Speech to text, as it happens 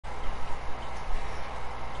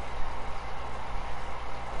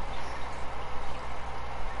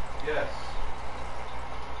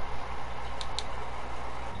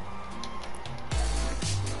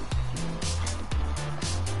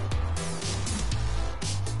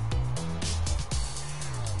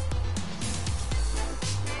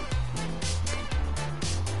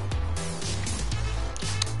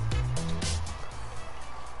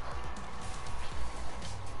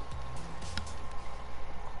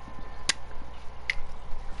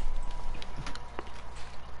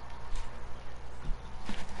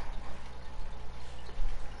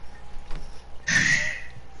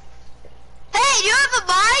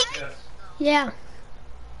Yeah.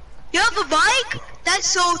 You have a bike? That's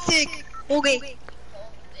so thick. Okay.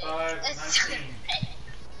 5:19.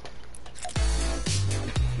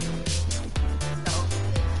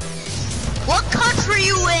 What country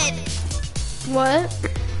you in? What?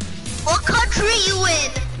 What country you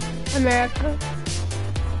in? America.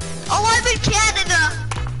 Oh, I'm in Canada.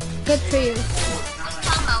 Good for you.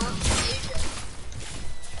 Talking about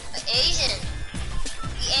Asian.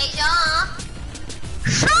 The Asian.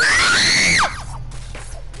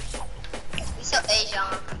 We so Asian.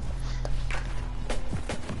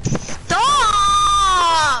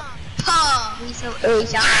 Stop! We so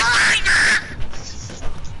Asian.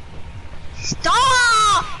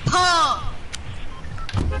 Stop! We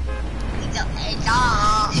so Asian.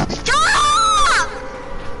 Stop!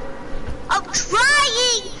 I'm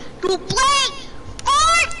trying to play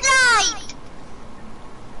Fortnite!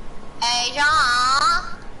 Asia!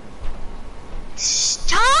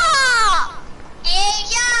 Stop!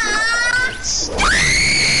 Asia! Stop!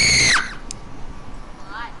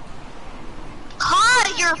 What? God,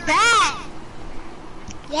 you're bad!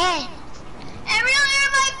 Yeah. I really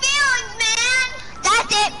hurt my feelings, man!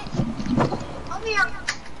 That's it! Come here.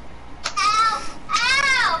 Ow!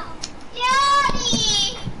 Ow!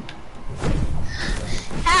 Johnny!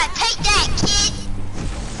 Take that, kid!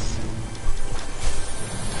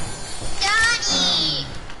 Johnny!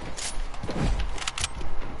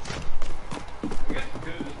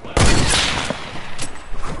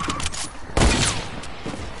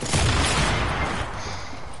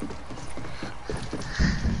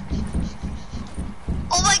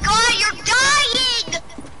 Oh my god, you're dying!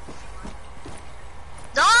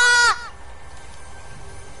 Ah!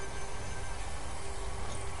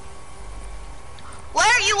 Where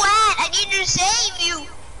are you at? I need to save you.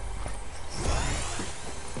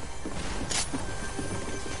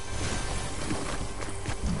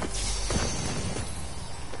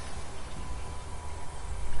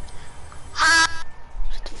 Ha!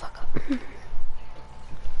 Shut the fuck up.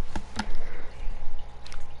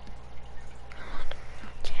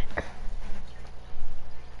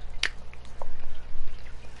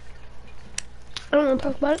 I don't want to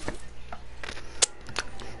talk about it.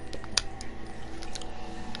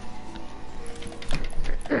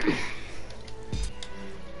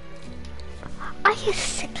 I get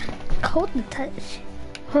sick cold to touch.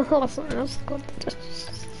 Something else cold to touch.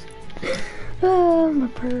 Oh, my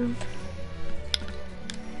perm.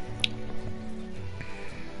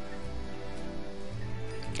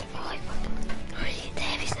 Oh, the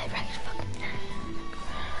heavy sniper is fucking.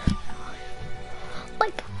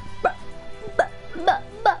 Like.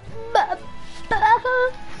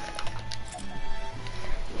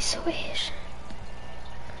 So weird.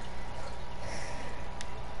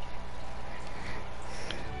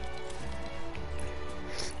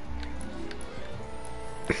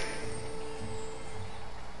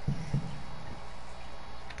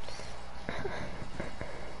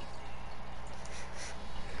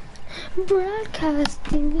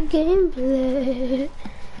 Broadcasting gameplay.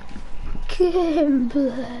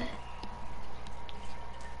 Gameplay.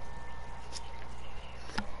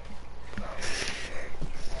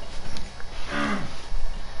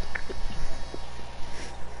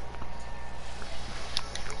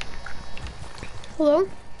 Hello?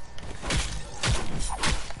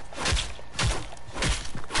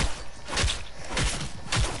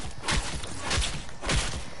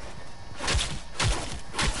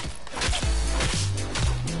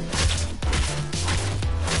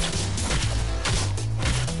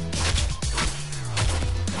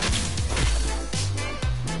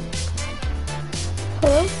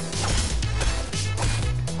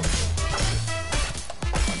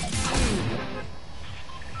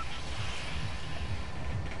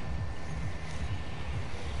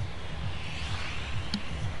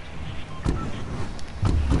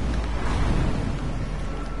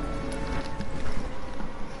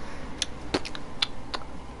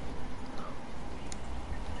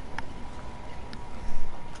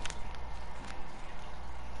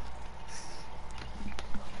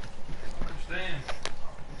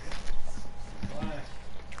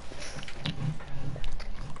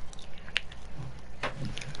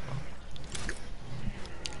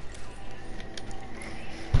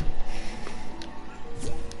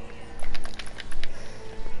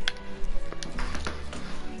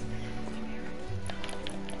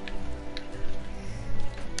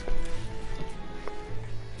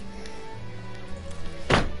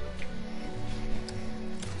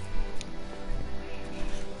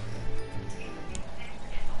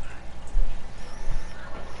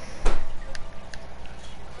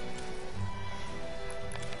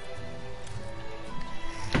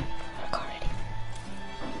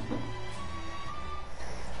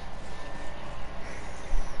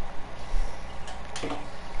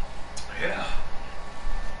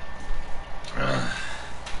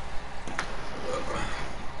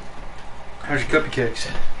 Guppy cakes.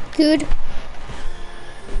 Good.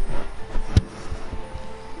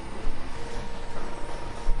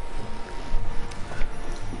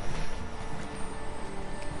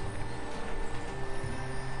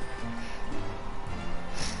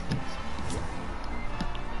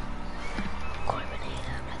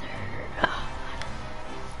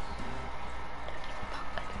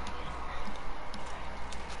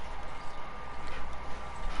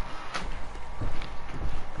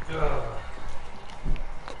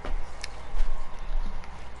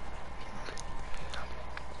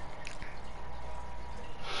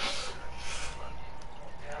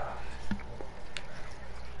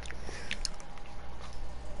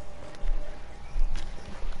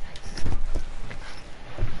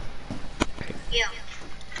 Yeah.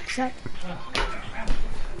 Shut.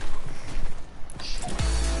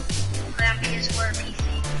 Play on PS4 or PC.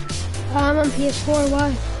 I'm on PS4.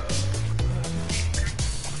 Why?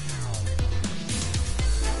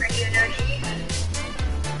 Are you an OG?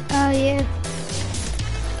 Yeah.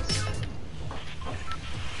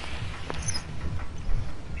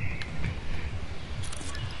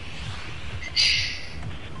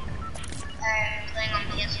 I'm playing on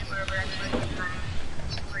PS4, but I'm playing with my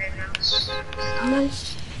supported mouse.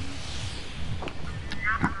 Nice.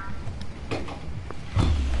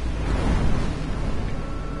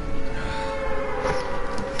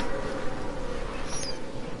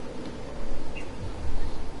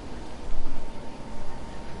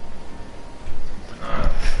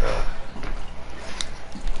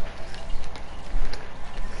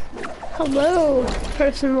 Hello,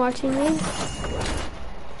 person watching me.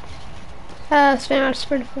 Spam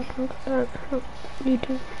spread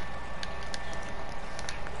YouTube.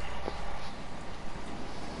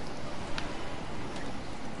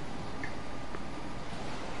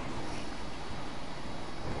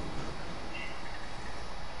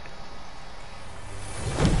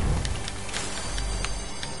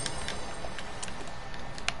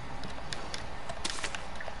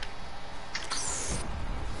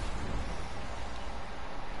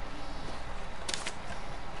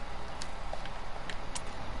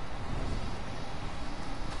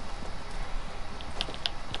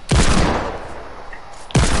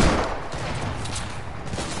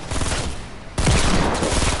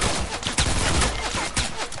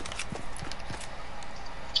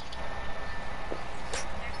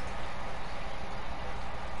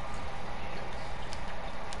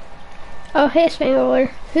 Oh, hey, Spangler.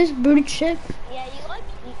 Who's booted ship? Yeah, you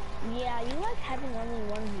like having only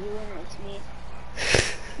one viewer, and it's me.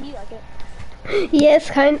 You like it? Yes,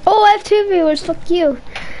 kind. Oh, I have 2 viewers. Fuck you.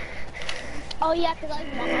 Oh yeah, cause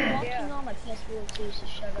I'm watching on my PS4 too, so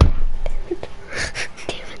shut up.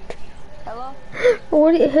 Damn it. Hello?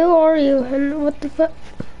 Who are you and what the fuck?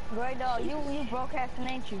 Great dog, you broadcasting,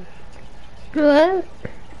 ain't you? What?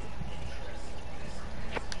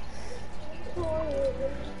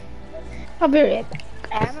 I'll be right back.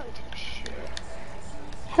 I don't do shit.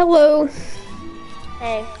 Hello.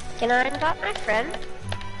 Hey, can I invite my friend?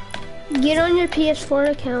 Get on your PS4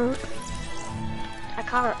 account. I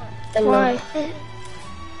can't. Why?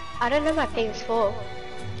 I don't know my PS4.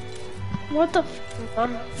 What the f-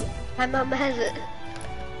 My mum has it.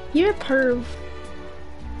 You're a perv.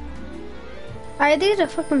 I did a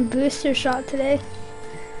fucking booster shot today.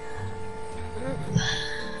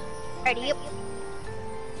 Ready up.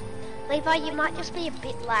 Levi, you might just be a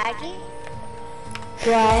bit laggy.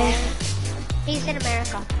 Why? He's in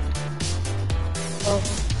America. Oh.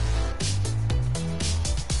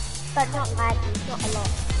 But not laggy, not a lot.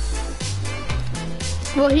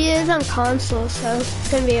 Well, he is on console, so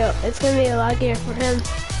it's gonna be a laggier for him.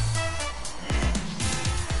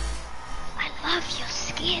 I love your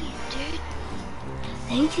skin, dude.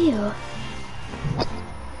 Thank you.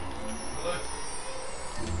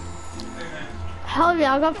 Hell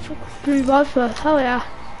yeah, I got 3 bucks for hell yeah.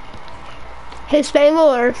 Hey,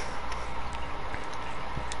 Spangler.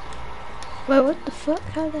 Wait, what the fuck?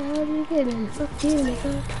 How the hell do you get in? Fuck you,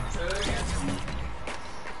 nigga.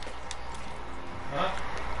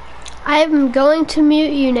 I'm going to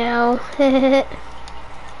mute you now. Okay.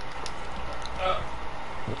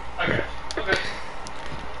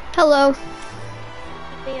 Hello.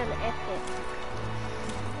 Be on Epic.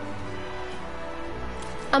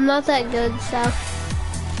 I'm not that good, so.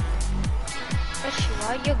 Yes, you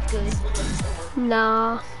are. You're good.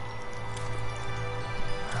 Nah.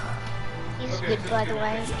 He's good, by the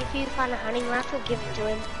way. If you find a hunting rifle, give it to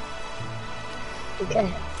him. Okay.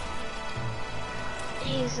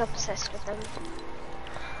 He's obsessed with them.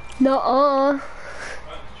 Nuh-uh.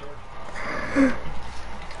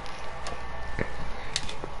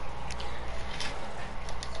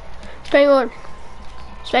 Spangler.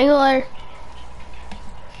 Spangler.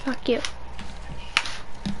 Fuck you.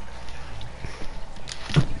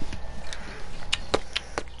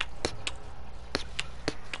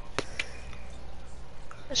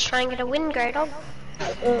 Let's try and get a win, Grey Dog.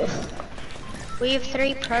 We have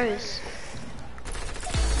 3 pros.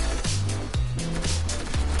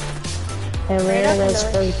 And where are those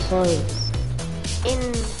 3 pros?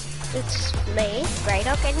 It's me, Grey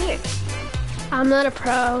Dog, and you. I'm not a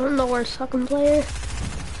pro. I'm the worst fucking player.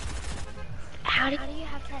 How do you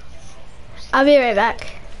have that? I'll be right back.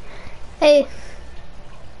 Hey.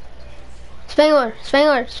 Spangler,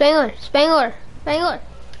 Spangler, Spangler, Spangler, Spangler.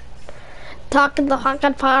 Talk to the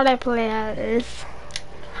fucking party players.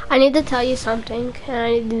 I need to tell you something, and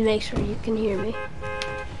I need to make sure you can hear me.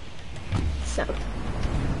 So.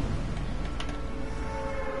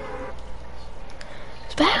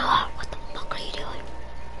 Spangler, what the fuck are you doing?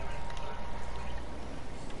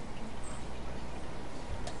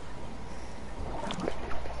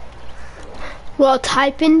 Well,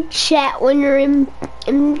 type in chat when you're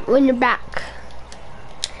when you're back.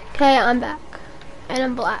 Okay, I'm back, and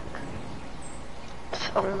I'm black.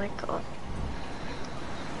 Oh my god.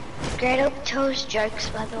 Grey Dog tells jokes,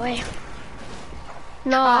 by the way.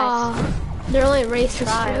 No, they're only racist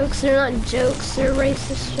Tries. jokes. They're not jokes. They're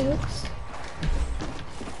racist jokes.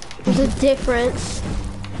 There's a difference.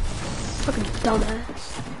 Fucking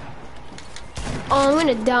dumbass. Oh, I'm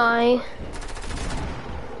gonna die.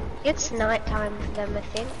 It's nighttime for them, I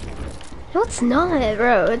think. No, it's not,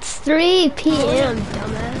 bro. It's 3 p.m.,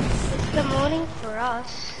 dumbass. It's the morning for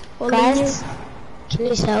us. Well, then Guys, can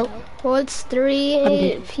you help? well, it's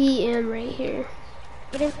 3 p.m. right here.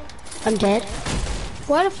 I'm dead.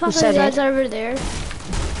 Why the fuck I'm so are you guys dead. over there?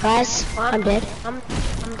 Guys, I'm dead. I'm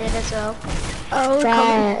dead as well. Oh,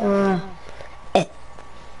 I'm coming.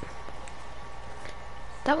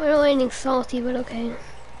 That we were landing salty, but okay.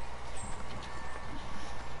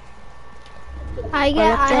 I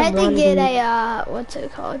had to get a what's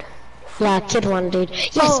it called? Yeah, kid one, dude.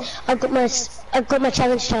 Yes, Oh. I've got my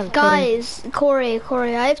challenge done. Guys, Corey,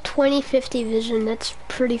 I have 20/50 vision. That's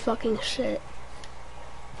pretty fucking shit.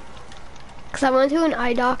 Cause I went to an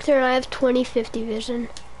eye doctor and I have 20/50 vision.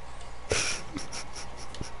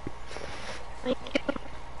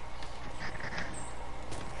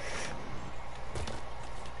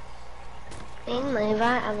 Me and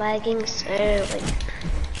Levi are lagging so like.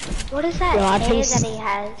 What is that Yo, I hair think that he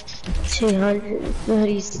has?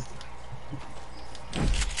 230.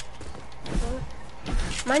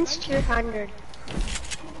 Mine's 200.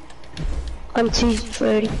 I'm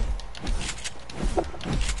 230.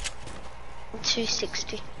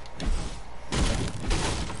 260.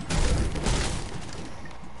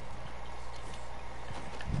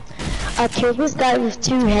 I killed this guy with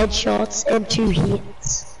 2 headshots and 2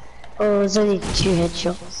 hits. Oh, it was only 2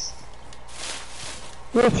 headshots.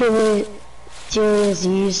 Materials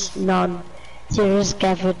used, none. Materials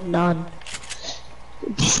gathered, none.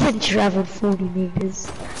 Distance traveled 40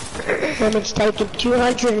 meters. Damage taken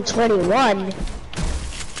 221.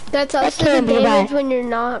 That's also the can't be damage right. when you're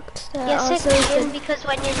knocked. That Yes, also it is can the- because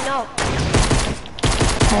when you're knocked.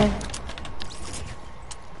 Okay.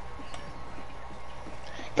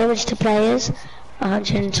 Damage to players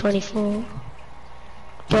 124.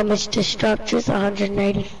 Damage to structures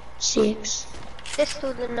 186. This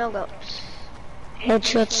to the no-goes.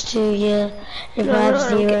 Headshots to yeah, No, revive no,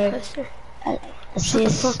 don't get 0. closer.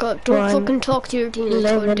 Assist Fuck up. Don't 1. fucking talk to your team.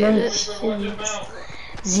 That's what did it. Eliminations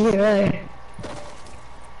 0.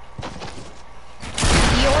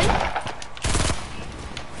 Yoink!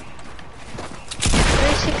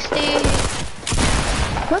 360.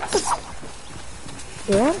 What the?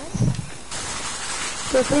 What?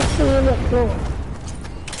 There's literally on the floor.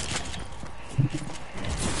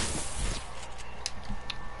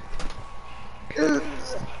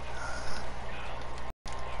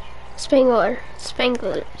 Spangler.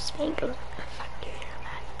 Spangler. Spangler. Fuck you.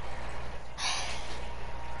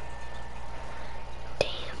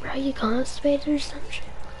 Damn, bro, you constipated or some shit?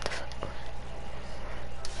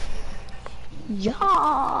 What the fuck?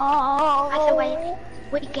 By the way,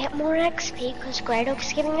 we get more XP because Grey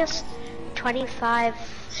Dog's giving us 25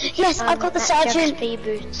 Yes, I got the match sergeant. XP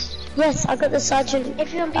boosts. Yes, I got the sergeant.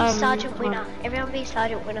 Everyone be sergeant winner. Everyone be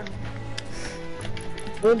sergeant winner.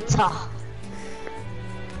 Winter.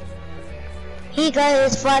 Here you go,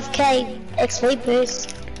 there's 5k XP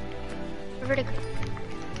boost. Really good.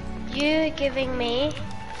 You giving me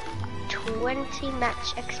 20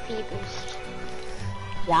 match XP boost.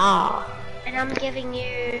 Yeah. And I'm giving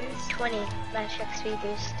you 20 match XP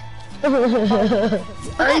boost.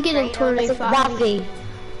 I'm getting Grey Dog. It's a 25. Buffy.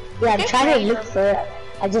 Yeah, I'm Get trying to Grey look Dog. for it.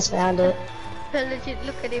 I just found it. Legit,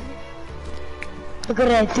 look at him. Look at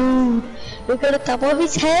that dude. Look at the top of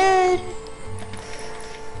his head.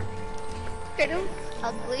 Look at him.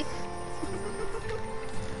 Ugly.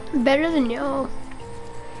 Better than y'all.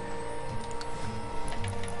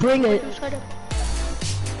 Bring it.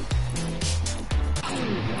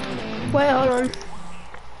 Wait, hold on.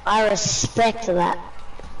 I respect that.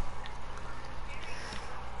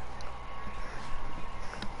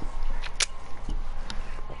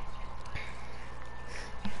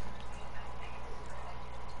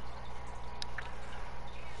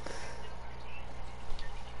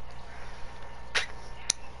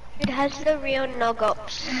 It has the real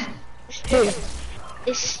Nogops. Who?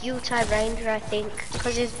 This Utah Ranger, I think,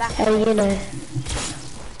 because his back, How do you know?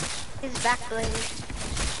 his back bling.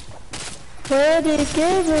 We're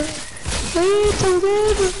together. We're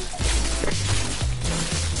together.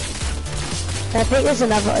 I think there's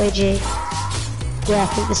another OG. Yeah, I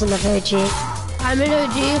think there's another OG. I'm an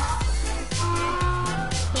OG.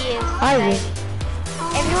 He is. Are you?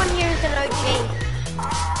 Everyone here is an OG.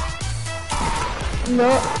 No.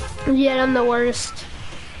 Yeah, I'm the worst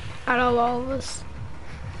out of all of us.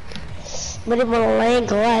 But it will land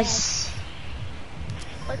glass.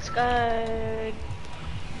 Let's go.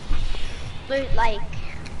 Loot Lake.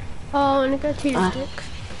 Oh, and I got two Ah. stick.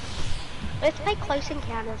 Let's play Close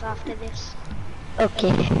Encounters after this.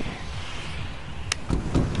 Okay.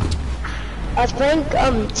 I was playing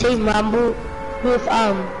Team Rumble with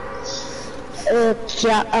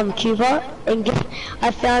Cuba, and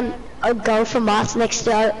I found a gold from Mars next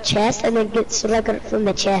to our chest, and then get selected from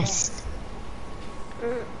the chest.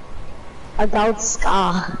 A gold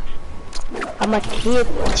scar. I'm like, here,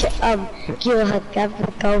 Cuba had got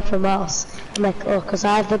the gold from us. I'm like, oh, cause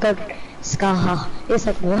I have the gold scar. It's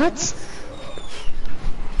like, what?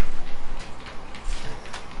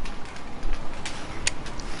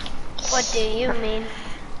 What do you mean?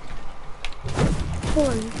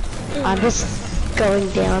 I'm just going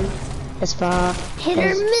down as far Hit or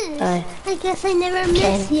as miss. I I guess I never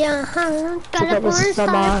miss ya, huh? Got that a was porn from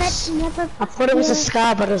star us. that never. I thought it was a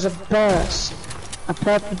scar, but it was a burst. A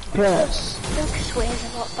purple burst. Luke swears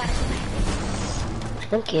a lot, by the way. I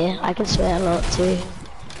don't care, I can swear a lot too.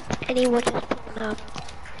 And he would just put up.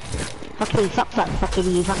 Fucking fucking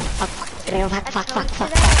you, fuck, fuck.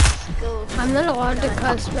 Go. I'm not allowed to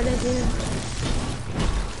cuss, but I do.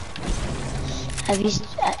 Have you,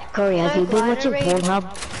 Corey, have you been watching Pornhub?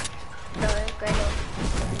 No, great.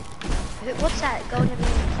 What's that? Golden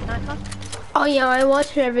Sniper? Oh yeah, I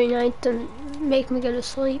watch it every night to make me go to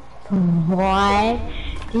sleep. Why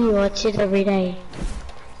do you watch it every day?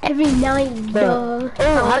 Every night, duh.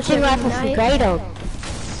 Oh, hunting rifle for Grado.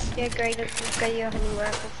 Yeah, great. You've got your hunting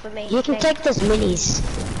rifle for me. You can take those minis.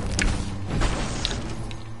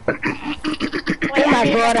 Wait,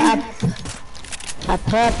 I brought a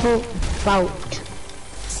purple boat.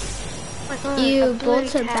 You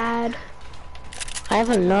bolts are bad. I have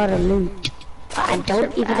a lot of loot. I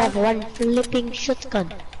don't even have one flipping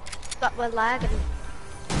shotgun. But we're lagging.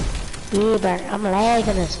 Yeah, but I'm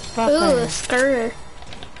lagging as fuck. Ooh, a skirter.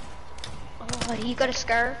 Oh, you got a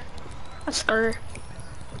scar? A skirter.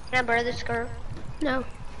 Can I borrow the scar? No.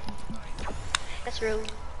 That's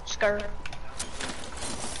rude. Scar.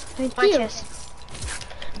 Thank My you. chest.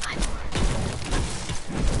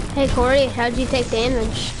 Hey Corey, how'd you take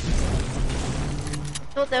damage?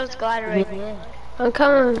 Thought that was glider right there. I'm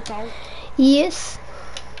coming. Yes.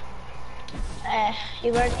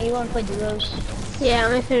 You want to play duos? Yeah,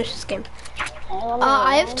 let me finish this game.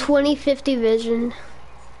 I have 20/50 vision.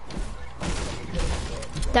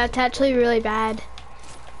 That's actually really bad.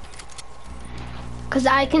 Cause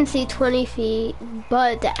I can see 20 feet,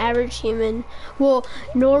 but the average human, well,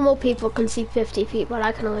 normal people can see 50 feet, but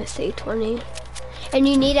I can only see 20. And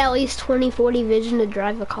you need at least 20/40 vision to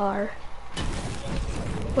drive a car.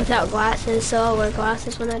 Without glasses, so I'll wear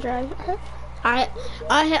glasses when I drive. I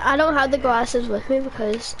don't have the glasses with me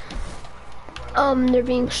because they're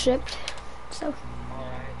being shipped. So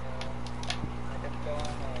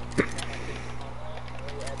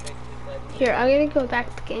here, I'm gonna go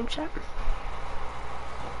back to Game Shop.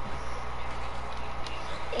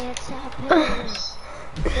 It's a bird.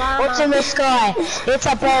 What's in the sky? It's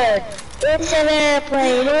a bird. It's an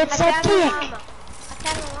airplane. It's a I kick.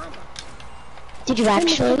 found a llama. Did you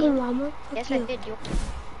actually? Fucking llama. Yes, I did. You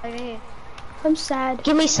over here. I'm sad.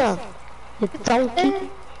 Give me some. You donkey.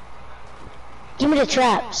 Give me the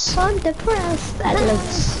traps. I'm depressed. That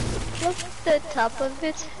looks. Look at the top of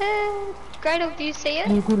its head. Great, do you see it?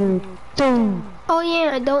 You're gonna do. Oh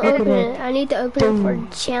yeah, don't Look at open that. it. I need to open it for a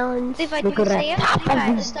challenge. Levi, do Look you at that see it? top of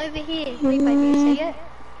Levi, it. just over here. Levi, do you see it?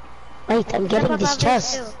 Wait, I'm getting this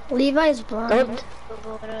chest. Levi's blind. Don't.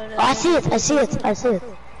 Oh, I see it, I see it, I see it.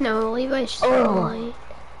 No, Levi's Oh. blind.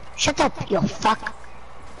 Shut up, you fuck.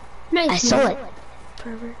 Nice I saw it.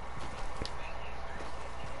 Pervert.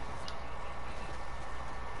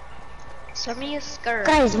 Send me a skirt.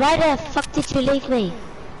 Guys, why the fuck did you leave me?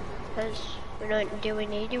 Because we don't do we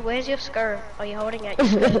need you. Where's your skirt? Are you holding out your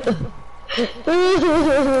skirt?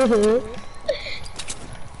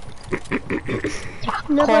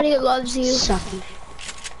 Nobody loves you. Sucky.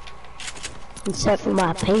 Except for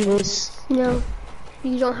my penis. No,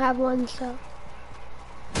 you don't have one, so.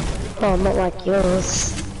 Oh, not like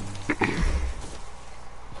yours.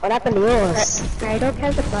 What happened to yours? I don't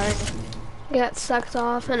have the bone. Got sucked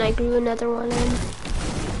off and I grew another one in.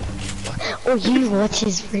 Oh, you watch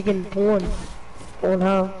his friggin' porn. Oh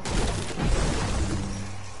no.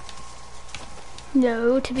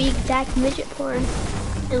 No, to be exact, midget porn.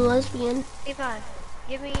 And lesbian. Levi,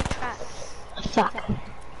 give me your traps. Fuck.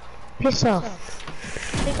 Piss off.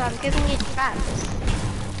 Levi, I'm giving you traps.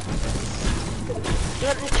 You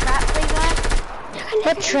want the trap, Levi?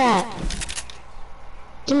 What trap?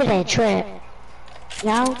 Give me that trap.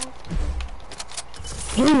 Now?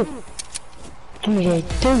 Give me that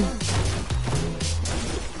too.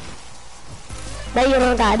 Now you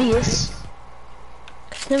don't got this.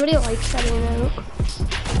 Nobody likes setting out.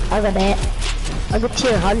 I got that. I got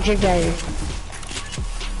tier 100 there.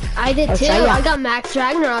 I did Oh, too. so yeah. I got Max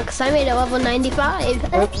Ragnarok because I made it level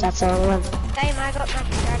 95. Oops, that's the wrong one. Same, I got my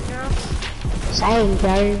Ragnarok. Same,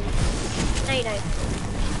 bro. No, you don't.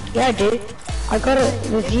 Yeah, I do. I got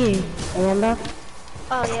it with you, remember?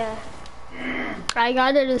 Oh, yeah. I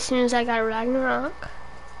got it as soon as I got Ragnarok.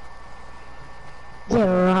 Yeah,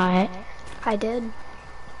 right. I did.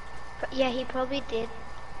 But yeah, he probably did.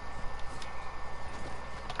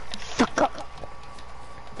 Fuck up.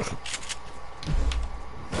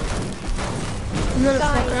 I'm not a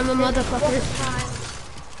fucker, I'm a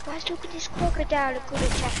motherfucker. Guys, look at this crocodile. It could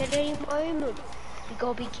attack at any moment. We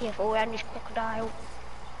gotta be careful around this crocodile.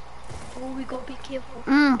 Oh, we gotta be careful.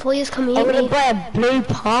 Please come I'm eat gonna me. buy a blue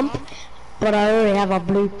pump, but I already have a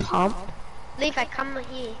blue pump, Levi, come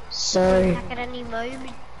here. so... Attack at any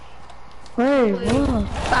moment. Oh, no.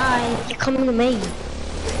 Bye. You're coming to me.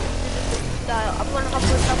 Crocodile. I'm gonna hop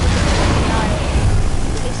on top of the crocodile.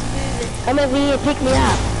 It's moving. Come over here, pick me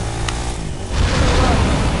up.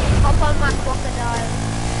 Hop on my crocodile.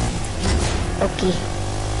 Okay.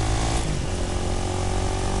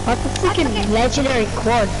 What the freaking legendary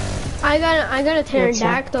quad? I got a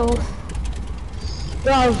pterodactyl.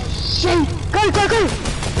 Oh, shit. Go, go, go!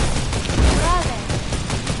 Where are they?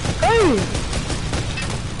 Go!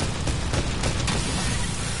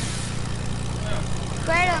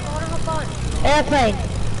 Greta, I wanna hop on. Airplane.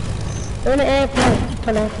 We're in an airplane.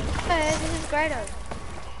 Hello. Hey, this is Greta.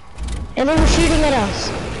 And they were shooting at us.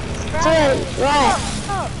 So, right.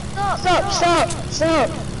 Stop. Stop.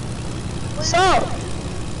 Stop.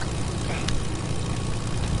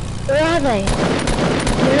 Where are they?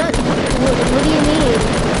 You're not. What do you mean?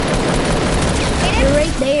 You're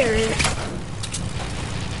right there.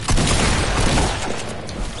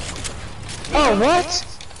 Oh, what?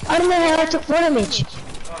 I don't know how I took one damage.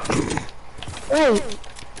 Wait.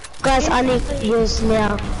 Guys, I need heals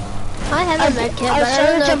now. I have a med kit, I but was I trying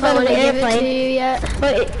don't to know jump if I out of want to the give it to airplane. you yet.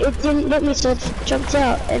 But it didn't let me, so I jumped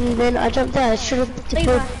out. And then I jumped out. I should have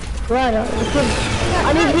put right on.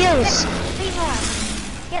 I need heals. Levi.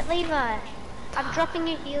 Get Levi. I'm dropping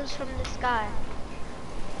your heals from the sky.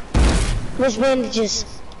 There's bandages.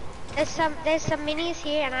 There's some minis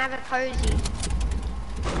here and I have a cozy.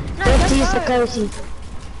 No, Let's don't use the go. cozy.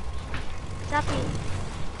 Zappy.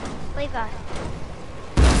 Levi.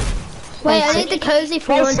 Wait, I need the cozy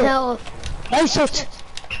for Place 1 it. health. Place it.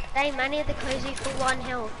 They money the cozy for 1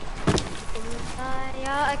 health.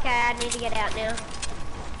 Yeah, okay, I need to get out now.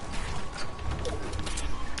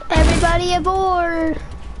 Everybody aboard!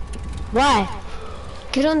 Why?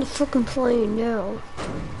 Get on the fucking plane now.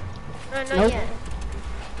 No, not Nope. yet.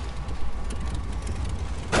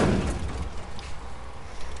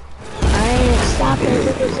 Alright, stop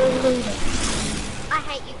it. I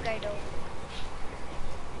hate you, Godel.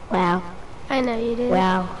 Wow. I know you do.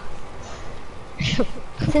 Wow.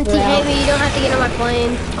 Since you hate me, you don't have to get on my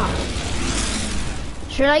plane.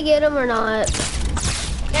 Should I get him or not?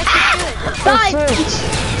 Yes, you should. Bye!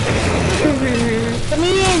 Come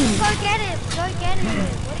in. Go get him. Go get him.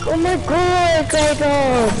 What Oh my god,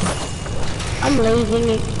 Gregor. I'm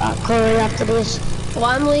leaving Corey after this. Well,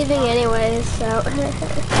 I'm leaving anyways, so.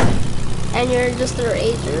 And you're just a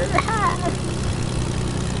rager.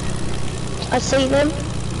 I see them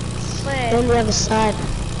Where? on the other side.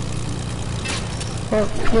 Well,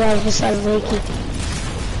 we all of a sudden Reiki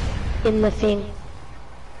in the thing.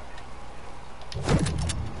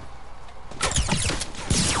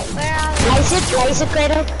 Lies it,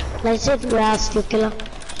 Kratos. Lies it, we are still killer.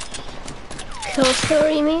 Kill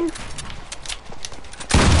story, you mean?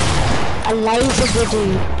 A lies it with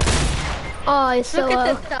you. Oh, it's so Look low.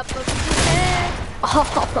 at the top of his head.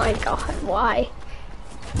 Oh my god, why?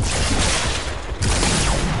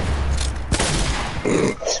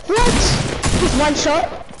 What? Just one shot.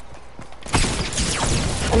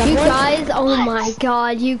 And You I'm guys, oh my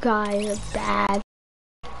god, you guys are bad.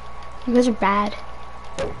 You guys are bad.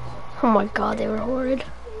 Oh my god, they were horrid.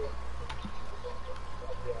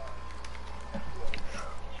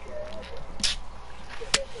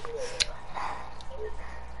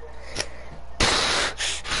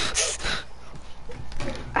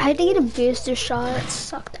 I had to get a booster shot, it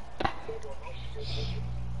sucked.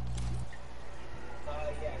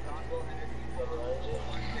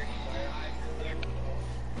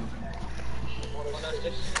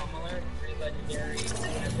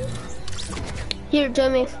 Here,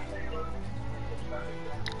 Jimmy.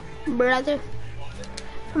 Brother.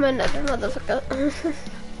 I'm another motherfucker.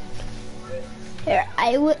 Here,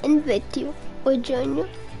 I will invite you or join you.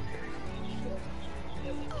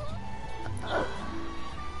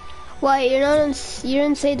 Why, you're in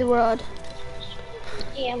Save the World.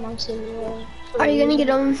 Yeah, I'm on Save the World. Are you gonna get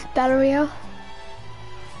on Battle Royale?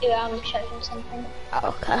 Yeah, I'm checking something. Oh,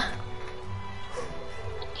 okay.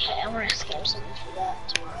 Okay, I'm gonna scam something for that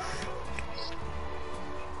tomorrow.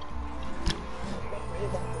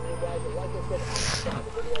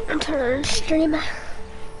 I'm turning stream. Okay,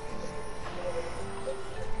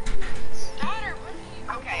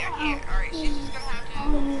 I can't. Alright, she's just gonna have to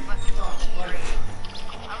let me talk.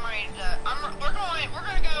 I'm ready to. We're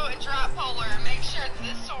gonna go and drop Polar and make sure that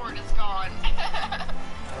this sword is gone.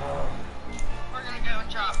 We're gonna go and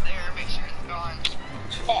drop there and make sure it's gone.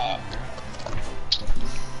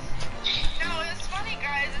 No, it's funny,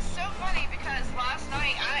 guys. It's so funny because last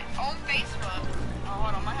night on Facebook. Oh,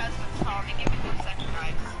 hold on, my husband's calling me. Give me 1 second,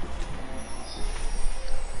 guys.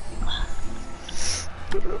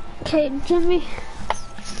 Okay, Jimmy.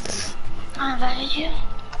 I invited you.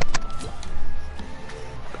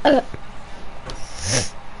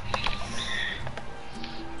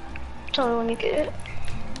 Tell me when you get it.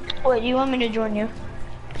 Wait, do you want me to join you?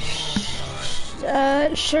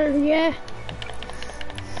 Sure, yeah.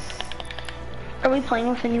 Are we playing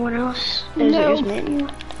with anyone else? Or No. Is it just me and you?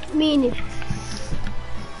 Me and you.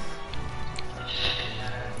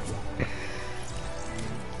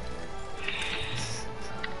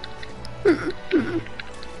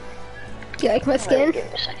 You like my skin? Give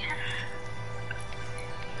me a second.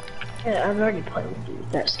 Yeah, I've already played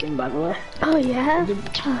with that skin, by the way. Oh, yeah?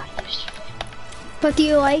 But do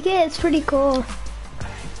you like it? It's pretty cool.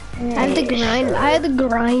 I have to grind. I have to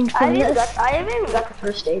grind for this. I haven't even got the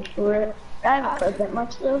first stage for it. I haven't played that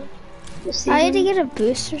much though. I had to get a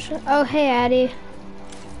booster shot. Oh, hey, Addie.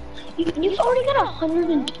 You've already got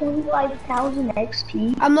 125,000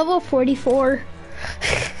 XP. I'm level 44.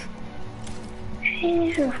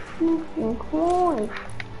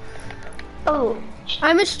 Oh,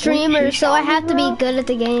 I'm a streamer, so I have to be good at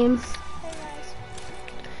the game.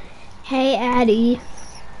 Hey, Addie.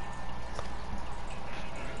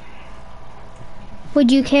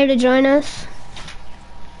 Would you care to join us?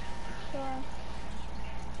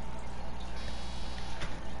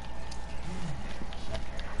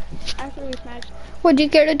 Would you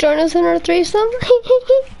care to join us in our threesome?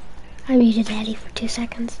 I muted Addie for 2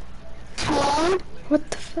 seconds. What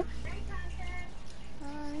the fuck?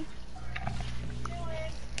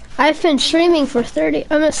 I've been streaming for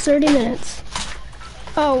almost 30 minutes.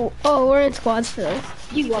 Oh, we're in Squadsville.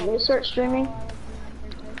 you want me to start streaming?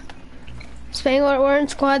 Spangler, we're in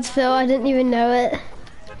Squadsville. I didn't even know it.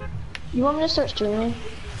 You want me to start streaming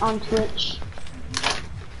on Twitch?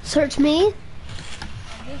 Search me?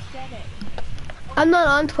 I'm not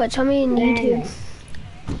on Twitch. I'm on YouTube.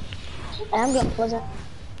 I'm good, Pleasant.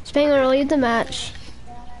 Spangler, leave the match.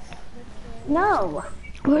 No,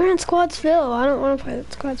 We're in Squadsville. I don't want to play with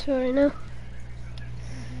Squadsville right now.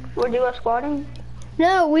 we're duo squatting.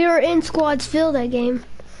 No, we were in Squadsville that game.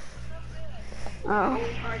 Oh,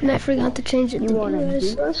 And I forgot to change it you to want a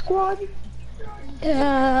duos. duo squad?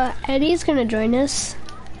 Eddie's gonna join us.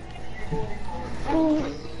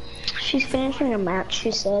 She's finishing a match,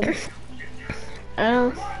 she said.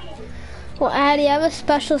 Oh. Well, Addie, I have a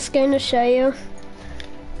special skin to show you.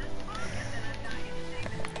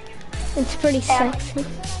 It's pretty sexy.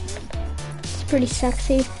 It's pretty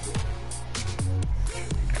sexy.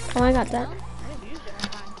 Oh, I got that.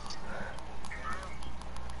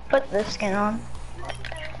 Put this skin on.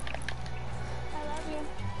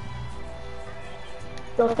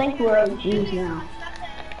 They'll think we're OGs now.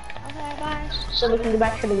 Okay, bye. So we can go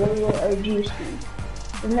back to the regular OG skin.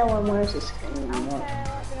 But no one wears this skin anymore.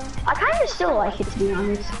 I kind of still like it, to be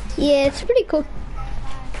honest. Yeah, it's pretty cool. You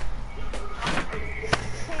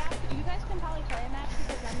guys can probably play a match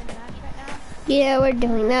because I'm in a match right now. Yeah, we're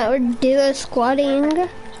doing that. We're duo squatting.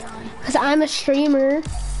 Because I'm a streamer.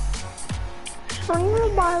 Streamer,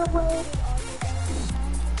 by the way.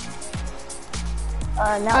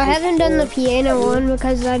 I haven't done the piano one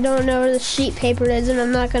because I don't know where the sheet paper is and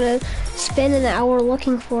I'm not going to spend an hour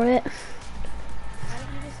looking for it.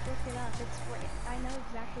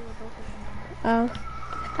 Oh.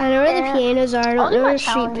 I know where the pianos are, I don't know where the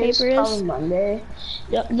sheet paper is. Monday.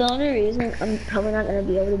 Yep, the only reason I'm probably not going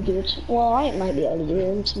to be able to do it, well, I might be able to do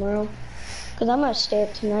it tomorrow. Because I'm going to stay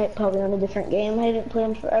up tonight, probably on a different game. I didn't play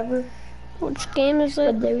them forever. Which game is it?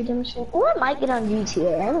 Red Dead Redemption. Or I might get on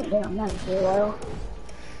GTA. I haven't been on that for a while.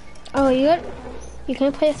 Oh, you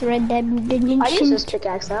can play with Red Dead Redemption. I use this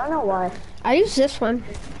pickaxe, I don't know why. I use this one.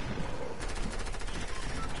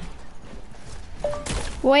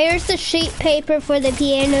 Where's the sheet paper for the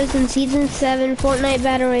pianos in Season 7 Fortnite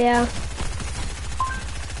Battle Royale?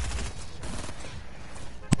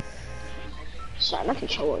 Sorry, my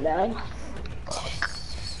controller died.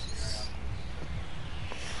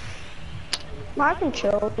 My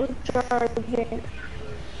controller charging.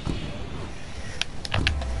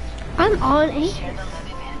 I'm on it. Share the Levy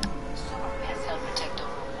Van. Super Pets help protect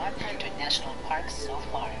over 100 national parks so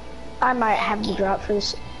far. I might have the drop for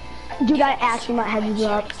this. Dude, I actually might have the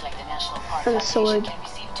drop Like the National Park for the Foundation sword. can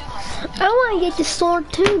receive 200 I want to get the sword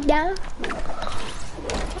too, Dad.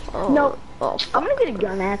 No, Oh, I'm gonna get a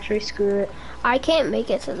gun actually, screw it. I can't make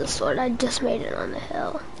it to the sword. I just made it on the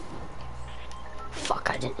hill. Fuck,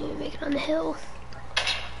 I didn't even make it on the hill.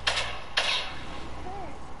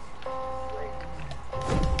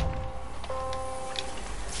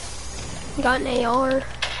 Got an AR.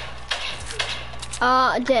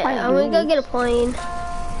 I'm gonna go get a plane.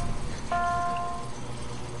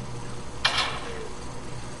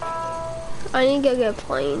 I need to go get a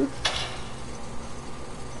plane.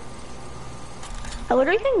 I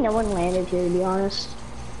literally think no one landed here, to be honest.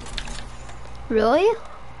 Really?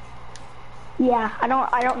 Yeah, I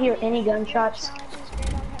don't hear any gunshots.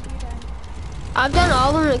 I've done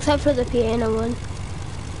all of them except for the piano one.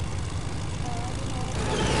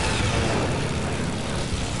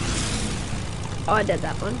 Oh, I did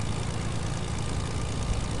that one.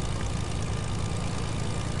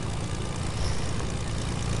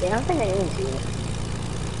 Yeah, I don't think I even see it.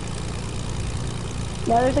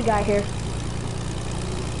 No, there's a guy here.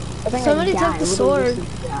 I think Somebody I took the sword.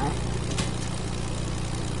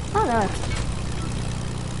 Oh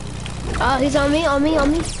no. He's on me, on me,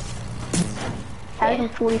 on me. Having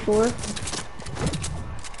 44.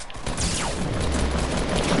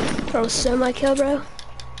 Bro, so my kill, bro.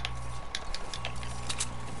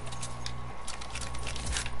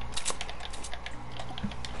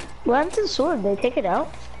 What happened to the sword? Did they take it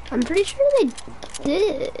out? I'm pretty sure they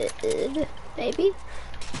did. Maybe.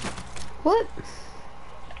 What?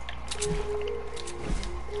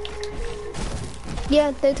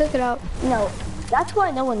 Yeah, they took it out. No. That's why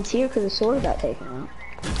no one's here, because the sword got taken out.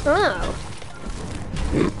 Oh.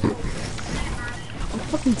 I'm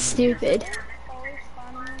fucking stupid.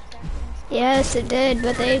 Yes, it did,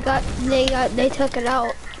 but they took it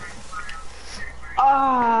out.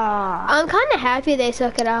 Ah. I'm kind of happy they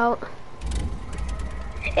took it out.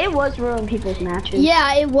 It was ruining people's matches.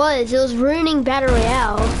 Yeah, it was. It was ruining Battle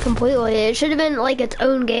Royale completely. It should have been like its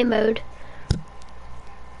own game mode.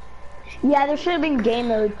 Yeah, there should have been game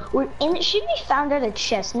mode, and it should be found at a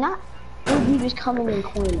chest, not where you just come in and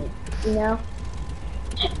claim it, you know?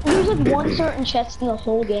 There's like one certain chest in the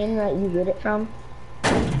whole game that you get it from.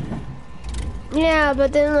 Yeah,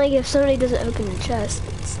 but then like if somebody doesn't open the chest,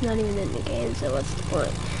 it's not even in the game, so what's the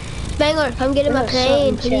point? Spangler, come get in my There's a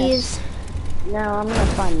plane, certain please. chest. No, I'm gonna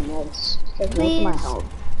find meds. Take away my Please. health.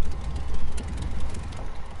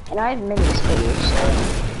 And I have mini spears, so.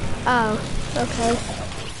 Oh, okay.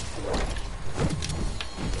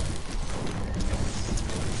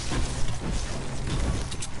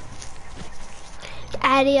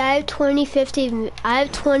 Addy, I have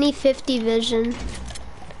 20/50 vision.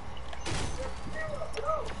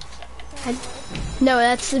 No,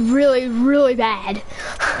 that's really, really bad.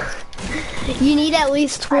 You need at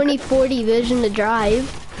least 20/40 vision to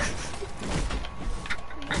drive.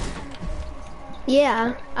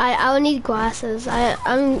 Yeah, I'll need glasses. My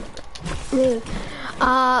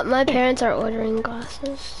parents are ordering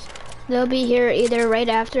glasses. They'll be here either right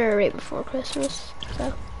after or right before Christmas.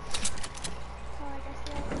 So.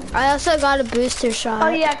 I also got a booster shot. Oh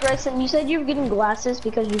yeah, Grayson, you said you were getting glasses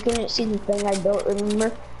because you couldn't see the thing I built,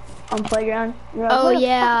 remember? On playground. You're like, Oh "What the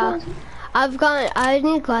yeah. fuck was-" I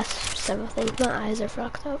need glasses for several things. My eyes are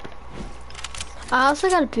fucked up. I also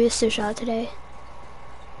got a booster shot today.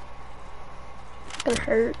 It's gonna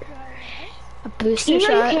hurt. A booster You know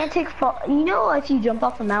shot. you can't take fall. You know if you jump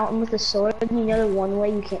off a mountain with a sword, you know the one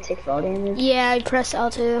way you can't take fall damage. Yeah, I press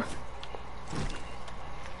L2.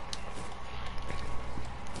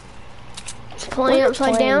 It's playing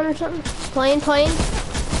upside down or something? Playing. A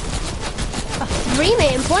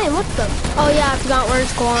 3-man playing, what the? Oh yeah, I forgot we're in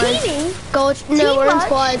squads. Teaming? No, we're in Team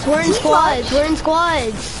squads. We're in Team squads. much? We're in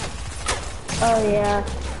squads. Oh yeah.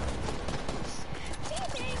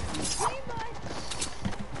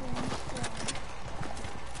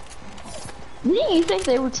 Didn't you think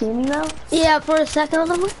they were teaming though? Yeah, for a second I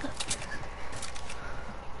was like, what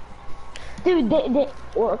the? Dude,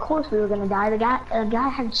 well, of course we were gonna die. The guy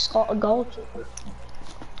had a goal.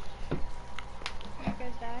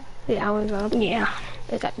 Yeah, I was up. Yeah.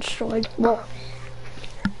 It got destroyed. Well,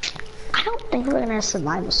 I don't think we're gonna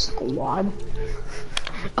survive a squad.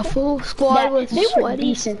 A full squad with They were sweaty.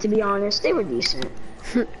 decent, to be honest. They were decent.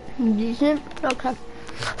 Decent? Okay.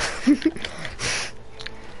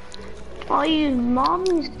 I'll use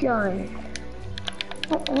mommy's gun.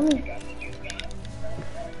 Oh, let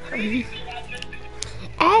me...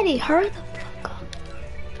 Addie, hurry the fuck up.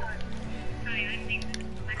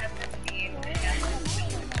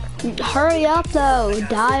 Hurry up though,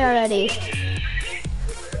 die already.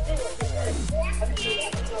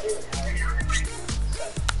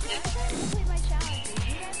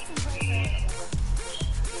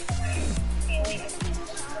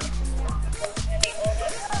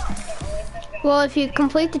 Well, if you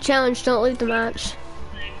complete the challenge, don't leave the match.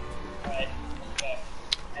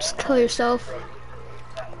 Just kill yourself.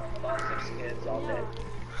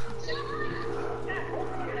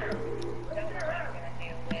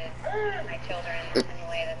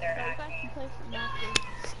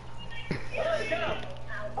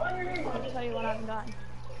 I'll tell you what I've gotten.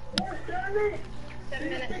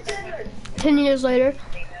 10 years later.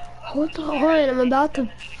 Hold on, I'm about to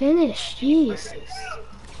finish. Jesus.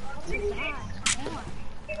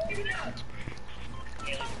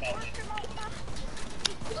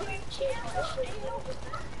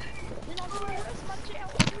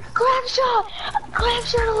 Grab shot! Grab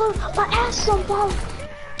shot alone! My ass is on fire!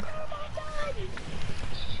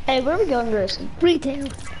 Hey, where are we going, Grayson? Retail.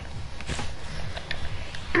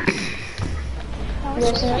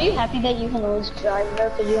 Grayson, are you happy that you can always drive there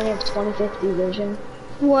because you only have 2050 vision?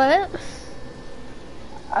 What?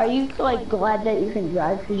 Are you, like, glad that you can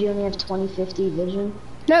drive because you only have 2050 vision?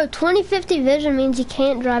 No, 20/50 vision means you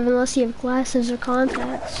can't drive unless you have glasses or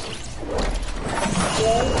contacts.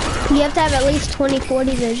 You have to have at least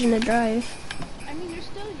 20/40 vision to drive. I mean, you're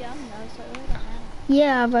still young though, so it really don't matter.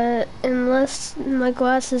 Yeah, but unless my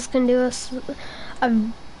glasses can do a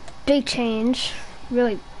big change,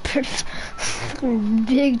 really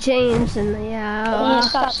big change, then yeah.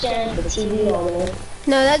 Stop staring at the TV all day.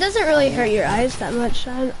 No, that doesn't really hurt your eyes that much,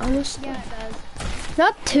 honestly. Yeah, it does.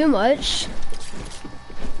 Not too much.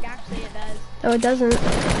 Actually, it does. No, it doesn't.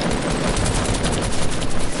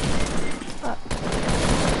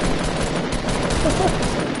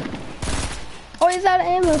 Oh, he's out of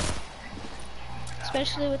ammo.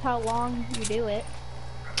 Especially with how long you do it.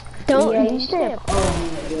 Don't. Yeah, you stay up.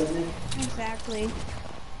 Exactly.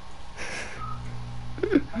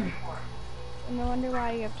 No wonder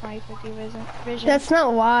why you have 20/50 vision. That's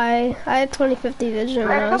not why. I had 20/50 vision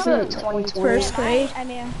when I was in 20/20. first grade. I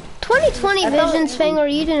mean, 20/20 vision, Spangler,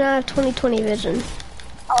 you do not have 20/20 vision.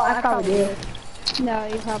 Oh, I probably do. no,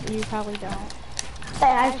 you probably don't. Hey,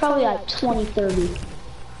 I have probably like 20/30.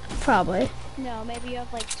 Probably. No, maybe you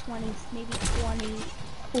have like 20, maybe 20,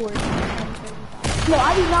 40, 35. No,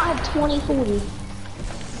 I do not have 20/40. You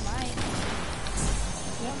might.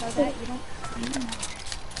 You don't know that. You don't.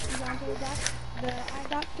 You gone to the eye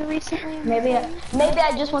doctor recently? Maybe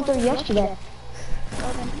I just went there yesterday.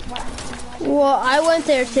 Well, then, why? Well, I went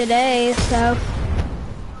there today, so.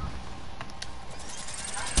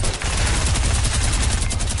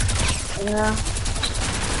 Yeah.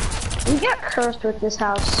 We got cursed with this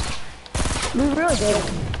house. We really did.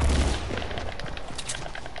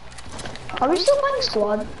 Are we still playing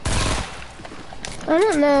squad? I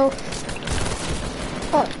don't know.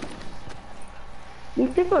 Oh, These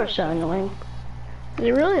people are so annoying.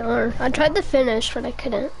 they really are. I tried to finish, but I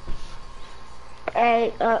couldn't.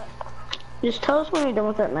 Hey, just tell us when you're done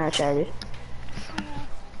with that match, Addy.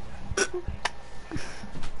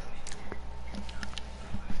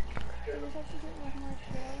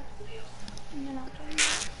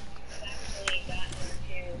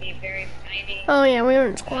 Oh yeah, we were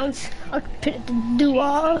in squads. I could put it to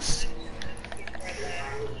duos.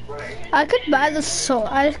 I could buy the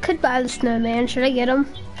I could buy the snowman. Should I get him?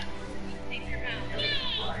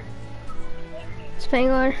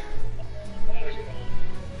 Spangler.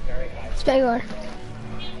 Spangler.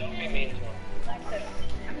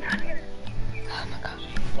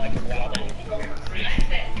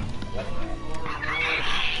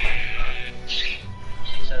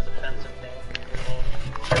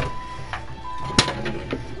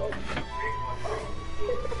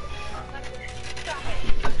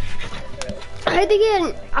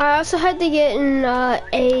 I also had to get in a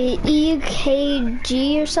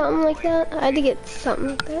EKG or something like that. I had to get something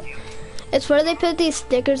like that. It's where they put these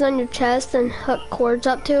stickers on your chest and hook cords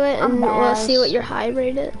up to it, and we'll see what your high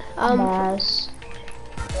rate is. Oh,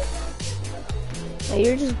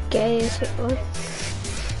 you're just gay as well.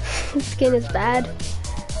 His skin is bad.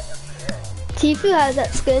 Tifu has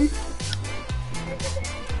that skin.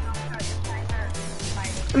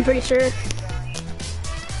 I'm pretty sure.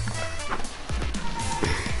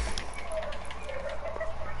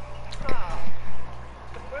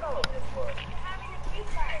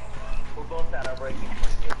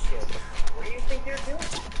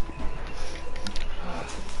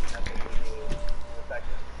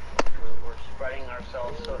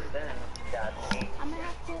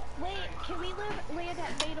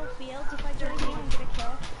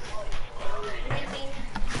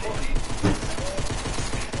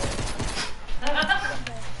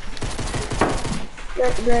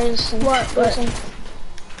 Grayson, Grayson.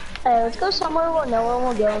 Hey, let's go somewhere where no one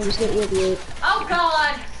will go and just get you a loot. Oh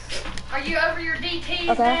God! Are you over your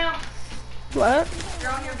DTs now? What?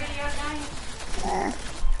 You're on your video now?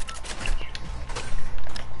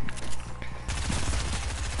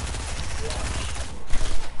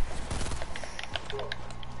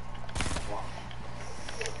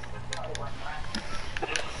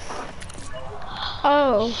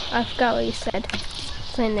 Oh, I forgot what you said.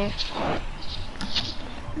 It's in there.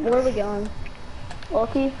 Where are we going?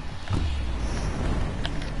 Lucky?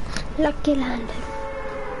 Lucky Landing.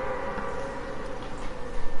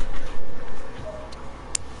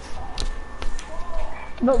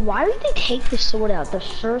 But why did they take the sword out? The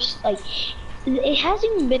first, like, it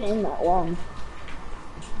hasn't even been in that long.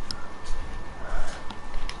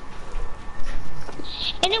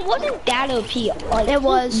 And it wasn't that OP. Like, it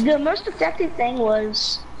was. The most effective thing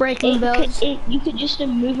was breaking builds. You could just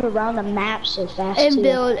move around the map so fast.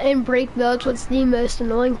 And break builds was the most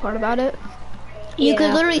annoying part about it. You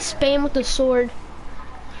could literally spam with the sword.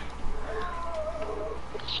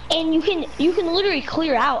 And you can literally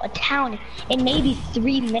clear out a town in maybe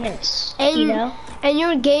 3 minutes. And, you know? And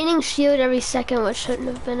you're gaining shield every second, which shouldn't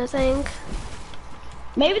have been a thing.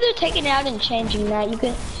 Maybe they're taking it out and changing that.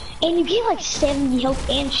 And you get like 70 health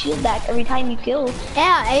and shield back every time you kill.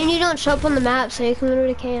 Yeah, and you don't show up on the map, so you can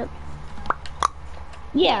literally camp.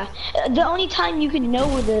 Yeah, the only time you can know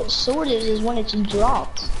where the sword is when it's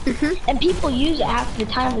dropped. And people use it half the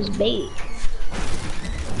time as bait.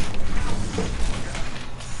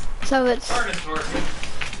 So it's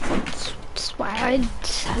why I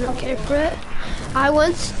don't care for it. I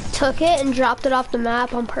once took it and dropped it off the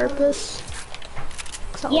map on purpose.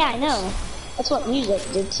 Yeah, I know. That's what music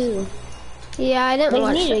did too. Yeah, I didn't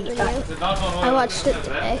watch the video. I watched it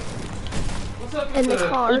today. In the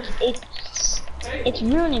car. It's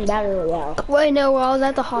ruining Battle Royale. Wait, no, well, I was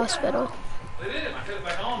at the hospital. They did. I put it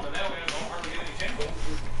back on, but now we don't hardly get any channels.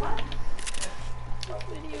 This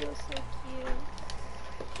video is so cute.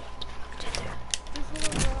 This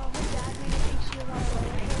little girl, her dad made her think she was on a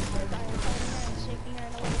roller coaster by holding her and shaking her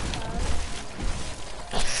in a little cloud.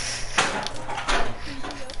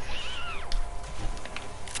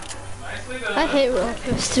 I hate roller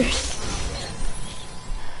coasters.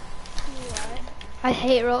 I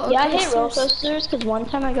hate roller coasters. Yeah, I hate roller coasters because one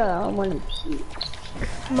time I got on one and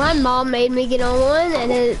puked. My mom made me get on one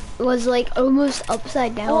and it was like almost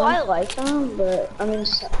upside down. Oh, I like them, but I mean,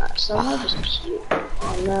 some are just puke.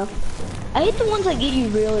 Oh no. I hate the ones that get you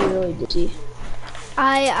really, really dizzy.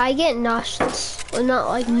 I get nauseous. Well, not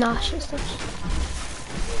like nauseous.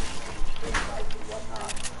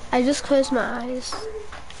 I just close my eyes.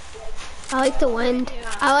 I like the wind.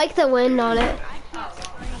 I like the wind on it.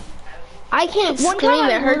 I can't scream,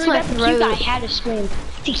 it hurts my throat. I had to scream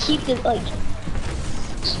to keep the, like,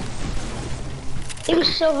 it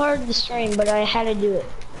was so hard to scream, but I had to do it.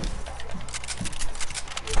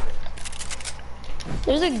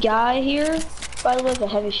 There's a guy here, by the way, with a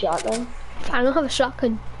heavy shotgun. I don't have a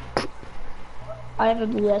shotgun. I have a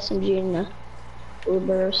blue SMG and a blue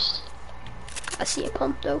burst. I see a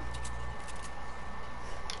pump though.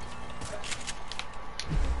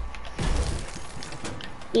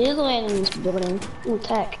 He is landing in this building. Ooh,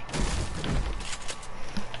 tech.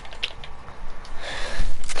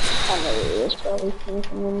 I know where it is, probably coming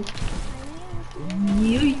from him.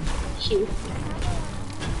 Shoot.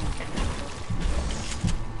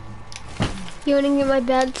 You wanna get my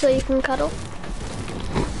bed so you can cuddle?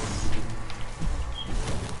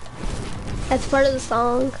 That's part of the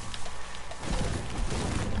song.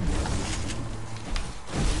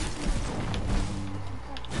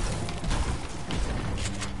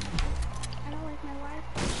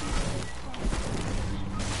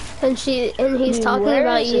 And he's talking Where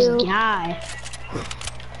about is you. This guy.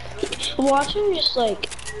 Watch him just like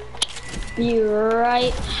be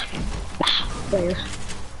right there.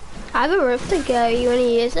 I have a roof to go. You wanna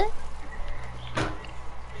use it?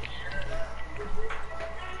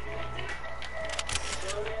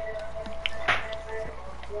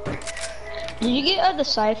 Did you get the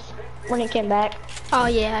scythe when it came back? Oh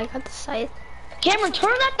yeah, I got the scythe. Cameron,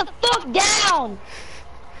 turn that the fuck down!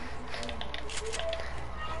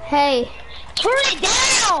 Hey, Turn it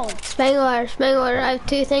down! Spangler, I have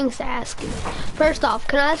two things to ask you. First off,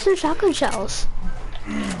 can I have some shotgun shells?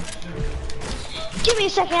 Give me a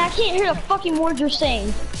second, I can't hear the fucking words you're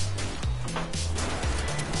saying.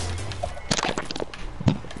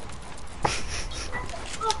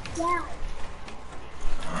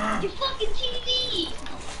 Your fucking TV!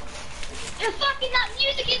 Your fucking not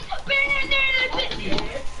music is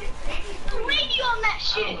radio on that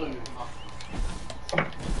shit!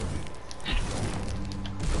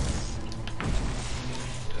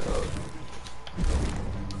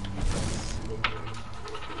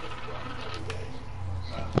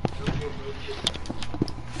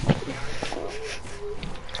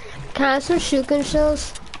 Can I have some shotgun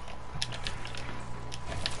shells?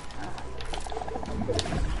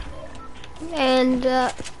 And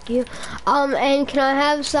and can I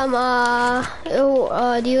have some do you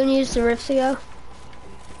want to use the rift to go?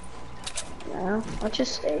 No, I'll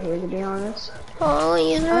just stay here to be honest. Oh, I want to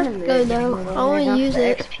use the rift to go though. I want to use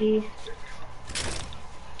it. XP.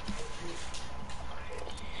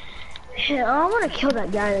 Yeah, I want to kill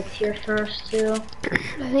that guy that's here first too.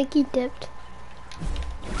 I think he dipped.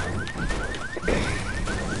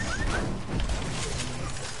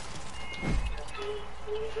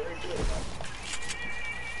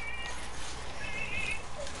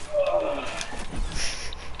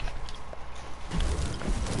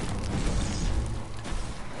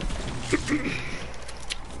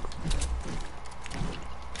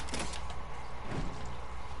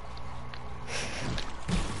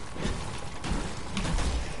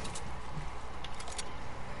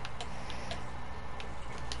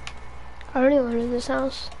 I already went to this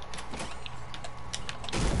house.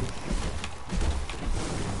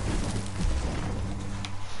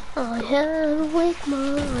 I have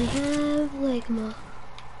Wigma, I have Wigma.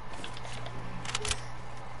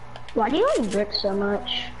 Why do you like brick so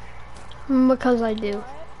much? Because I do.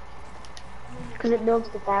 Because it builds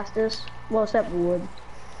the fastest. Well, except wood.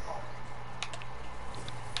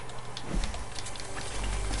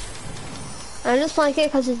 I just like it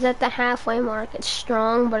because it's at the halfway mark. It's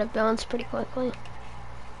strong, but it builds pretty quickly.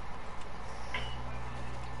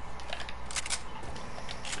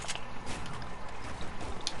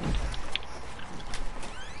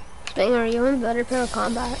 Spanger, are you in better pair of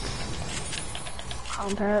combat?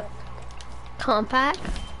 Compact. Compact?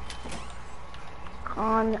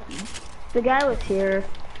 The guy was here.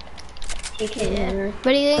 He came here.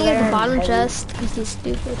 But he didn't get the bottom heavy. chest because he's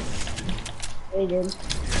stupid. He did.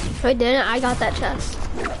 No, he didn't. I got that chest.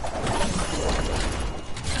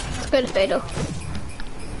 Let's go to Fatal.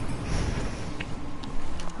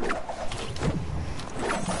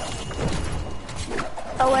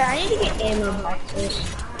 Oh wait, I need to get ammo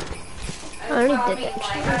boxes. I already did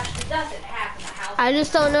that. I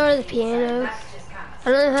just don't know where the piano. I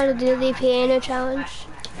don't know how to do the piano challenge.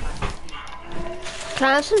 Can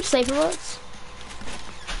I have some sniper bullets?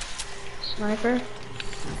 Sniper?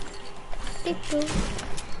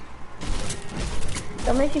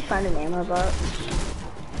 Don't make you find an ammo box.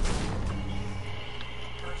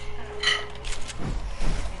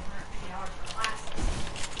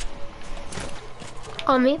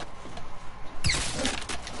 On me.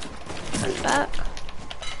 I'm back.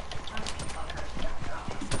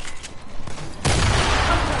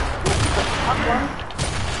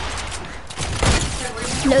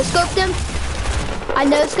 No scoped him. I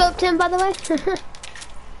no scoped him, by the way.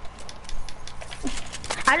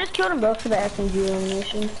 I just killed them both for the SMG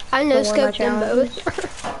elimination. I no For one of scoped my them challenges.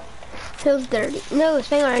 both. Feels dirty. No,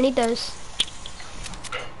 Spangler, I need those.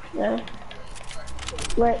 Yeah.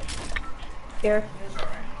 Wait. Here.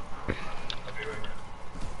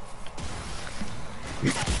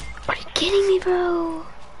 Are you kidding me, bro?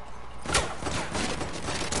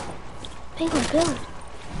 Hang on, Bill.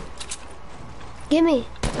 Gimme.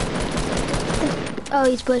 Oh,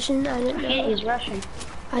 he's pushing. I didn't know. Yeah, he's rushing.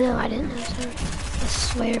 I know, I didn't know, sir. I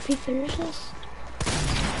swear if he finishes.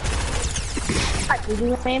 Alright, we do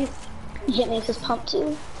the same. He hit me with his pump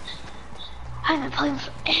too. I've been playing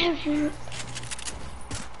forever.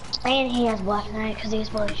 And he has Black Knight because he has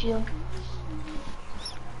Bloody Shield.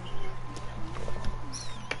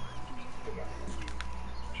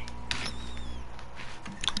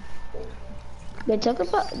 They took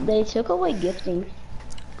away gifting.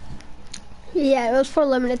 Yeah, it was for a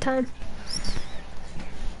limited time.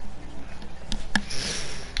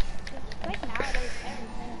 Like nowadays,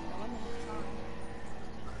 everything is a limited time.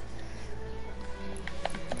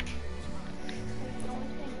 Like, the only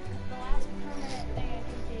thing, the last permanent thing I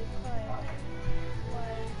think they put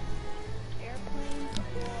was airplanes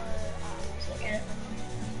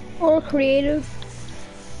Or creative.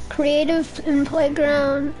 Creative and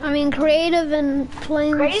playground. I mean, creative and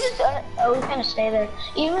planes. Creative's always gonna stay there.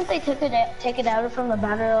 Even if they take it out from the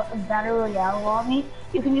battle royale lobby,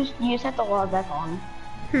 you just have to log back on.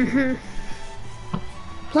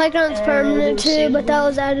 Playground's permanent too, but that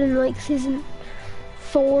was added in like season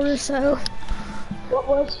 4 or so. What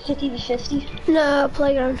was 50 to 50? No,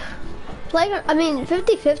 playground. Playground. I mean,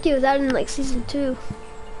 50-50 was added in like season 2.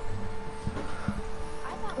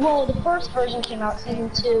 Well, the first version came out season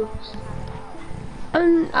 2.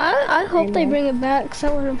 I hope they bring it back because I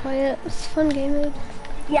want to play it. It's a fun game mode.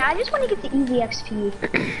 Yeah, I just want to get the easy XP.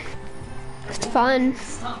 It's fun.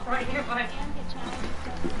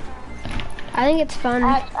 I think it's fun.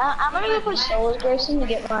 I'm gonna go play solos racing to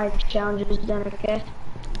get my challenges done. Okay.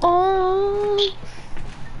 Oh.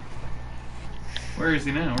 Where is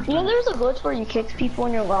he now? You know, there's a glitch where you kick people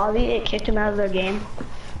in your lobby. It kicked them out of their game.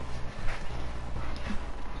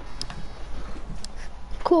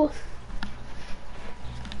 Cool.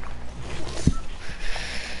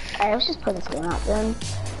 Alright, let's just play this game out then.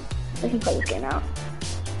 We can play this game out.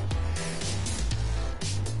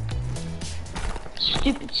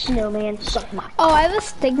 Stupid snowman, suck my. Oh, I have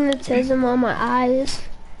astigmatism on my eyes.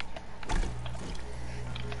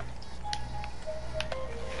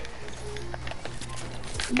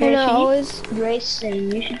 And I always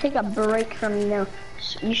racing. You should take a break from, you know,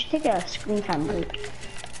 you should take a screen time break.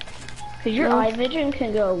 Cause your eye vision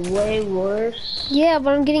can go way worse. Yeah,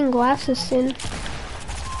 but I'm getting glasses soon.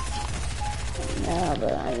 No,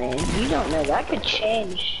 but I mean, you don't know. That could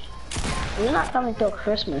change. You're not coming till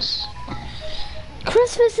Christmas.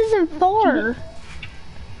 Christmas isn't far.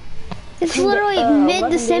 It's literally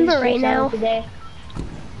mid-December right now. Today.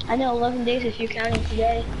 I know 11 days if you're counting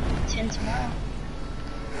today. 10 tomorrow.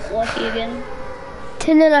 Lucky again.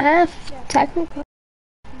 10 and a half, technically.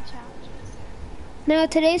 No,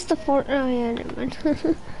 today's the 4th. Oh yeah, never mind.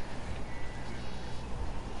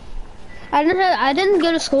 I didn't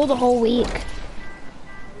go to school the whole week.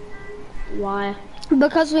 Why?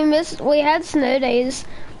 Because we had snow days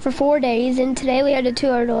for 4 days, and today we had a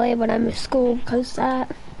 2-hour delay, but I missed school because of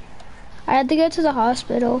that. I had to go to the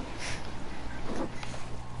hospital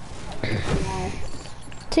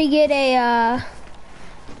to get a,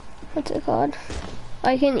 what's it called?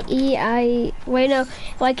 Like an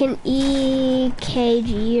like an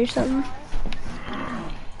EKG or something.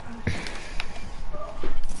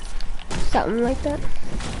 Something like that.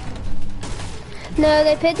 No,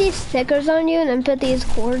 they put these stickers on you and then put these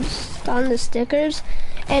cords on the stickers,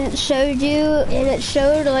 and it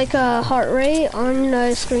showed like a heart rate on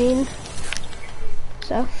the screen.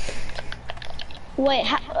 So. Wait,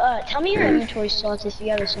 tell me your inventory slots if you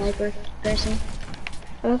have a sniper person.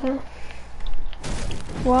 Okay.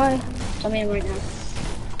 Why? Tell me right now.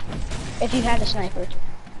 If you had a sniper.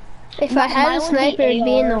 If I had a sniper, it'd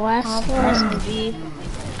be in the last one. SMG.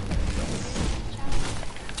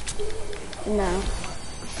 No.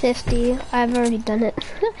 50. I've already done it.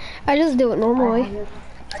 I just do it normally.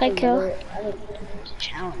 I kill. I didn't do a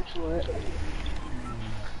challenge for it.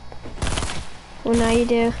 Well, now you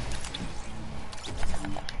do.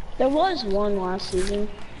 There was one last season.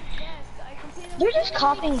 They're just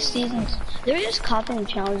copying seasons. They're just copying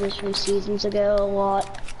challenges from seasons ago a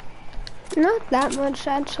lot. Not that much,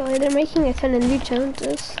 actually. They're making a ton of new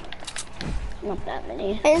challenges. Not that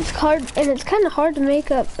many. And it's hard, and it's kind of hard to make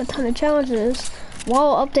up a ton of challenges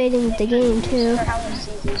while updating the game too.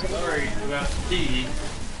 Sorry about the key.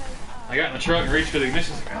 I got in the truck and reached for the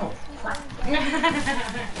ignition. Like, oh, crap.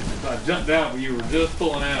 I jumped out, but you were just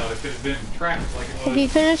pulling out. If it had been traffic like it was, Have you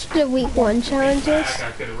finished the week 1 challenges? back,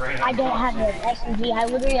 I could have ran out. I don't have an SMG. I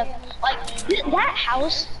literally have, like, that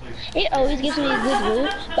house, it always gives me a good loot,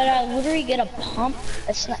 but I literally get a pump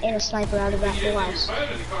and a sniper out of that whole house.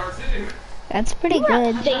 That's pretty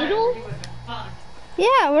good. Fatal?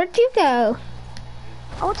 Yeah, where'd you go?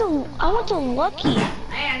 I went to Lucky. I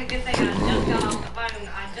had a good thing. I jumped off the phone and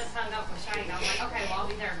I just hung up with Shane. I was like, okay, well, I'll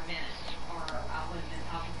be there in a minute. Or I would have been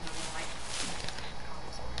talking to him like,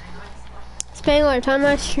 Spangler, time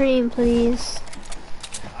my stream, please.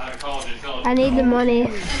 I need the money.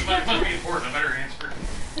 It must be important. I better answer.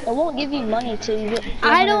 It won't give you money till you get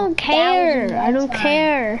I don't care. I don't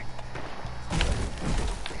care.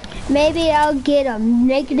 Maybe I'll get a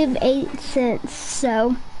negative 8 cents,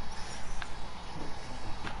 so.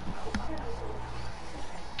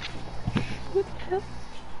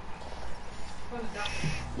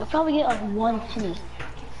 You'll probably get like 1 penny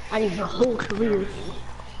out of your whole career.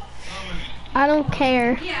 I don't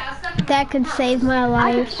care. That could save my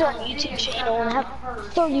I could life. start a YouTube channel and have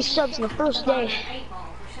 30 subs in the first day.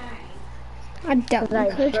 I doubt But I I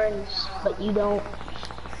have could. friends, but you don't.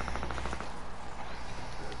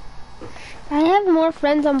 I have more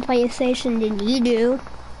friends on PlayStation than you do.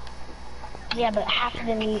 Yeah, but half of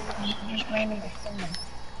them you just randomly send them.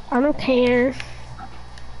 I don't care.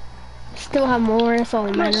 Still have more, that's all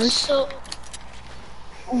that matters. So,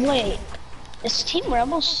 wait, is Team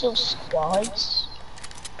Rebel still squads?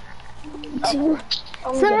 It's not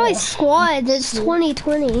really squads, it's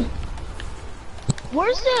 2020.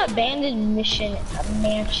 Where's the abandoned mansion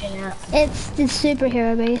at? It's the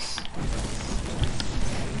superhero base.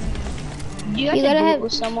 You have You to gotta do have- it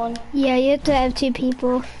with someone. Yeah, you have to have 2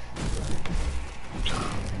 people.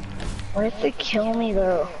 What if they kill me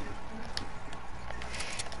though?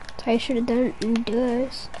 I should have done it and do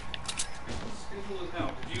this. Simple as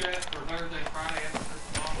hell. Did you ask for Thursday, Friday after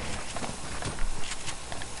Christmas?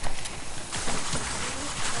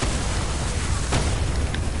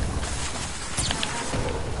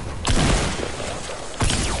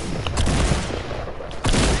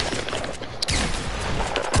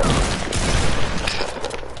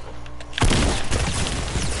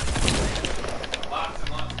 Lots and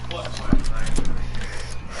lots of clubs last night.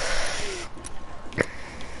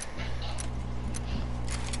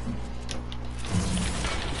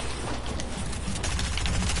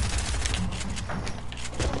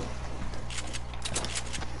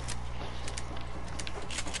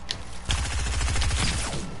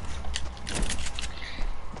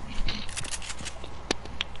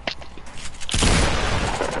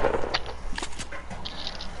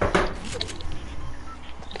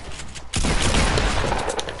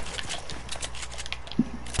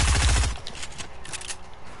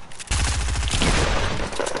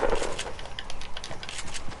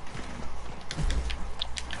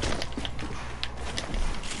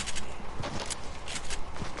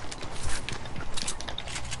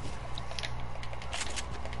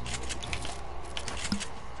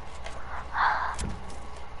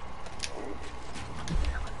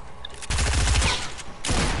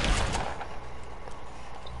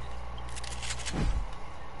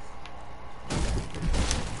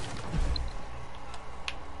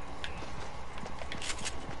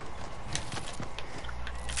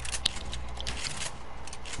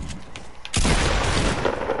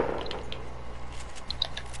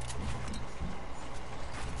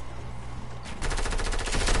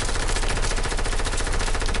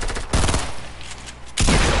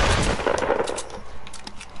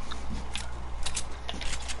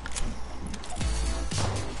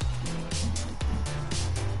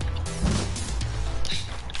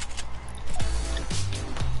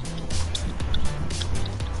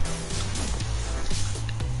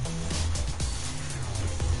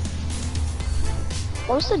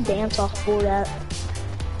 Where's the dance off board at?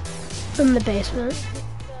 In the basement.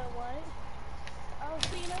 The what? Oh, so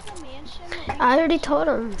you know the mansion? I already told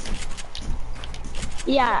him.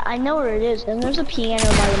 Yeah, I know where it is, and there's a piano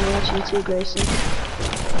by the mansion too, Grayson.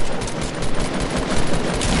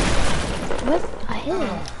 What? I hit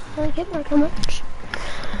him. I hit like how much?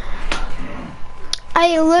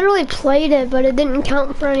 I literally played it, but it didn't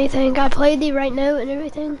count for anything. I played the right note and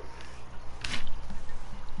everything.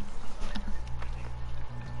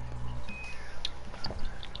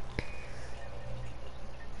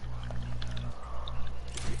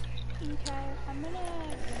 Okay, I'm gonna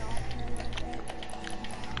get off here a little bit.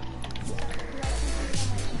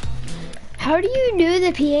 How do you do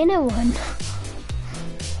the piano one? You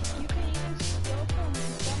can either go from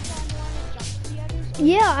jump on one and jump to the others.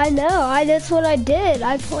 Yeah, I know. That's what I did.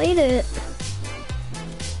 I played it.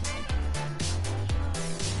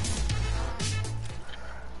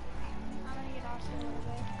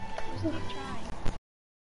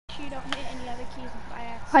 trying. You don't hit any other keys by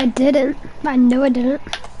accident. I didn't. I know I didn't.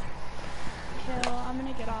 Okay, well, I'm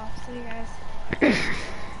gonna get off. See you guys.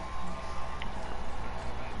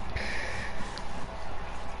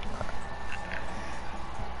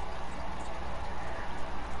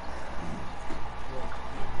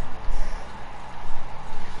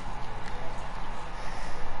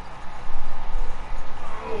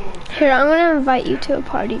 Here, I'm gonna invite you to a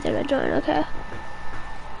party that I join, okay?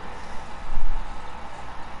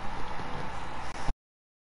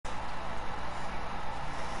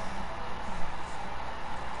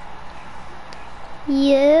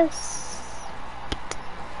 Yes.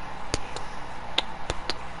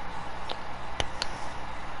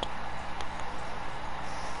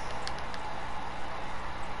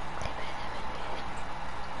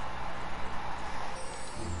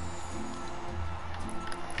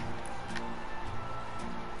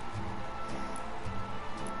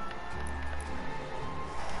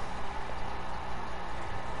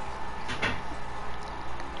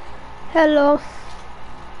 Hello.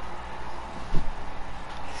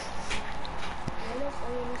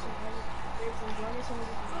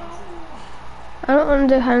 I don't want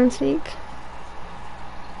to do hide and seek.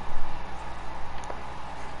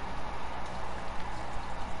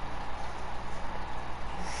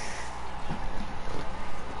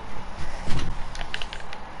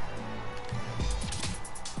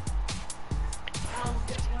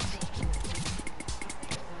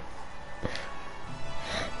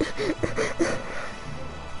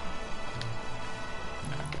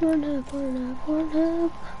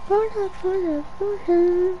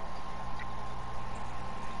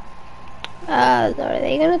 Are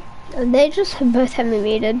they gonna? They just both have me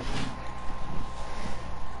muted.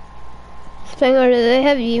 Spangler, do they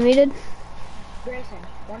have you muted? Grayson,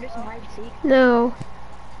 want to do some hide and seek? No.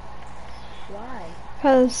 Why?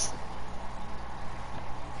 Cause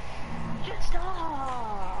Just stop!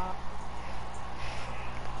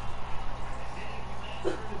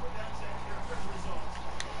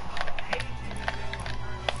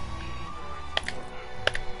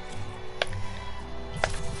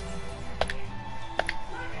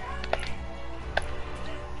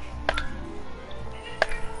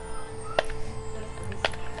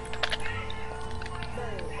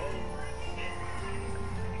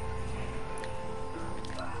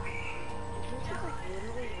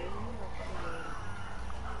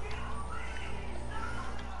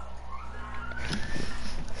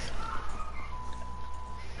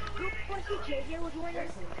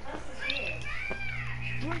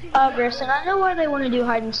 Grayson, I know why they want to do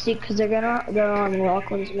hide and seek because they're on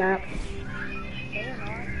Rockland's map.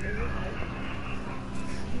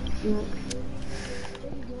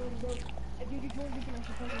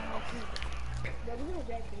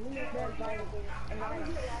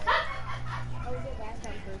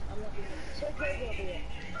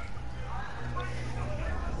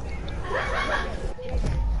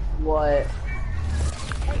 What?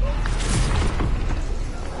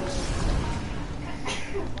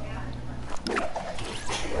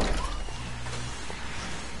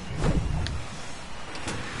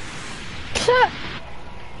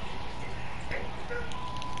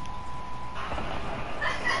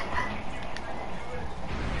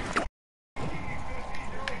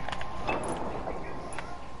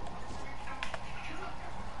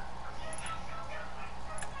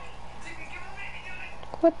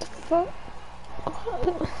 what the fuck?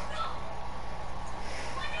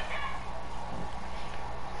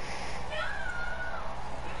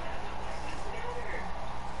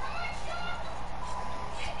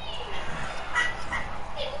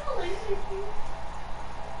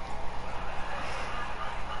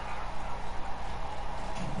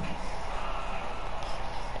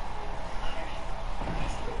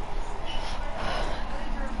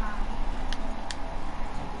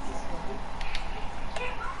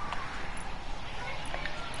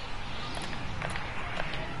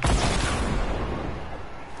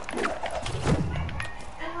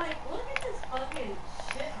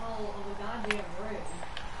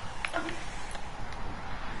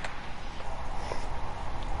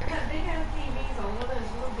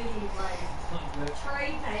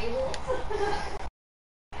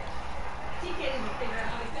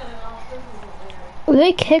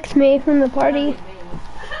 They kicked me from the party.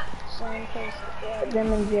 Same place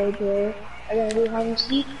them and JJ are gonna do hide and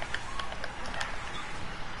seek.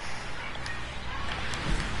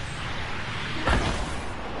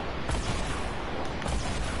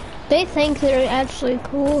 They think they're actually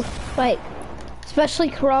cool, like, especially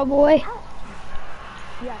Crawboy.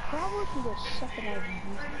 Yeah, Crawboy can go suck it out of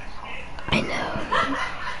business. I know.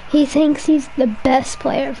 He thinks he's the best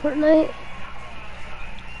player of Fortnite.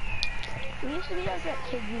 He used to be like that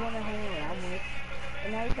kid you want to hang around with,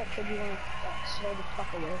 and now he's that kid you want to stay the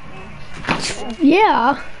fuck away from.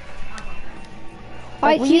 Yeah.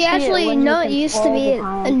 Like, we he used to get actually Lincoln not used to all be the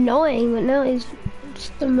time. annoying, but now he's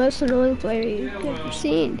just the most annoying player you've ever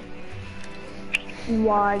seen.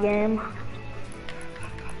 Why game?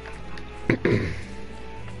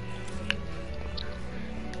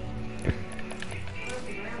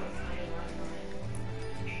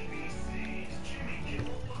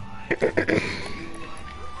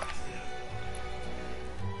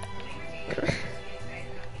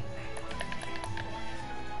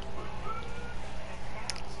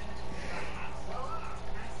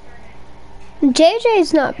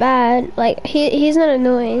 JJ's not bad. Like, he's not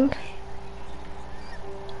annoying.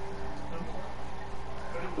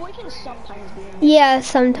 We can sometimes be annoying. Yeah,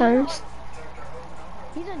 sometimes.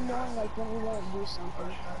 He's annoying like when we want to do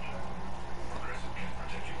something.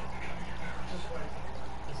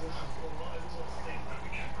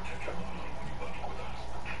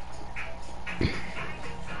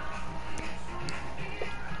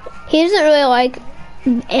 He doesn't really like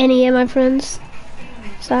any of my friends,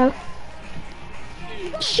 so.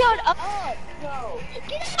 Shut up! No.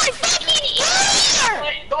 Get out my fucking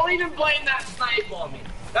ear! Don't even blame that snipe on me.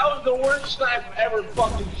 That was the worst snipe I've ever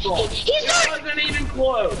fucking saw. It wasn't even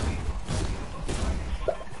close.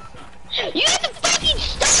 You have to fucking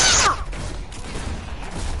stop!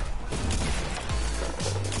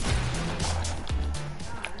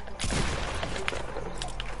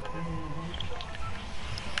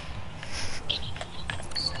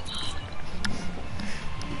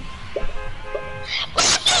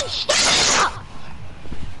 Fucking stop!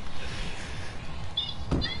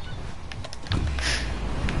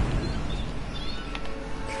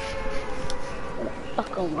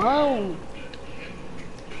 Fuck alone.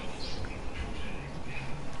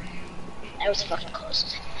 That was fucking close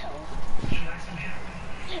as hell.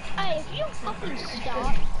 Hey, if you don't fucking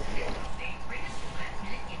stop.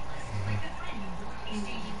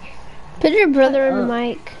 Put your brother in the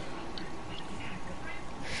mic.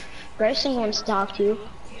 Grayson wants to talk to you.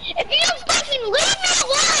 If you don't fucking leave me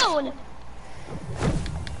alone!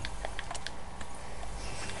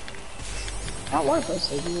 I don't want to play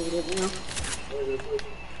Save the World, you know.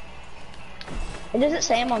 It doesn't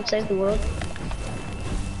say I'm on Save the World.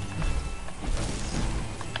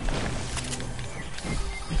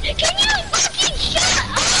 Can you fucking shut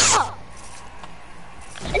up?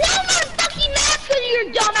 And now I'm not fucking mad because of your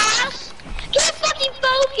dumbass. Can't fucking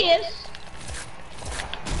focus.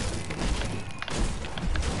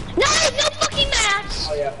 No, there's no fucking match.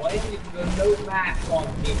 Oh yeah, blame me for the no match on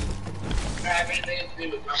me. I have anything to do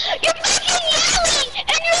with my You're fucking yelling,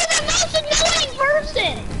 and you're the most annoying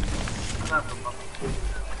person.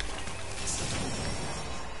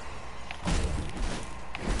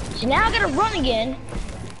 So now I gotta run again.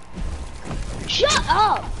 Shut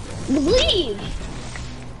up! Leave!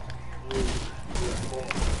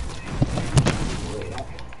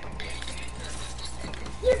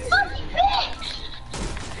 You're fucking bitch!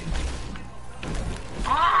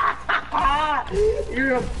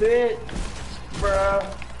 You're a bitch, bruh.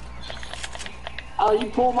 Oh, you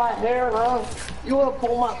pull my hair, huh? You wanna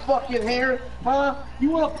pull my fucking hair, huh?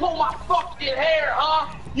 You wanna pull my fucking hair,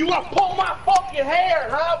 huh? You wanna pull my fucking hair,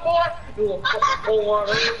 huh, boy? You wanna fucking pull my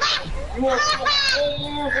hair? You wanna fucking pull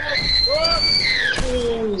my hair?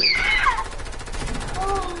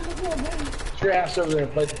 Get your ass over there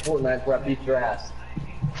and play some Fortnite before I beat your ass.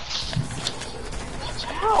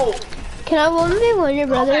 Ow! Can I 1v1 your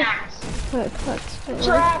brother? Get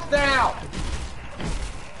your ass down!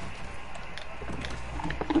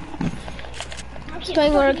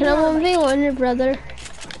 Spangler, can I 1v1 your brother?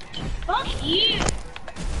 Fuck you!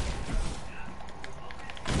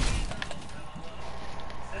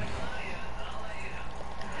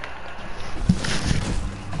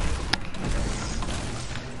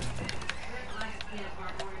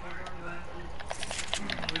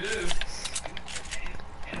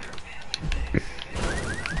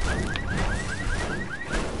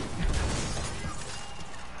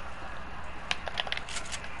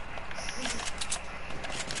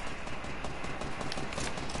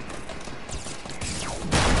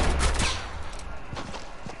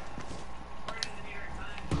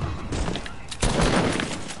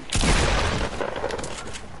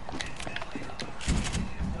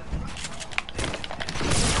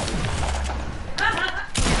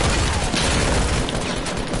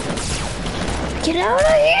 Get out of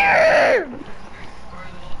here!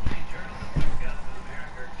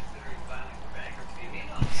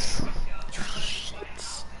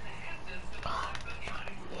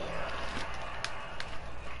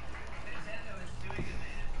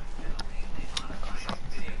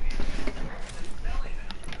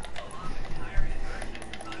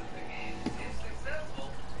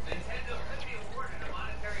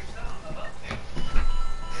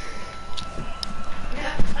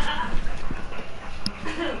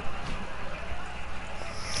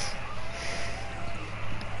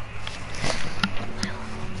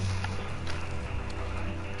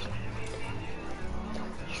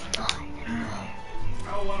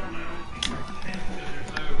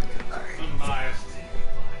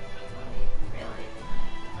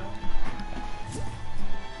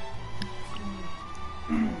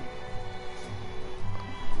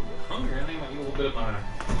 hungry. I think I might get a little bit of my.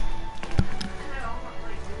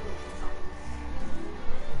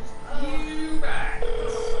 You back.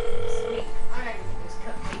 Sweet. I gotta get those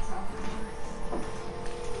cupcakes off.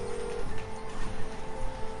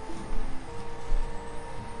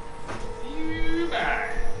 You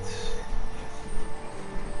back.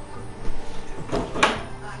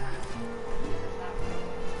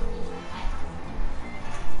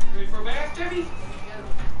 Ready for a bath, Debbie?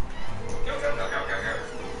 Go, go, go, go, go, go.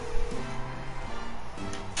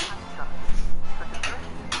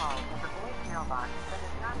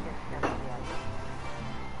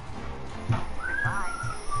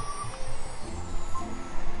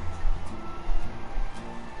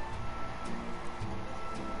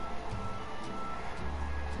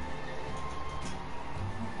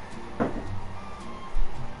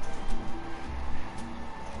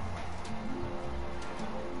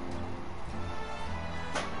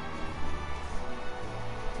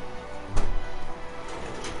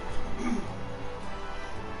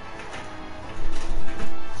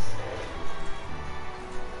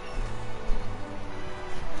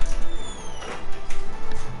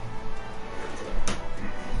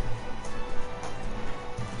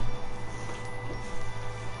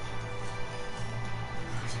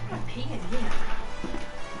 Pee again.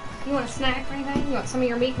 You want a snack or anything? You want some of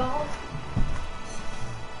your meatballs?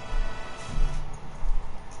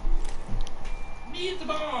 Meet the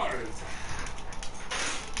bars.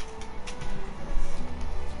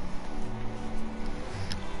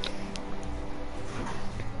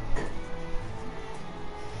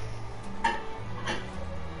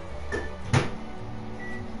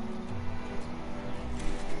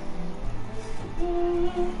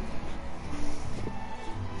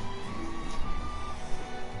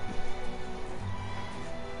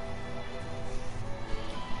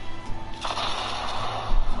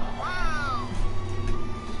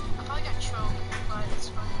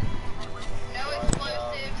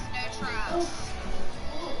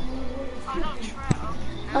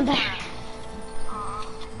 I'm back.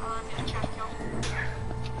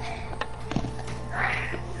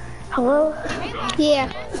 Hello? Yeah.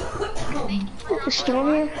 Is the storm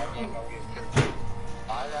here?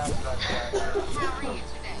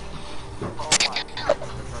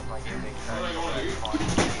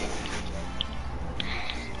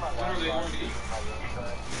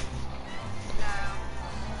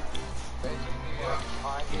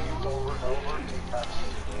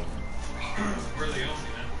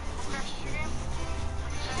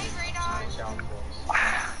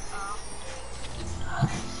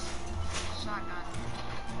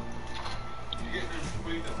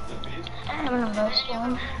 I don't know this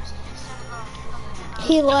one.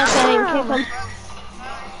 He left, I didn't kick him.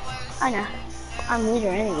 I know. I'm leader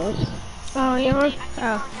anyways. Oh, you are?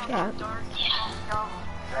 Oh, yeah.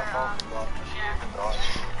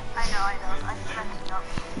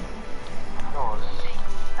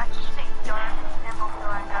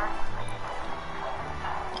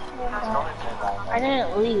 I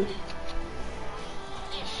didn't leave.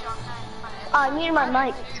 Oh, I muted my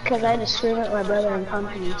mic because I had to scream at my brother and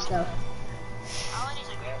pumpkin and stuff.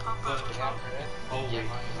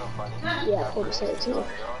 Yeah, I would say it too.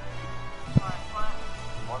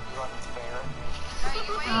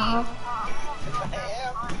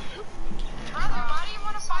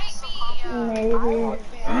 Maybe.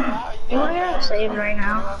 You want to get him saved right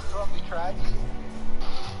now?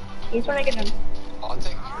 He's want to get him. I'll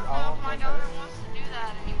take your. My daughter wants to do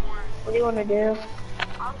that anymore. What do you want to do?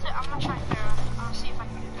 I'm gonna try Pharaoh. I'll see if I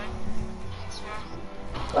can do good. Thanks,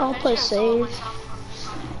 Pharaoh. I'll play save.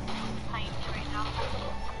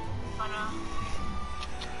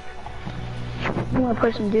 You want to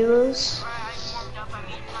play some duos?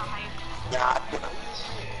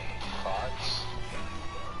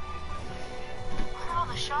 All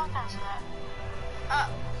the shotguns are that.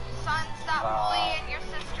 Son, stop bullying your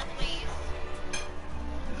sister, please.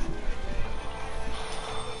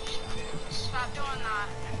 Stop doing that.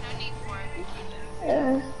 There's no need for it.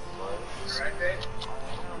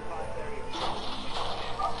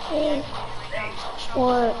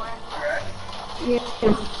 What? Yeah.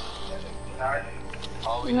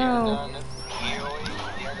 No.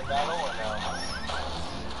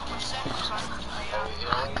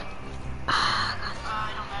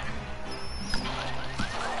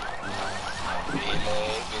 You're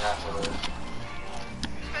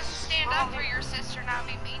supposed to stand up for your sister, not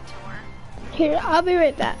be mean to her. Here, I'll be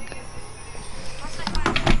right back.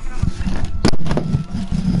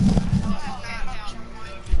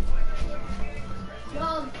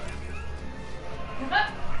 Mom.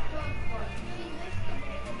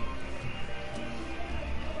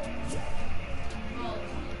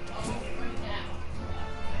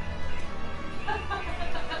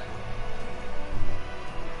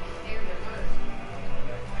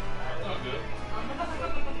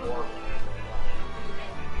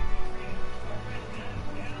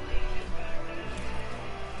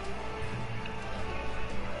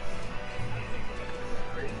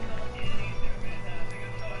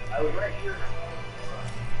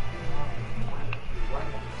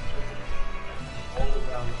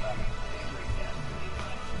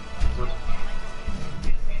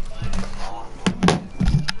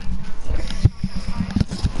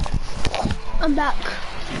 I'm back.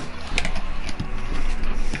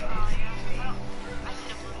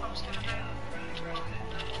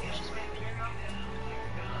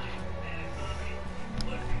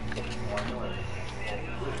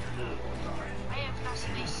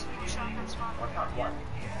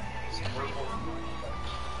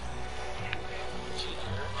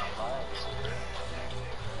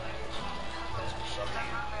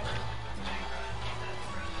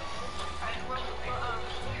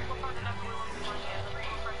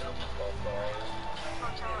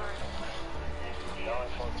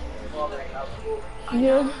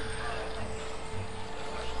 Yeah.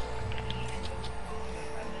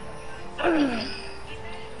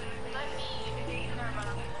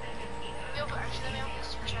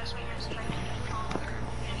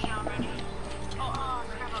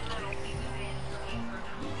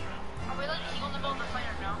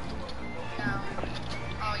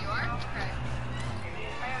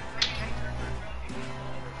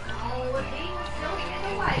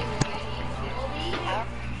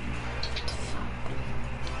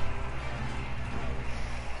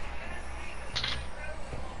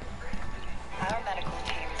 Our medical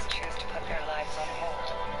teams choose to put their lives on hold.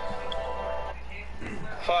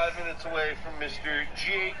 5 minutes away from Mr.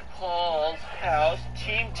 Jake Paul's house.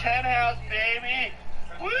 Team 10 house, baby!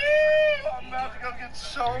 Woo! I'm about to go get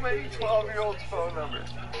so many 12-year-olds' phone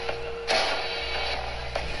numbers.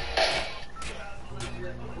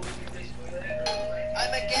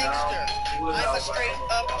 I'm a gangster. I'm a straight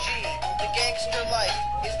up G. The gangster life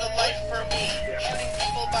is the life for me. Shooting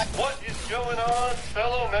people by... What is going on,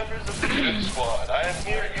 fellow members of the Good Squad? I am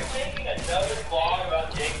here. Are you making another vlog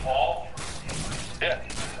about Jake Paul? Yeah.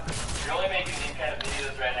 You're only making these kind of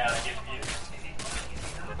videos right now to get views.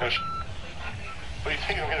 No sh**. What do you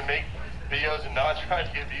think I'm gonna make videos and not try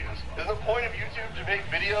to get views? Isn't the point of YouTube to make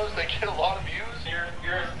videos that get a lot of views?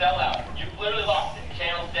 You're a sellout. You've literally lost it.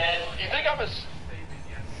 Channel's dead. You think I'm a...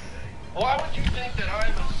 Why would you think that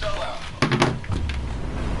I'm a sellout?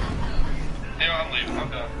 Yeah, I'm leaving. I'm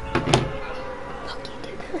done.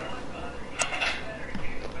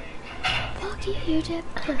 Fuck you, YouTube.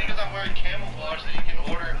 Because I'm wearing camouflage that you can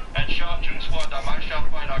order at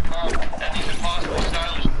shop.jukesquad.myshopify.com, and these impossible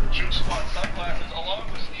stylish Juke Squad sunglasses,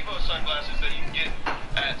 along with Stevo sunglasses that you can get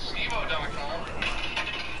at stevo.com.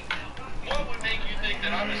 What would make you think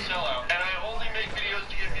that I'm a sellout and I only make videos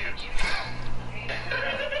to get views?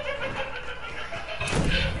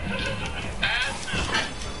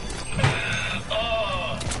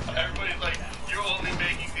 Everybody's like, you're only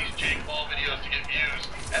making these Jake Paul videos to get views.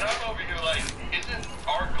 And I'm over here like, isn't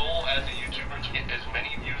our goal as a YouTuber to get as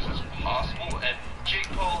many views as possible? And Jake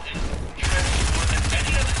Paul is trending more than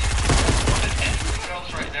any other YouTuber, more than anything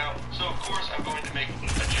else right now. So of course I'm going to make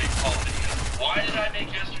a Jake Paul video. Why did I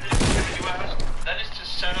make yesterday's video, you ask? That is to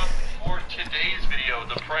set up for today's video,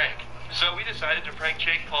 the prank. So we decided to prank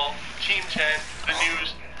Jake Paul, Team 10, the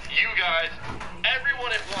news, you guys,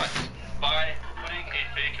 everyone at once, by putting a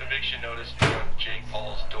fake eviction notice on Jake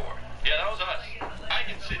Paul's door. Yeah, that was us. I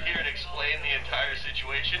can sit here and explain the entire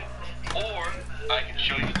situation, or I can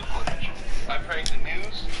show you the footage. I pranked the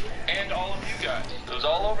news and all of you guys. It was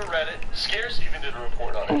all over Reddit. Scarce even did a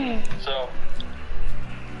report on it. So,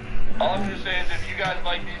 all I'm going to say is if you guys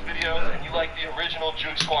like these videos and you like the original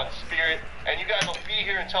Juke Squad spirit, and you guys will be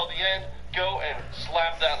here until the end, go and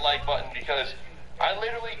slap that like button, because I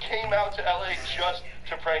literally came out to LA just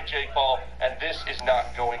to prank Jake Paul, and this is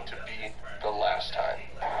not going to be the last time.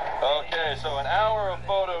 Okay, so an hour of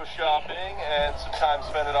photoshopping and some time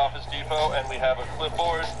spent at Office Depot, and we have a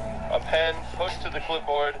clipboard, a pen hooked to the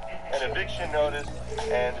clipboard, an eviction notice,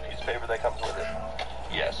 and a piece of paper that comes with it.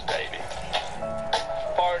 Yes, baby.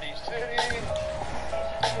 Party City.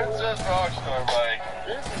 Princess Rockstar Mike.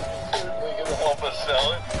 This is certainly going to help us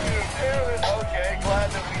sell it. Dude, damn it. Okay, glad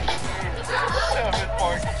that we just moved 7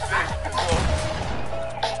 parking stations over.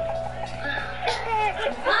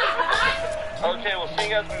 Okay, well,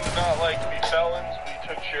 seeing as we would not like to be felons, we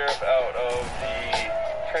took Sheriff out of the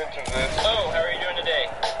print of this. Oh, how are you doing today?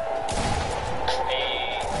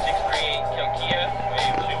 A 638 Kia. We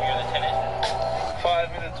assume you're the tenant.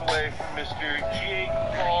 5 minutes away from Mr. Jake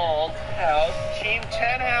Paul's house. Team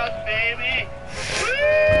 10 house, baby!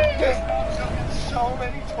 Woo! So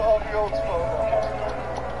many 12-year-olds phone numbers.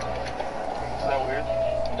 Is that weird?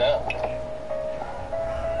 No.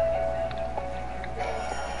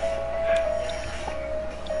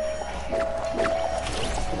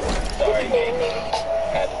 Sorry, Jake.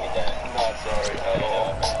 Had to be done. No,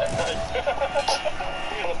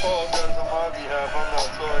 Paul does on my behalf. I'm not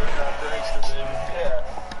sorry. Not gangster, baby. Yeah.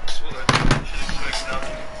 Should expect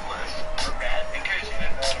nothing less or bad. In case you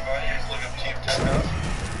didn't know about it, just look up Team 10 House.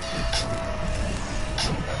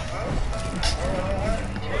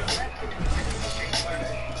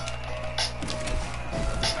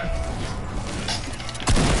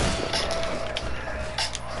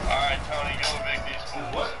 Alright, Tony, go and make these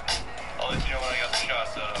fools. I'll let you know when I got the shot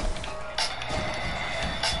set up.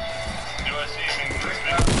 Do I see him in this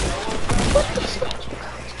video?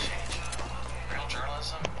 Real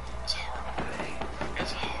journalism is hard.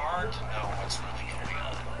 It's hard to know what's really going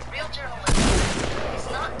on. Real journalism is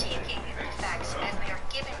not taking the facts as they are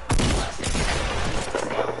given to us.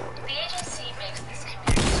 The agency makes this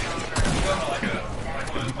community stronger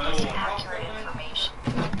with accurate information.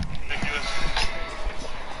 Ridiculous.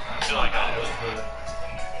 I feel like I was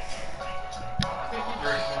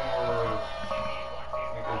Drinks more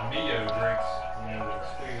like those Mio drinks, you know, that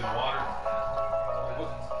squeeze in water.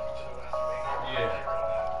 Yeah.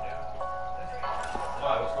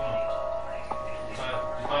 Why? What's going on?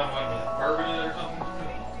 You find one with bourbon in it or something?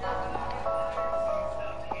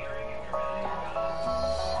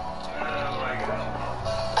 Oh my gosh.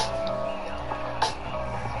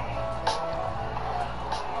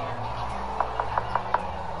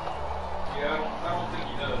 Yeah, I don't think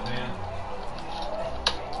he does, man.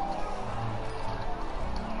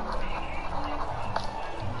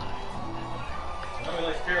 Nobody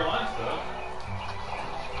likes Carolina stuff.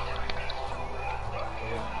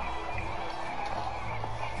 Yeah.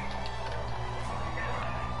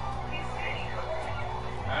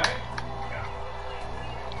 Alright.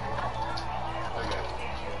 Okay.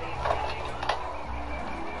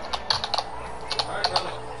 Alright,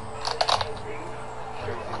 brother.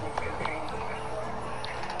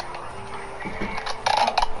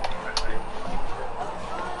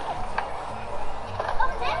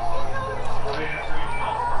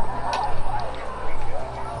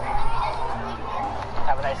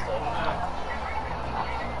 Have a nice day.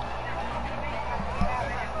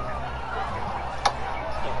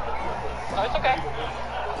 Oh, it's okay.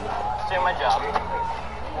 Doing my job.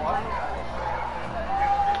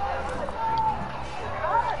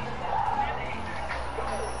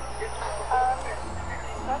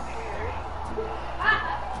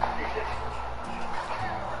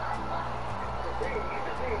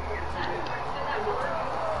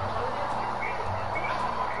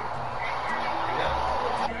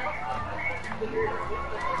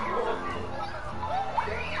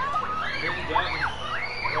 Ricky Dawson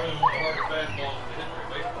throwing one of the hardest fastballs in the history of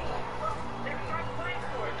baseball.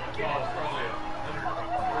 It's probably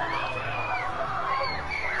 103 miles an hour.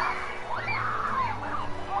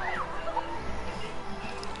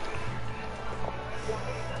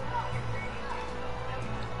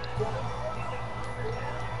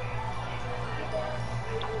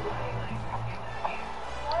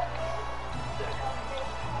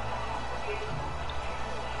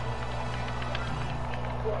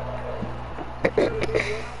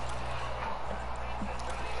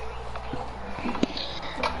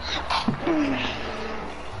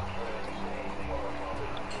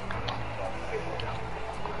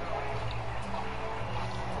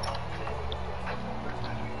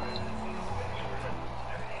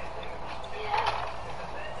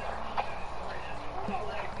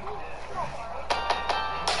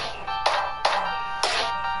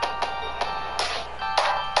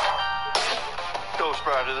 Ghost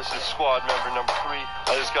Rider, this is squad member number 3.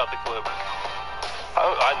 I just got the clip.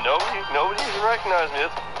 Nobody even recognized me.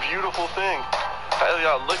 It's a beautiful thing. I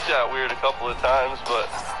got looked at weird a couple of times, but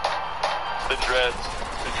the dreads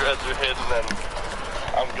are hidden and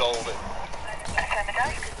I'm golden.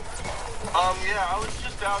 Yeah, I was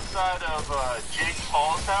just outside of Jake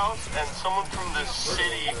Paul's house, and someone from the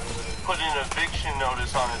city put an eviction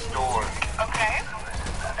notice on his door. Okay.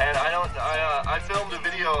 And I filmed a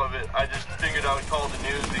video of it. I just figured I would call the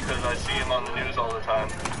news because I see him on the news all the time.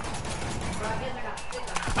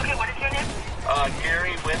 Okay, what is your name?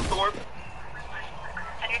 Gary Winthorpe.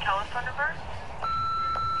 And your telephone number?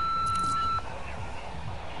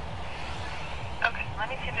 Okay, let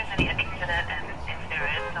me see if there's any interest in it, and if there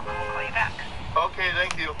is, someone will call you back. Okay,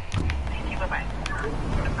 thank you. Thank you, bye-bye.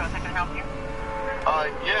 Miss Rose, I can help you?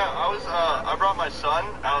 Yeah, I brought my son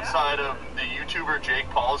outside of the YouTuber Jake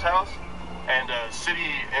Paul's house, and a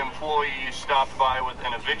city employee stopped by with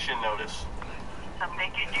an eviction notice.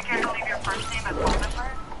 Thank you. Do you care to leave your first name and phone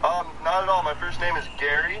number? Not at all. My first name is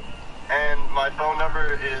Gary, and my phone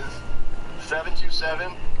number is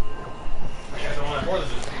 727. Yeah, I don't want more than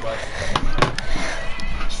just anybody.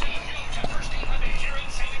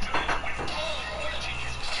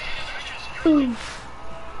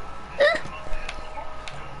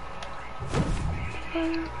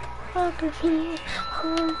 Photography.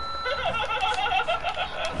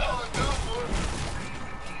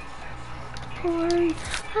 Porn.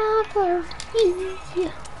 Photography. Thank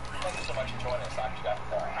you so much for joining us. I'm Jeff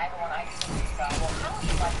Ball. Hi everyone, I'm Steve Scott. Well, how would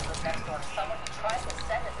you like to live next door to someone who tries to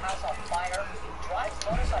set his house on fire, drives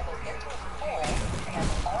motorcycles into his pool, and has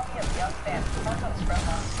an army of young fans parked on his front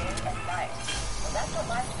lawn day and night? Well, that's what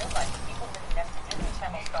life feels like for people living next to Disney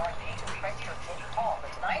Channel starring agent prankster Jake Paul.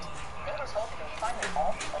 But tonight, neighbors hope it will finally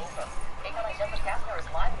all be over. Bacon Jennifer Kastner is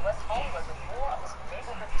live in West Hollywood with more on this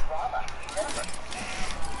neighborhood drama.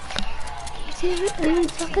 Jennifer. Any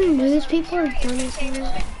fucking news people are doing this. New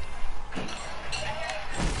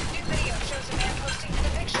video shows a man posting an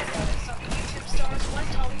eviction notice on the YouTube star's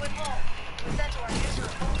West Hollywood home. It was sent to our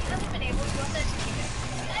newsroom, but we haven't been able to authenticate it.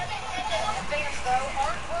 The fans, though,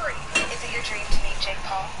 aren't worried. Is it your dream to meet Jake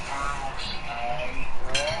Paul?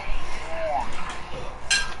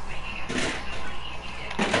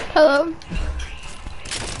 Hello.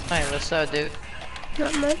 Hey, what's up, dude?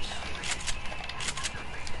 Not much.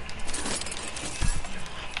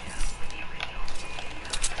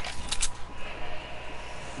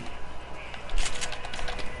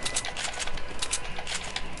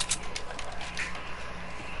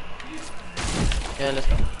 Yeah, let's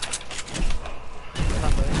go.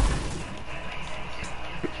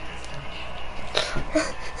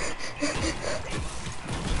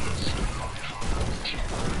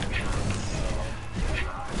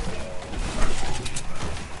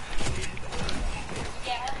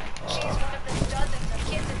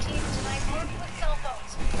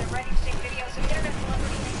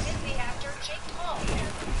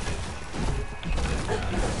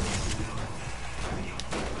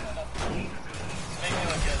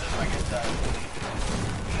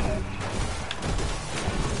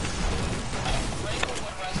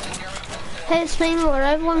 Hey Spangler, I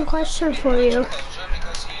have one question for you.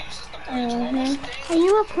 Are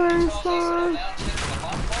you a porn star?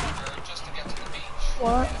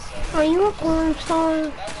 What? Are you a porn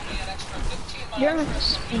star? You don't have to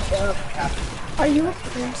speak up. Are you a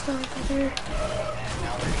porn star, brother?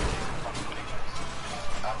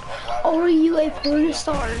 Or are you a porn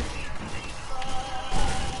star?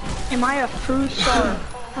 Am I a fruit star?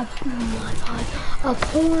 A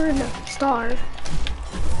porn star.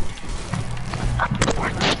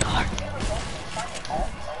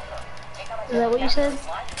 Is that what you said?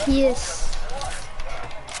 Yes.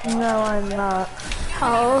 No, I'm not.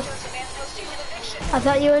 Oh. I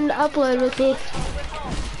thought you wouldn't upload with me.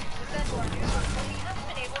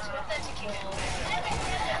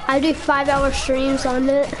 I do 5-hour streams on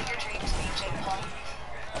it.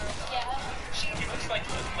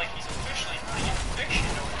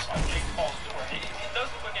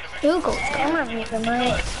 Google. I'm not making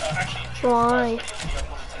mine. Why?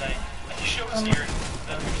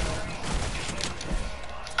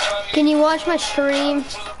 Can you watch my stream?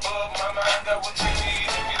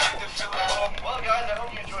 Well, guys, I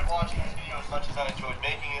hope you enjoyed watching this video as much as I enjoyed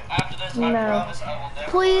making it. After this, I promise I will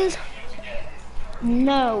never Please?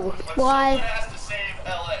 No. Why?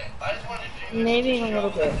 Maybe a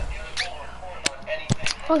little bit.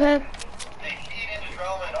 Okay. They feed into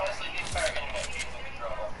drama, and honestly, the entire internet feeds into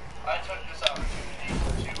drama. I took this opportunity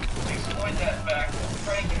to exploit that fact,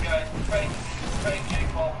 prank you guys, prank Jake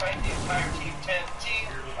Paul, prank the entire Team 10 team.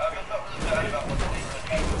 I felt really bad about what the neighborhood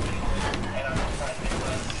had to do, and I'm just trying to make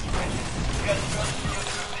a situation. You guys enjoyed the video,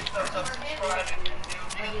 please thumbs up, subscribe if you're new.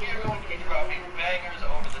 We are going to be dropping bangers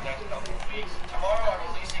over the next couple of weeks. Tomorrow I'm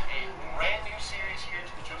releasing a brand new series here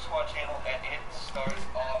to the Joe Squad channel, and it starts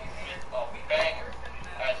off with a banger,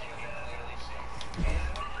 as you can clearly see.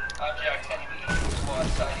 I'm Jack Tenney, the Joe Squad,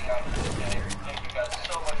 signing out for today. Thank you guys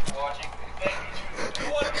so much for watching. Thank you to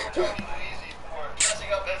wonderful Tony Luizzi for dressing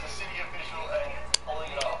up as a city official and pulling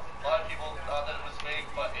it off. A lot of people thought that it was fake,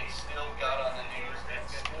 but it still got on the news. It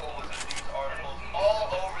still was in news articles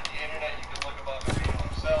all over the internet. You can look them up and read them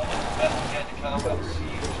yourself. Best yet to come. I'll see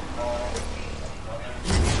you tomorrow.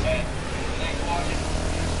 And thanks for watching.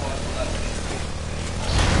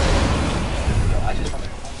 I just want to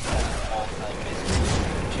all the time basically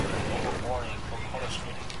warning for color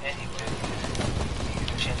screening any video. You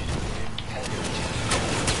can change it to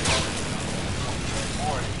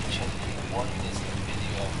or you can change it to 1 minute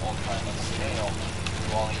video all the time on scale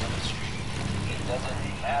rolling on the street. It doesn't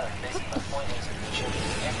matter. Basically my point is you can change it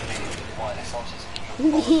every video you want. It's all just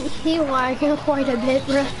He lagging quite a bit,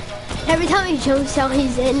 bro. Every time he jumps out,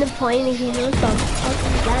 he's in the plane again. What the fuck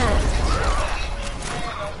is that?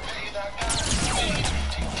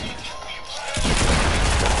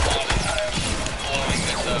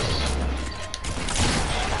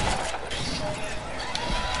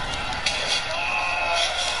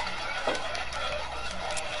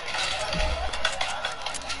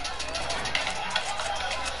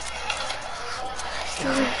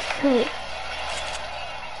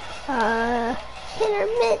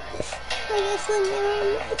 she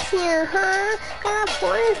never met you, huh? Got a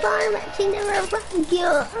porn star, but she never met you.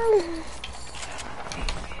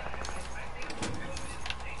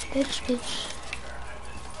 Bitch.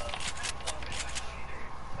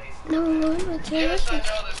 No, yes, I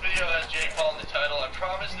know this video has Jake Paul in the title. I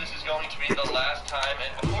promise this is going to be the last time.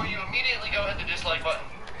 And before you immediately go hit the dislike button,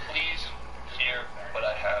 please hear what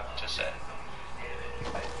I have to say.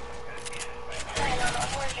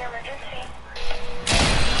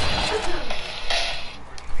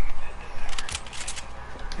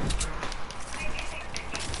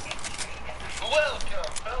 Welcome,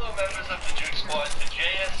 fellow members of the Juke Squad, to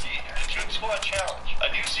JSC, the Juke Squad Challenge, a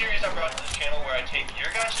new series I brought to this channel where I take your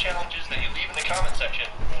guys' challenges that you leave in the comment section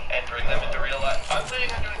and bring them into real life. I'm planning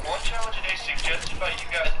on doing one challenge a day suggested by you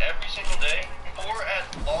guys every single day for as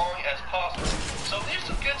long as possible. So leave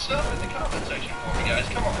some good stuff in the comment section for me, guys.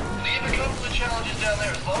 Come on, leave a couple of challenges down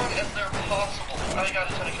there as long as they're possible. I got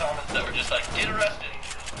a ton of comments that were just like, get arrested.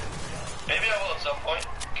 Maybe I will at some point.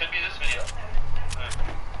 Could be this video.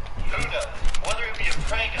 Who knows? Whether it be a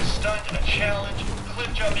prank, a stunt, a challenge, cliff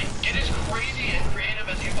jumping, get as crazy and creative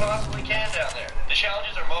as you possibly can down there. The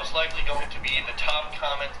challenges are most likely going to be the top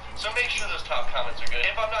comments, so make sure those top comments are good.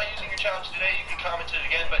 If I'm not using your challenge today, you can comment it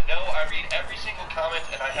again, but no, I read every single comment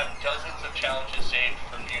and I have dozens of challenges saved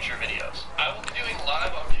for future videos. I will be doing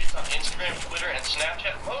live updates on Instagram, Twitter, and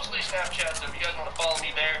Snapchat, mostly Snapchat, so if you guys want to follow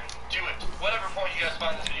me there, do it. Whatever point you guys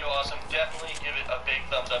find this video awesome, definitely give it a big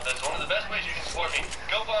thumbs up. That's one of the best ways you can support me.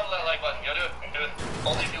 Go fondle that like button. Go do it. Do it.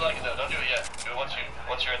 Only if you like it though. Don't do it yet. Do it once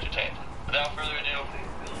you're entertained. Without further ado,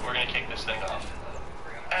 we're gonna kick this thing off.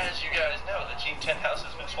 As you guys know, the Team 10 house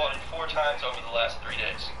has been swatted 4 times over the last 3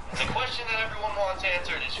 days. The question that everyone wants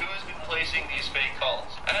answered is who has been placing these fake calls.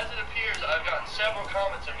 As it appears, I've gotten several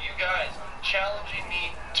comments of you guys challenging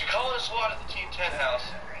me to call in a SWAT at the Team 10 house,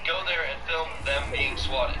 go there and film them being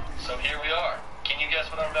swatted. So here we are. Can you guess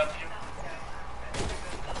what I'm about to do?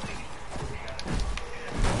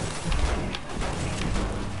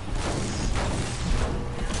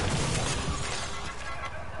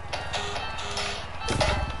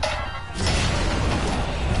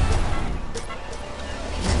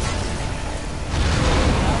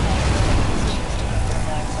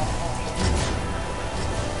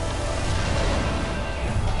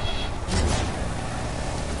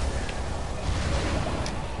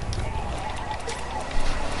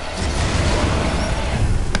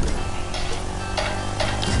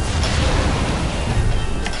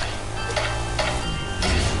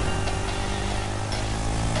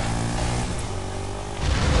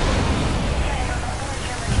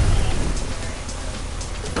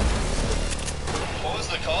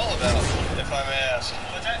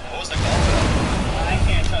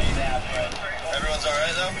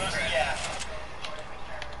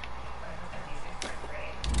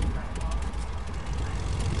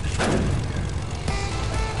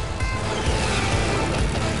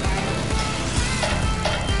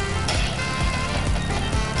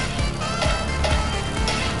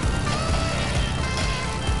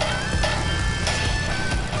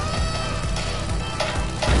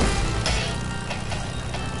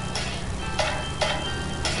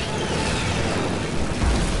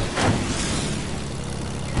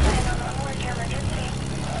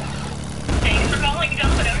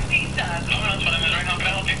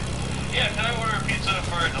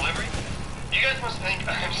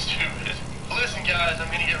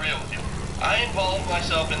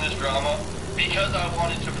 Because I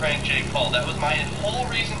wanted to prank Jake Paul. That was my whole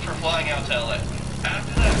reason for flying out to LA.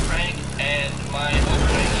 After that prank and my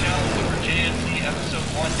overnight challenge for JSC episode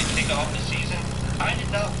 1 to kick off the season, I did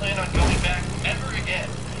not plan on going back ever again.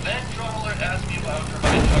 Then Drama Alert asked me if I would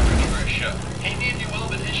provide coverage for his show. Hate me if you will,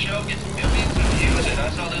 but his show gets millions of views, and I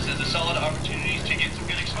saw this as a solid opportunity to get some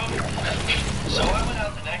good exposure. So I went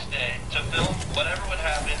out the next day to film whatever would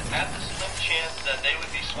happen at the slim chance that they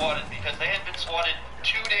would be swatted, because they had been swatted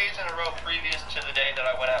 2 days in a row previous to the day that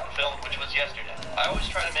I went out and filmed, which was yesterday. I always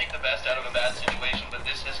try to make the best out of a bad situation, but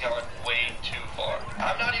this has gone way too far.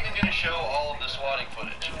 I'm not even going to show all of the swatting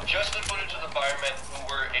footage, just the footage of the firemen who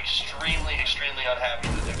were extremely, extremely unhappy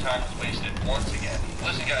that their time was wasted once again.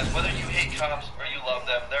 Listen guys, whether you hate cops or you love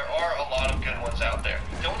them, there are a lot of good ones out there.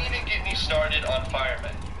 Don't even get me started on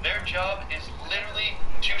firemen. Their job is literally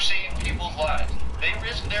to save people's lives. They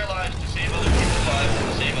risk their lives to save other people's lives and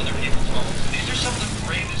to save other people's homes. These are some of the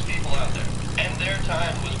bravest people out there, and their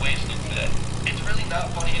time was wasted today. It's really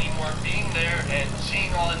not funny anymore being there and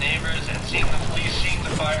seeing all the neighbors and seeing the police, seeing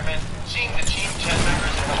the firemen, seeing the Team 10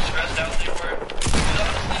 members and how stressed out they were. It was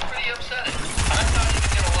honestly pretty upsetting. I'm not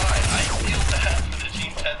even gonna lie, I feel bad for the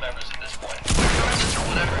Team 10 members at this point. Regardless of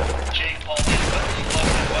whatever Jake Paul did, whether you love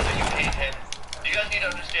him, whether you hate him, need to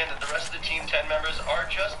understand that the rest of the Team 10 members are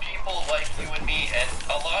just people like you and me, and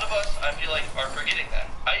a lot of us, I feel like, are forgetting that.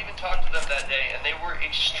 I even talked to them that day, and they were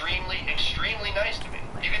extremely, extremely nice to me.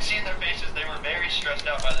 You can see in their faces they were very stressed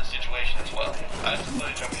out by the situation as well. I have some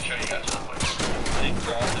footage I'm going to show you guys real quick. Big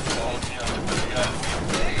crowd that followed me on Twitter, guys.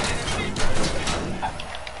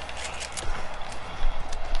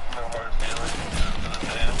 No hard feelings for the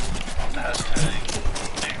fans. Hashtag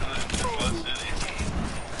England to Bus City.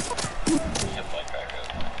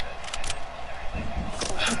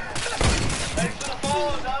 Thanks for the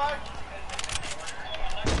follow, dog.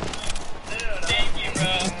 Dude, thank you,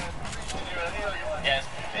 bro. Yes.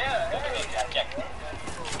 Yeah, check.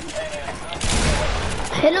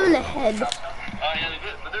 Hit him in the head. Oh, yeah, they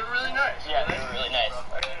did. But they were really nice. Yeah, they were really nice.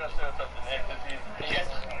 I didn't know what's up to Nick because he's...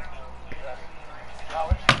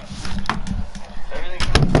 Everything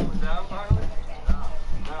cool down finally?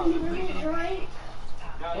 No. Right?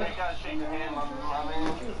 No, they gotta shake the hand, my man.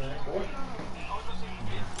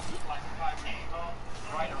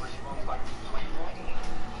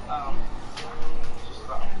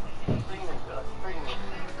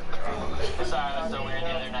 Sorry, that was so weird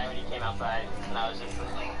the other night when he came outside, and I was just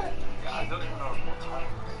like, I don't even know what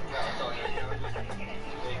time. Yeah, I told you.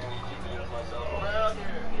 Making me keep videos myself. We're out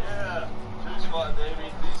here, yeah. Two squad,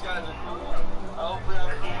 baby. These guys are cool. Hopefully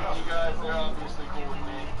I'm cool with you guys. They're obviously cool with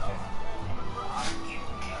me.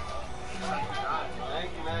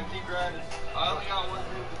 Thank you, man. Keep grinding. I only got one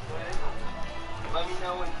thing to say. Let me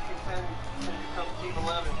know when Team 10 becomes Team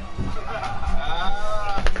 11.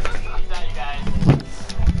 peace out, you guys.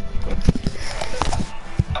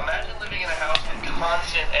 Imagine living in a house with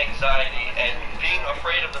constant anxiety and being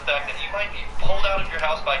afraid of the fact that you might be pulled out of your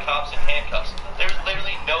house by cops in handcuffs. There's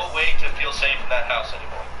literally no way to feel safe in that house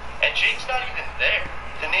anymore. And Jake's not even there.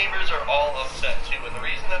 The neighbors are all upset too, and the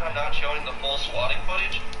reason that I'm not showing the full swatting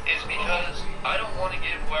footage is because I don't want to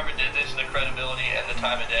give whoever did this the credibility and the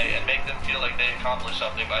time of day and make them feel like they accomplished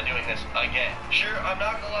something by doing this again. Sure, I'm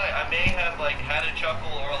not gonna lie, I may have had a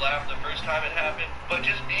chuckle or a laugh the first time it happened, but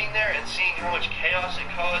just being there and seeing how much chaos it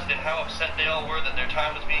caused and how upset they all were that their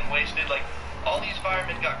time was being wasted, all these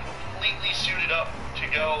firemen got completely suited up to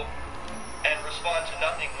go and respond to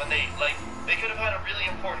nothing when they could have had a really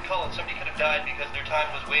important call and somebody could have died because their time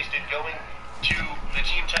was wasted going to the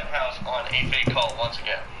Team 10 house on a fake call once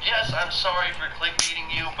again. Yes, I'm sorry for clickbaiting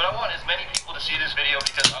you, but I want as many people to see this video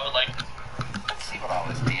because I would like... Let's see what all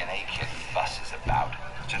this DNA kit fuss is about.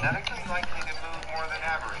 Genetically likely to move more than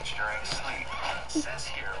average during sleep. It says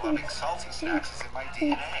here, loving salty snacks is in my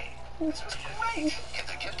DNA. This is great. Get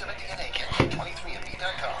the gift of a DNA kit from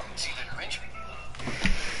 23andMe.com. See the Grinch?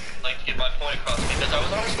 To get my point across because I was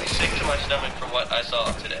honestly sick to my stomach from what I saw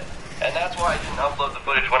today. And that's why I didn't upload the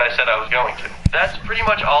footage when I said I was going to. That's pretty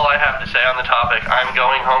much all I have to say on the topic. I'm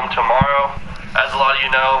going home tomorrow. As a lot of you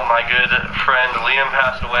know, my good friend Liam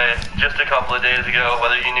passed away just a couple of days ago,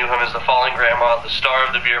 whether you knew him as the fallen grandma, the star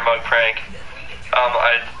of the beer mug prank.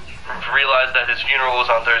 I realized that his funeral was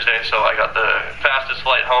on Thursday, so I got the fastest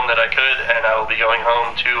flight home that I could, and I will be going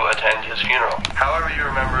home to attend his funeral. However you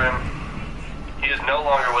remember him, he is no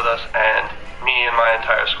longer with us, and me and my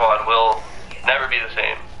entire squad will never be the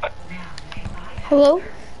same. Hello?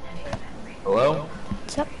 Hello?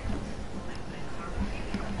 What's up?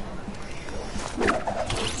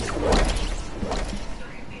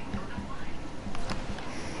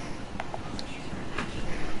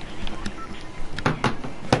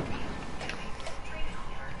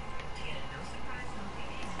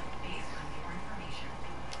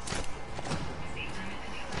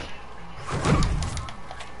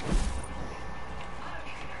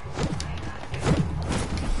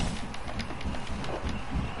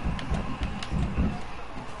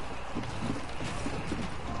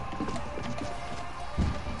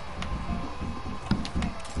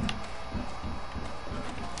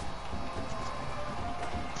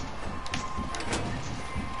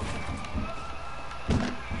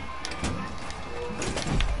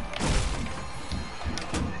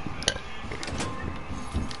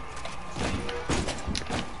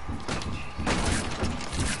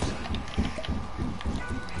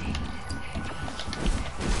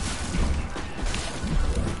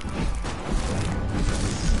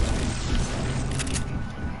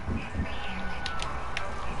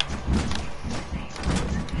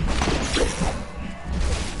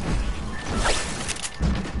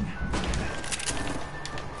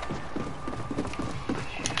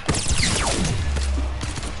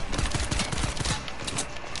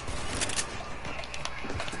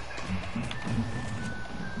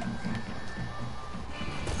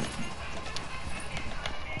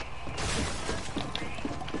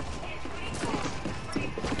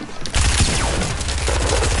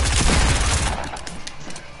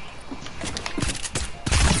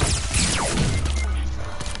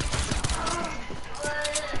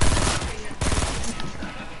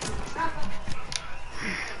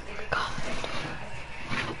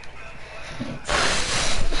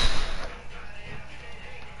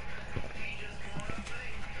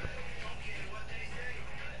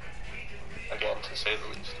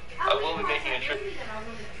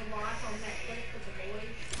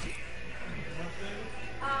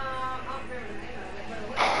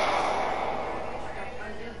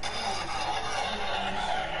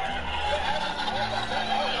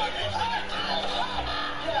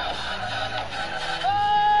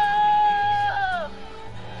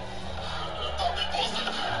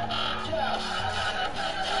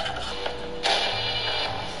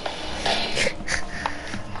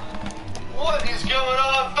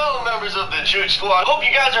 Juke Squad. Hope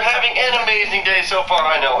you guys are having an amazing day so far.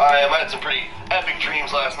 I know I am. I had some pretty epic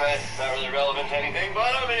dreams last night. Not really relevant to anything,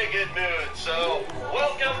 but I'm in a good mood. So,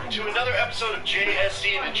 welcome to another episode of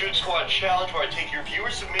JSC, the Juke Squad Challenge, where I take your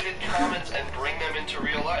viewer-submitted comments and bring them into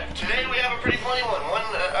real life. Today we have a pretty funny one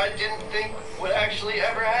that I didn't think would actually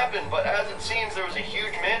ever happen, but as it seems, there was a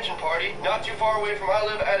huge mansion party not too far away from where I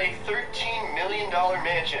live at a $13 million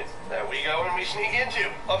mansion that we go and we sneak into.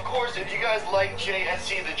 Of course, if you guys like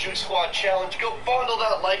JSC, the Juke Squad Challenge, go fondle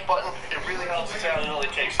that like button. It really helps us out. It only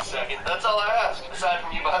takes a second. That's all I ask. Aside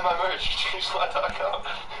from you buying my merch, JukeSquad.com.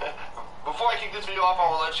 Before I kick this video off, I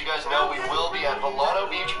want to let you guys know we will be at Volano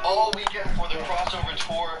Beach all weekend for the crossover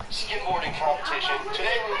tour skimboarding competition.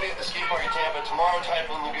 Today we will be at the skate park in Tampa, tomorrow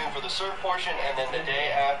Typhoon Lagoon for the surf portion, and then the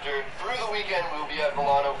day after, through the weekend, we will be at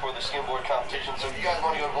Volano for the skimboard competition. So if you guys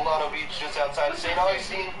want to go to Volano Beach just outside of St.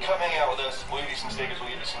 Augustine, come hang out with us. We'll give you some stickers,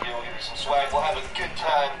 we'll give you some gear, we'll give you some swag, we'll have a good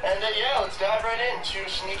time. And yeah, let's dive right into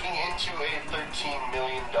sneaking into a $13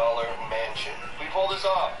 million mansion. We pull this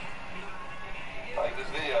off. Like this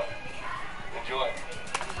video. Enjoy.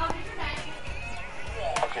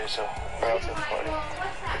 Okay, so we're out to the party. We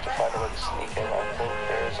have to find a way to sneak in. I think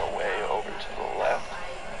there's a way over to the left.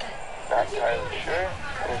 Not entirely sure.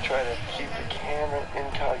 I'm gonna try to keep the camera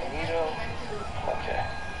incognito. Okay.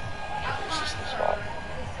 This is the spot.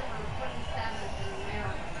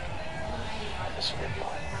 This will be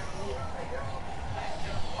fun.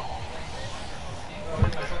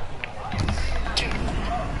 Dude,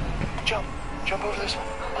 jump over this one.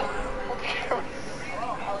 Go.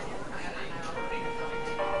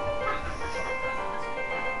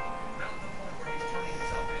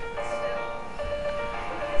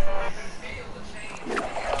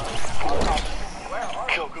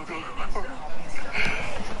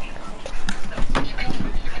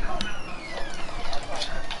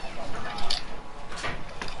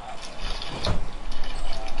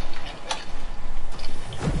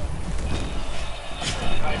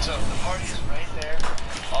 Alright, so the party is right there.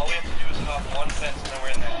 All we have to do is hop one fence and then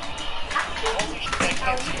we're in there. Holy shit, I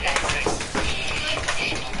can't see anything.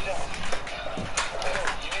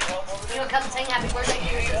 You want to come sing happy birthday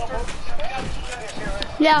to your sister?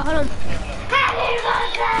 Yeah, hold on. Happy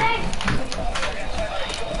birthday!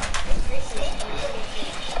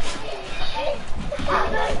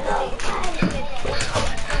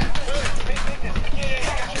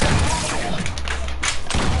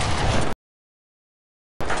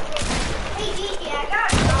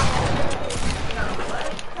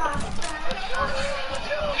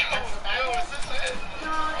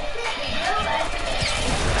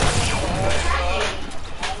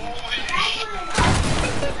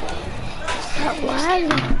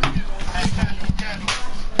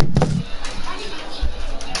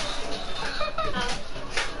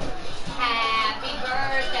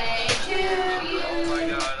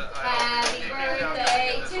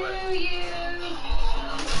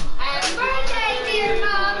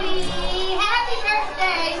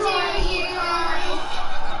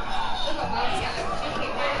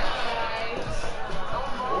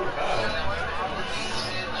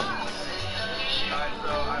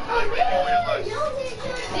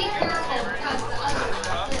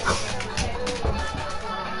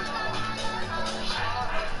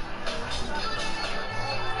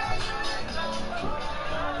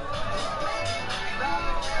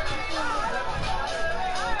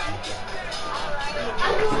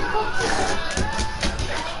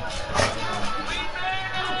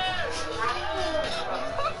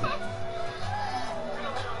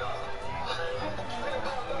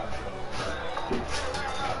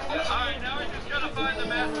 Alright, now we just gotta find the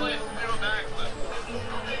best place to do a backflip.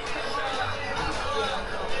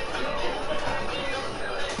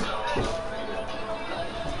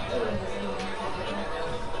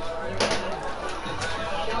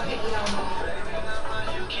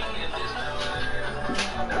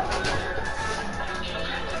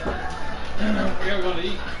 Where are we going to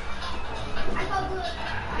eat?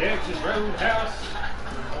 Texas Roadhouse.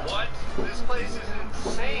 What? This place is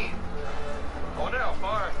insane. I wonder how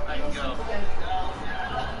far I can go.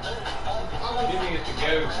 Give me it to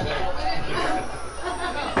go today.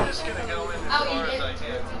 I'm just gonna go in as far as I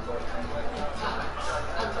can.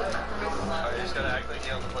 I just gotta act like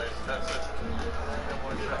you own the place. That's it. No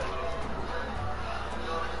more shot.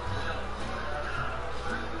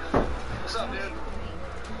 What's up, dude?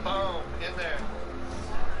 Boom, in there.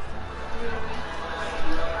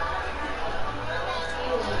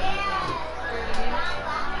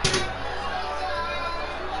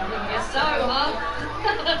 Yes, so, huh?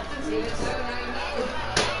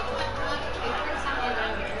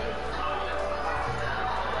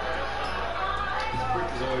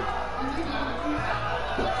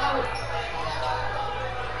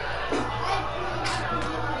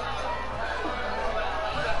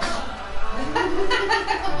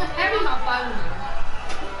 Having my phone there.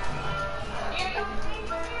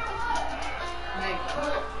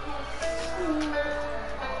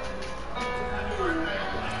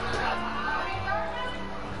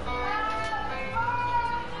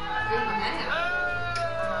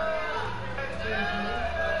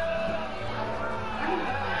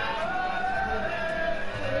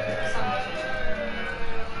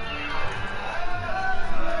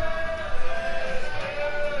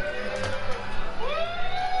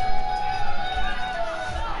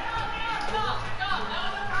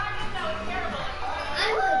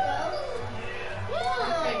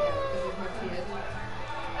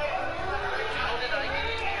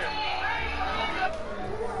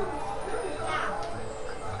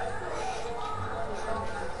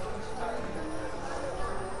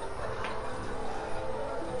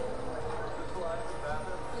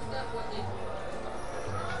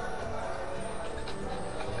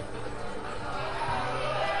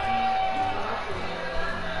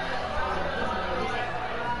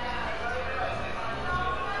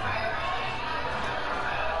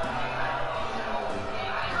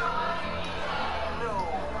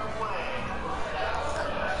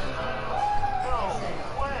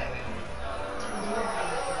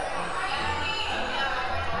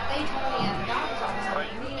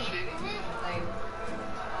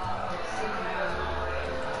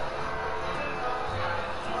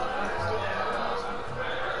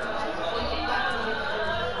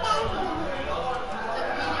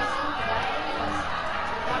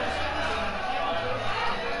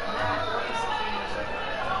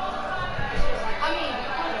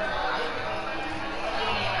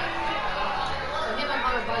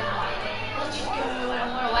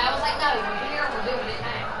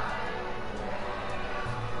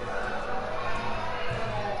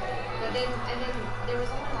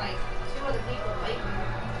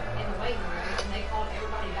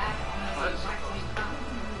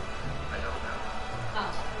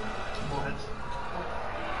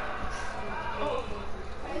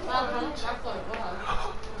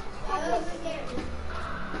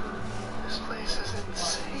 This place is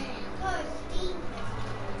insane.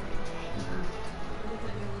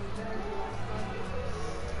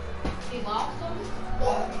 He lost them?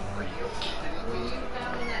 Are you kidding me? We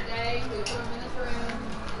found them that day. We put them in this room,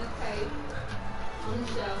 in this cave, on the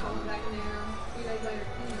shelf. I went back in there. A few days later,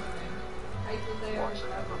 in the room. Kate was there. Watch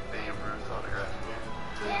them have a Babe Ruth autograph here.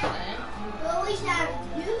 Well, we have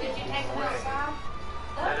you. Did you take them outside?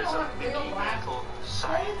 That is a Mickey Mantle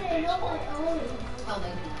signed baseball. Oh,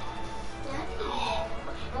 they did.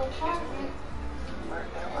 Where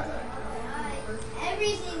am I?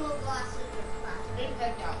 Every single glass is a glass. They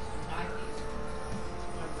picked out some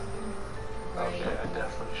Okay, I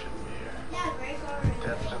definitely shouldn't be here. Yeah, Greg's already.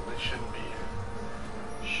 Definitely shouldn't be here.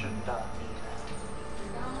 Should not be here.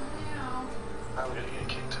 I'm gonna get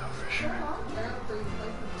kicked out for sure.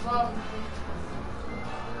 Well,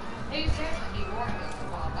 he said he warned us a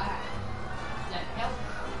while back. That helped.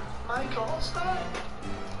 Mike Allstott?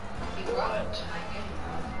 He brought it to my game.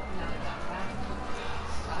 Now they got back.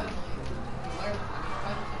 Suddenly, where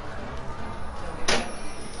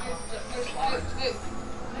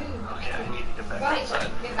Okay, I need to get back outside.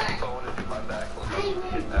 Get back. If I want to do my backflip, I'm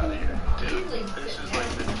getting out of here. Dude, this is like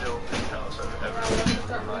the dopest house I've ever been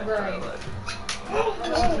in my entire life.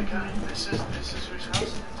 This is the guy. This is whose house it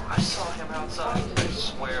is. I saw him outside. I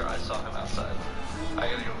swear I saw him outside. I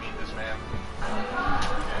gotta go meet this man.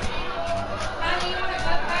 Honey, you want a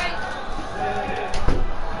cupcake?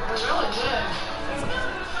 It's really good.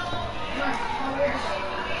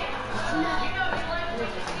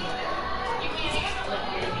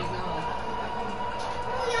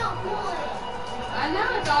 I know,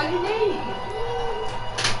 it's all you need.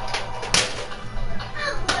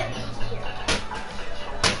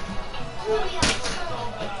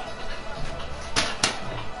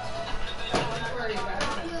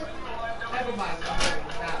 Everybody's worried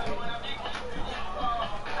about it.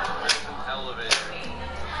 Elevator.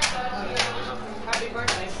 Happy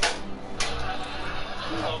birthday.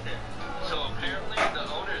 Okay, so apparently the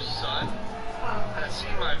owner's son has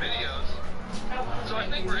seen my videos, so I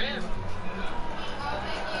think we're in.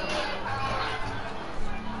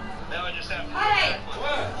 Now I just have to. Hey!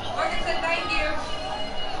 Morgan said thank you.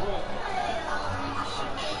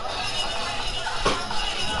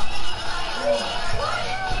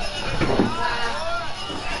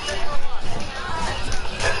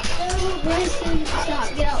 Stop,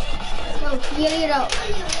 get out. No, you gotta get out.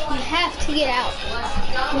 You have to get out.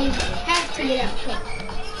 You have to get out. Okay.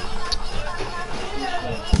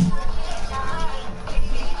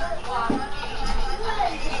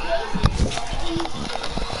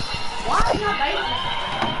 Why is not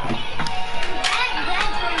basic?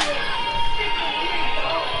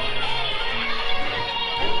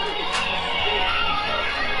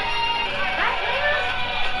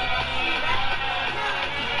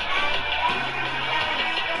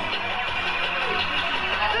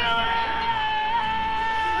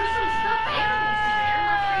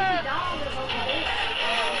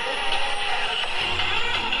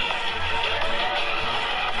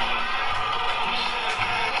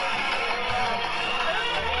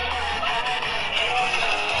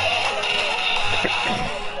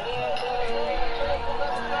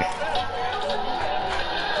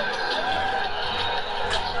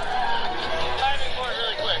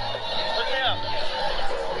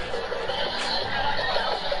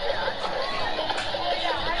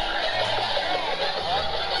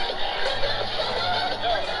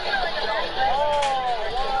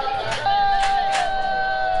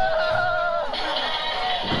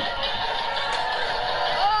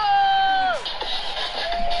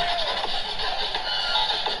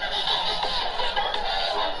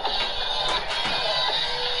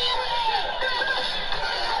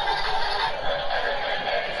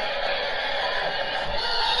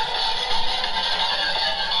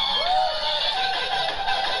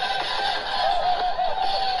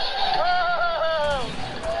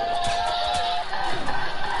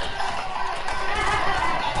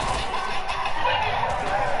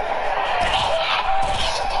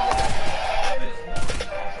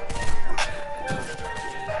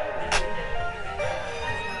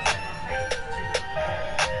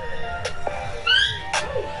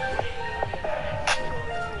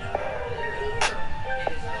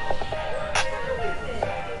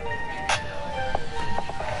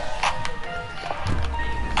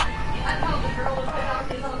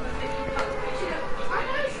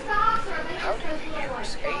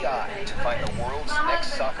 find the world's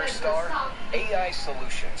next soccer star? AI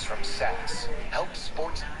Solutions from SAS help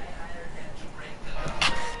sports.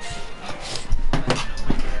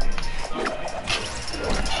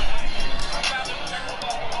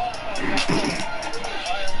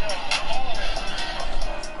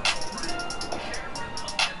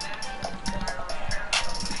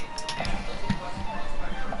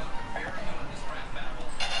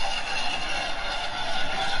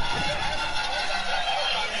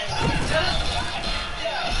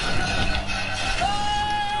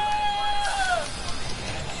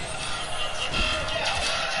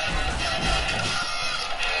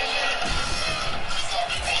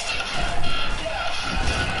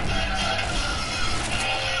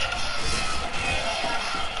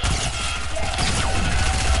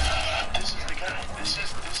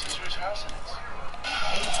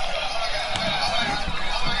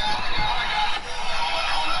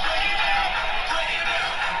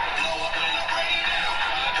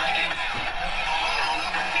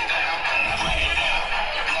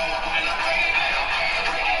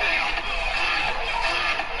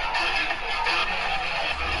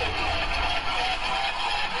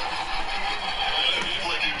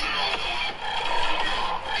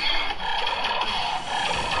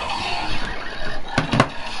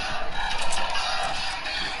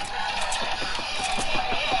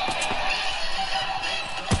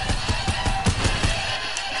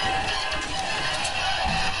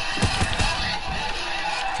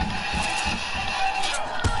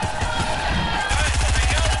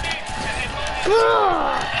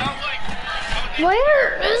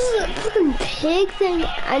 Where is the fucking pig thing?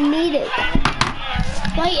 I need it.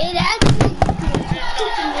 Like, it actually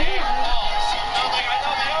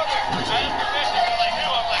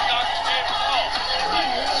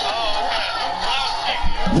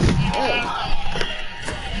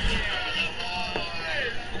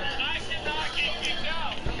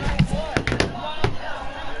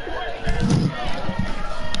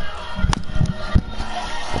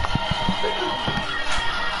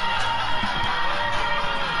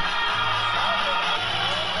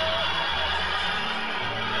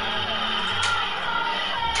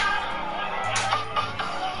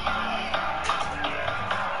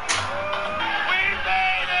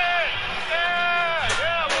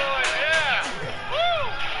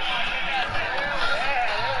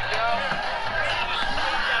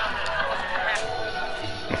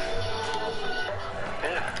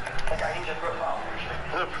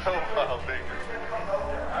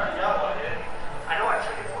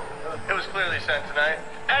It was clearly sent tonight.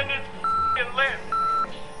 And it's f***ing lit.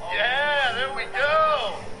 Yeah, there we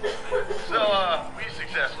go. So, we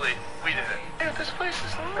successfully, we did it. Dude, this place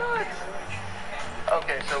is nuts.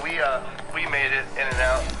 Okay, so we made it in and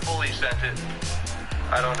out, fully sent it.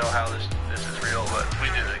 I don't know how this is real, but we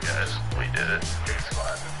did it, guys. We did it. Juke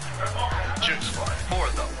Squad. Juke Squad. For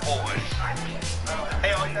the boys.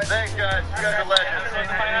 Hey, thanks, guys. You guys are legends. Enjoy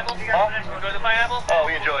the pineapple? Huh? Enjoy the pineapple? Oh,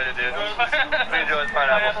 we enjoyed it, dude. We enjoyed the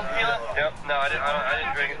pineapple. Yep. No, I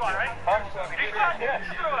didn't drink it. Huh? Yeah.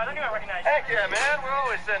 Heck yeah, man. We're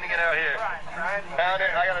always sending it out here. Found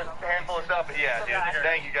it. I got a handful of stuff, but yeah, dude.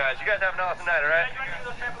 Thank you, guys. You guys have an awesome night, all right?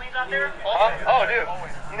 Huh? Oh, dude.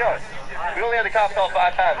 You know it. We only had the cops call 5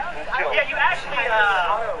 times. Yeah, you actually,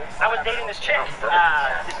 I was dating this chick. It's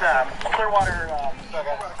Clearwater,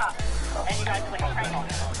 and you guys like a train on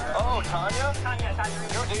it. Oh, Tanya? Tanya.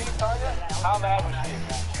 You were dating Tanya? How mad was she?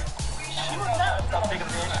 She was not a big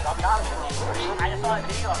bitch. I'm not a bitch. I just saw a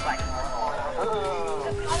video. I was like,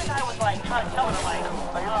 the other guy was like trying to tell her like,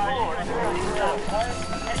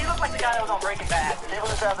 and he looked like the guy that was on Breaking Bad.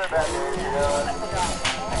 People just have their bad days, you know?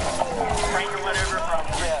 Frank or whatever from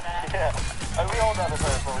Yeah. I mean, we all know the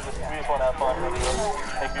person. We just want to have fun.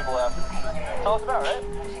 Make people laugh. That's all it's about, right?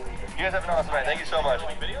 You guys have an awesome night. Thank you so much.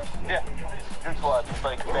 Videos? Yeah. Juke Squad. Just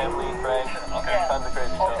like family, friends, tons of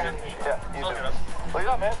crazy stuff. Yeah, you too. Look it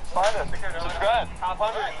up, man. Find us. Subscribe. Top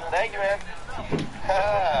 100. Thank you, man.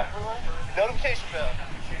 Notification bell.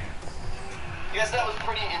 Yes, that was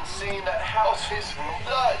pretty insane. That house is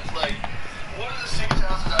nuts. Like, one of the sickest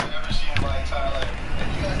houses I've ever seen in my entire life. And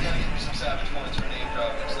you guys gotta give me some savage points for name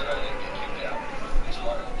dropping so that I didn't get kicked out. It's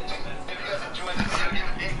smart. If you guys enjoyed this video,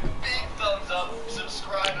 give it a big thumbs up.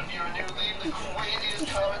 Subscribe if you're new. Leave the craziest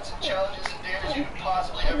comments and challenges and dares you could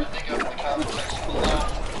possibly ever think of in the comment section below.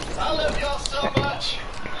 I love y'all so much.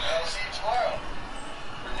 I'll see you tomorrow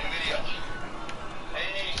for a new video.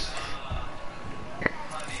 Peace.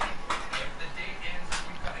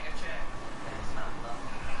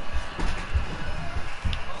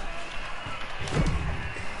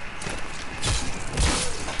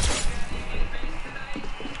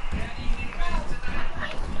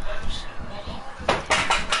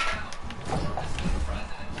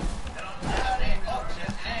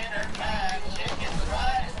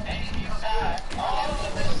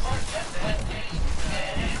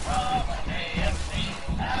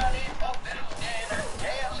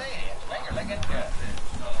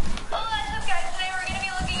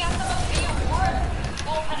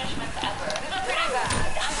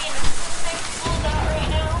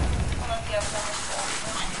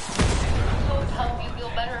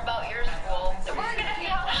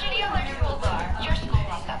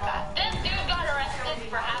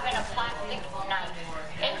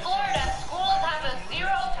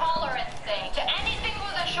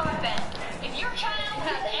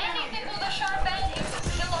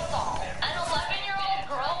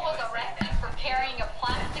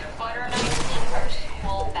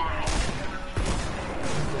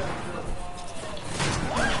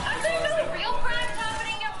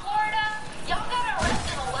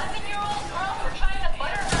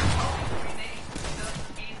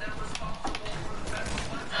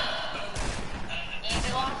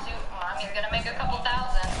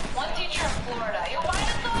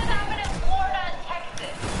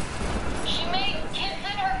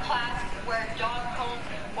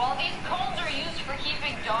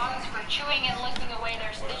 chewing and licking away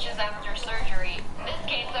their stitches after surgery. In this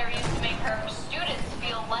case, they're used to make her students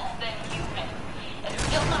feel less than human. It's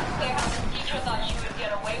still not clear how this teacher thought she would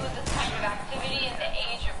get away with this kind of activity in the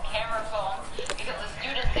age of camera phones, because the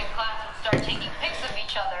students in class would start taking pics of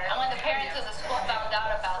each other. And when the parents of the school found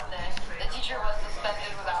out about this, the teacher was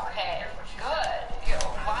suspended without pay. Good.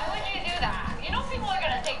 Why would you do that? You know people are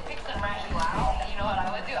gonna take pics and rat you out. You know what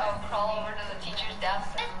I would do? I would crawl over to the teacher's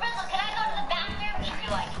desk. Miss Bristol, can I go to the bathroom? She'd be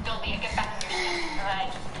like, Sylvia, get back to your seat. And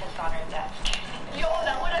I'd just piss on her desk. Yo,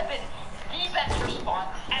 that would have been the best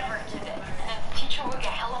response ever to this. And then the teacher would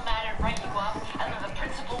get hella mad and write you up, and then the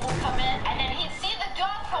principal would come in, and then he'd see the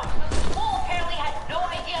dog cones. The school apparently had no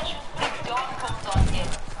idea she was putting dog cones on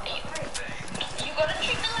kids. You gonna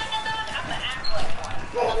treat me like a dog? I'm gonna act like one.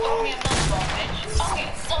 Don't throw me a nutball, bitch.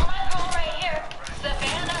 Okay, so my girl right here,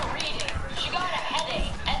 Savannah Reading, she got a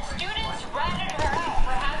headache, and students ratted her out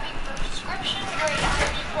for having prescription grade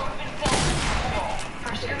ibuprofen pills in school.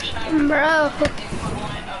 Prescription ibuprofen Bro. is the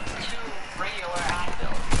equivalent of 2 regular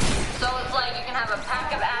Advils. So it's like you can have a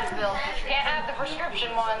pack of Advils, but you can't have the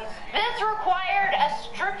prescription ones. This required a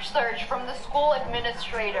strip search from the school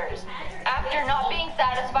administrators. After not being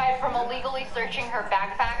satisfied from illegally searching her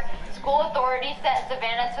backpack, school authorities sent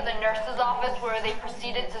Savannah to the nurse's office where they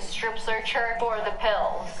proceeded to strip search her for the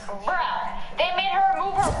pills. Bruh, they made her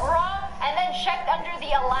remove her bra and then checked under the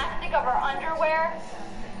elastic of her underwear.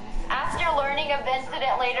 After learning of the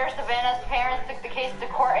incident later, Savannah's parents took the case to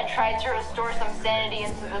court and tried to restore some sanity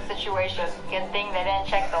into the situation. Good thing they didn't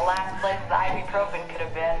check the last place the ibuprofen could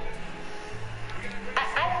have been.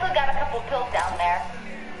 I still got a couple pills down there.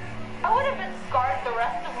 I would have been scarred the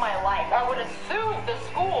rest of my life. I would have sued the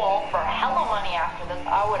school for hella money after this.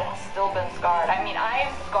 I would have still been scarred. I mean, I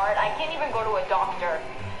am scarred. I can't even go to a doctor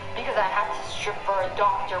because I had to strip for a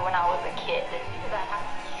doctor when I was a kid.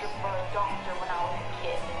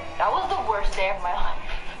 That was the worst day of my life.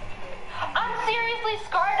 I'm seriously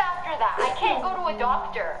scarred after that. I can't go to a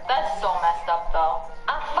doctor. That's so messed up though.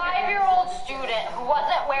 A 5-year-old student who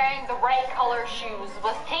wasn't wearing the right color shoes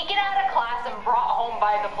was taken out of class and brought home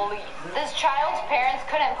by the police. This child's parents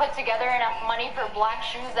couldn't put together enough money for black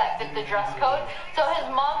shoes that fit the dress code, so his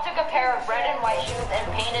mom took a pair of red and white shoes and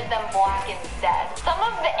painted them black instead. Some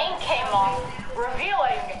of the ink came off,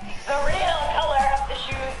 revealing the real color of the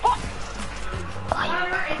shoes.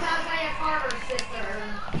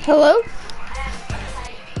 Hello?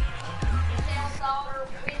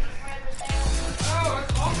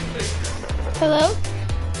 Hello?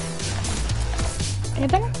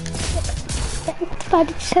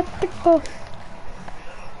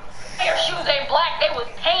 Your shoes ain't black, they was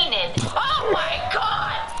painted. Oh my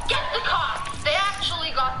god! Get the cops! They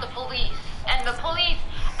actually got the police. And the police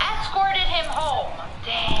escorted him home.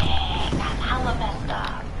 Dang, that's hella messed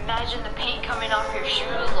up. Imagine the paint coming off your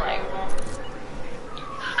shoes like...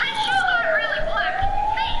 My shoes are really black!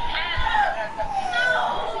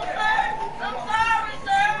 No, sir! I'm sorry,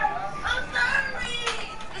 sir! I'm sorry!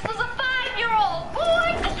 This is a 5-year-old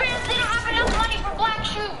boy! His parents didn't have enough money for black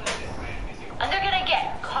shoes! And they're gonna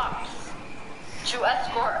get cops to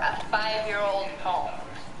escort a 5-year-old home.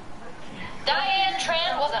 Diane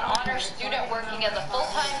Tran was an honors student working as a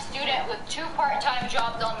full-time student with 2 part-time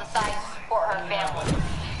jobs on the side to support her family.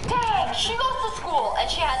 Dang, she goes to school and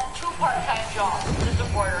she has 2 part-time jobs to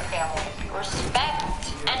support her family. Respect.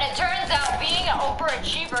 And it turns out being an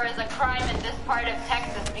overachiever is a crime in this part of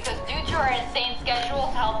Texas because due to her insane schedule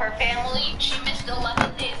to help her family, she missed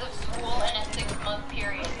 11 days of school in a 6-month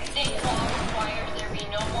period. State law requires there be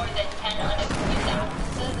no more than 10 unexcused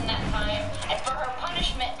absences in that time. And for her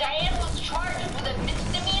punishment, Diane was charged with a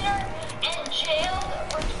misdemeanor and jailed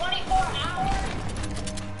for 24 hours.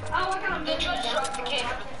 The judge dropped the case,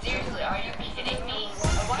 but seriously, are you kidding me?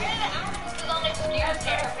 Why are the absences unexcused?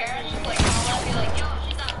 And her parents just like call up and be like, yo,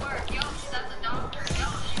 she's at work, yo, she's at the doctor, yo,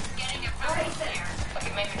 she's getting a parent there.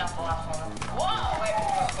 Okay, maybe not the last one. Whoa, wait,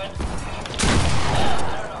 what? I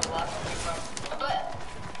don't know the last one. But,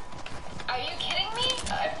 are you kidding me?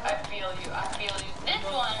 I feel you, I feel you. This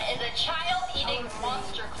one is a child-eating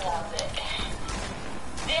monster closet.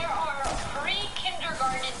 There are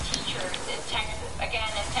pre-kindergarten teachers in Texas, again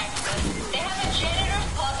in Texas. They have a janitor's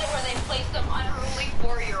closet where they place some unruly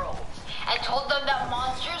 4-year-olds and told them that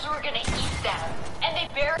monsters were gonna eat them. And they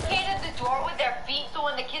barricaded the door with their feet so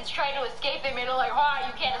when the kids tried to escape, they made it like, oh,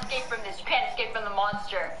 you can't escape from this, you can't escape from the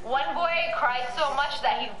monster. One boy cried so much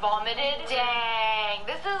that he vomited. Dang,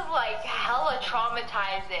 this is like hella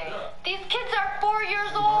traumatizing. These kids are 4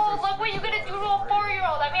 years old, like what are you gonna do to a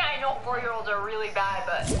 4-year-old? I mean, I know 4-year-olds are really bad,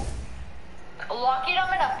 but locking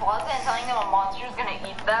them in a closet and telling them a monster's gonna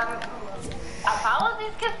eat them, If I was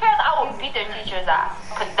these kids' parents, I would beat their teacher's ass.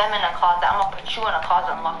 Put them in a closet. I'm gonna put you in a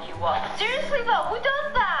closet and lock you up. Seriously though, who does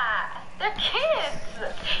that? They're kids.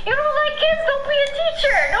 You don't like kids, don't be a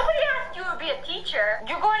teacher. Nobody asked you to be a teacher.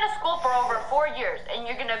 You're going to school for over 4 years and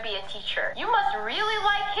you're gonna be a teacher. You must really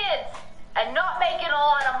like kids and not making a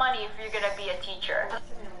lot of money if you're gonna be a teacher.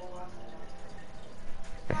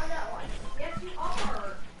 Yes, you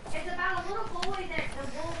are. It's about a little boy that the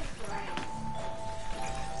wolves raised.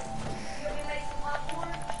 You want me to make some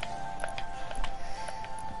popcorn?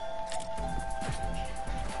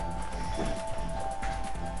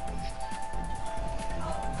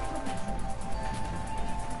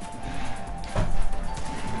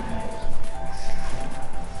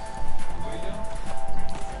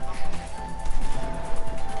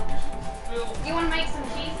 You want to make some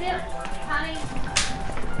cheese dip, honey?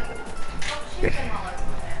 Shoot them all over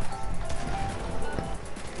there.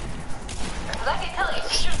 Because I can tell you,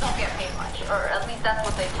 teachers don't get paid much, or at least that's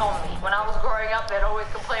what they told me. When I was growing up, they'd always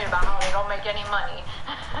complain about how they don't make any money.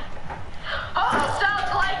 Oh,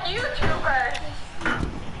 sounds like YouTubers!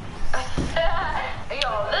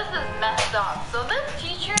 Yo, this is messed up. So this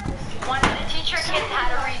teacher wanted to teach her kids how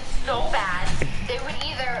to read so bad, they would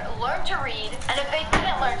either learn to read, and if they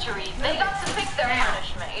didn't learn to read, they got to pick their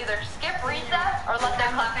punishment. Either skip recess or let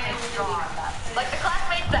their classmates draw on them. Like the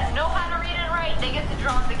classmates that know how to read and write, they get to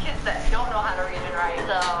draw on the kids that don't know how to read and write.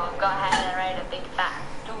 So go ahead and write a big fat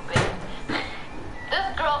stupid. This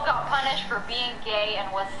girl got punished for being gay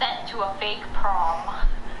and was sent to a fake prom.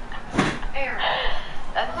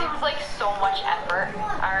 That seems like so much effort.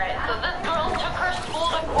 Alright, so this girl took her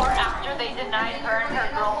school to court after they denied her and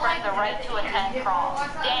her girlfriend the right to attend prom.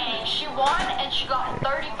 Dang, she won and she got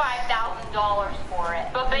 $35,000 for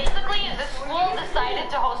it. But basically, the school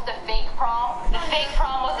decided to host a fake prom. The fake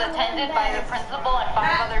prom was attended by the principal and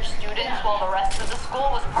 5 other students while the rest of the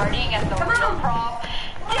school was partying at the real prom.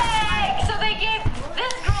 Dang! So they gave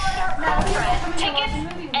this girl and her girlfriend tickets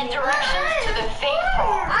and directions to the fake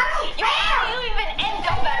prom. How do you even end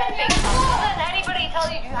up at a fake prom? Doesn't anybody tell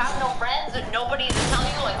you you have no friends and nobody to tell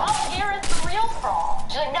you like, oh, here is the real prom?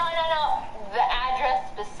 She's like, no. The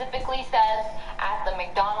address specifically says at the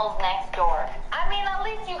McDonald's next door. I mean, at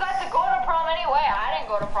least you got to go to prom anyway. I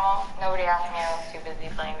didn't go to prom. Nobody asked me. I was too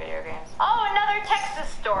busy playing video games. Oh, another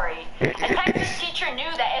Texas story. A Texas teacher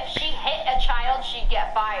knew that if she hit a child, she'd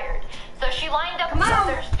get fired. So she lined up with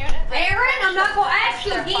other students. Aaron, I'm not going to ask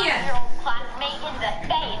you again. 5-year-old classmate in the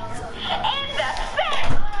face. In the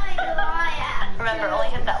face! Remember, only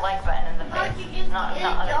hit that like button in the face, not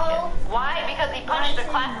other kids. Why? Because he punched a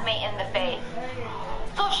classmate in the face.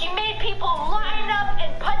 So she made people line up and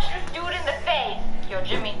punch this dude in the face. Yo,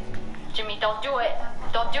 Jimmy, don't do it.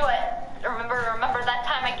 Don't do it. Remember that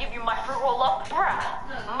time I gave you my fruit roll up? Bruh,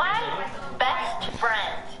 my best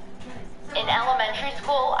friend in elementary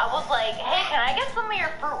school, I was like, hey, can I get some of your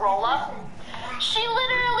fruit roll up? She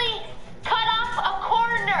literally cut off a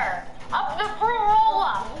corner of the fruit roll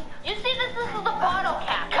up. You see this is the bottle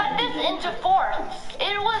cap. Cut this into fourths.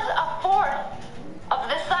 It was a fourth of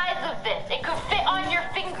the size of this. It could fit on your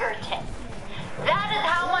fingertip. That is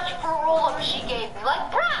how much fruit roll up she gave me.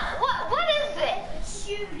 Like, bruh, what is this?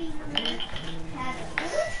 Shooting me has a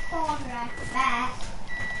good father at the back.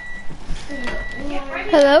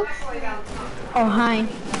 Hello? Oh, hi.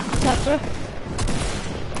 What's up, bro?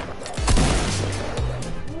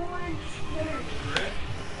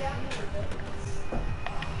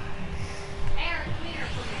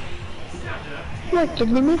 Look, did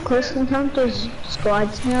they make Close Encounters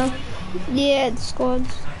squads now? Yeah, it's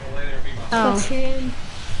squads. Oh. Let's hear him.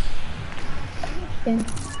 Okay.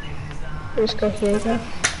 Let's go here, go.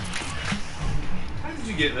 How did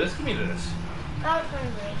you get this? Give me this. That was my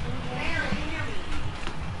reason.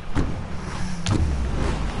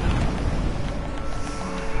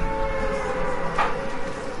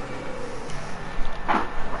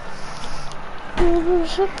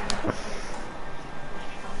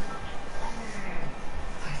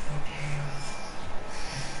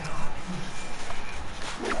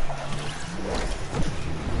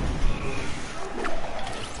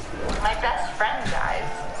 My best friend, guys.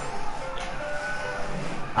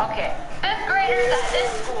 Okay, fifth graders at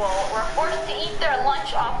this school were forced to eat their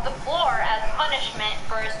lunch off the floor as punishment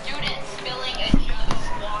for a student spilling a jug of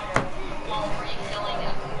water while refilling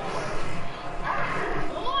a floor.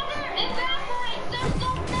 Water evaporates! They're so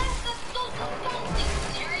fast, that's so disgusting.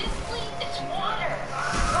 Seriously? It's water.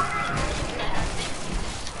 Water is really bad.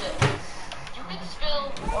 You can spill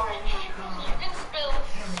orange juice. You can spill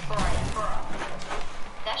Sprite.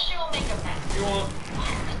 That shit will make a mess. You want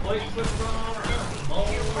light switch on or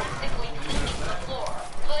You're practically cleaning the floor.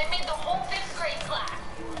 So they made the whole 5th grade class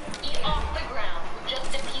eat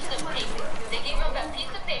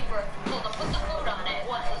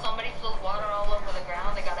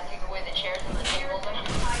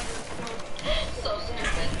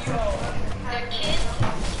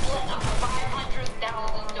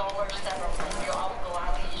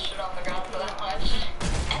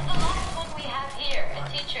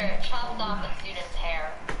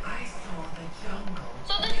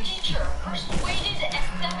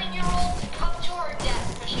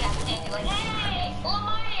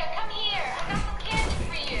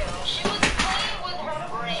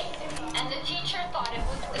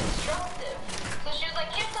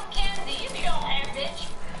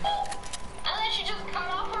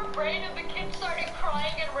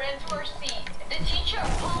into her seat. The teacher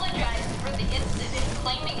apologized for the incident,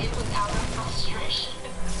 claiming it was out of frustration.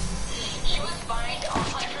 She was fined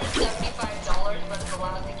 $175 but is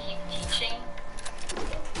allowed to keep teaching.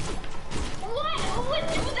 What? Who would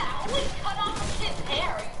do that? Who would cut off a kid's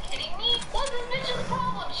hair? Are you kidding me? What's this bitch's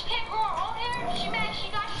problem? She can't grow her own hair? She mad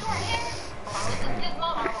she got short hair? If I was this kid's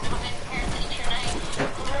mom, I would come in parent-teacher night,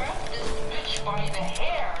 grab this bitch by the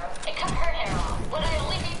hair, and cut her hair off. Would I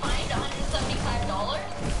only be fined $175?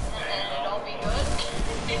 And then it'd all be good?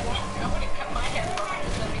 I wouldn't cut my hair for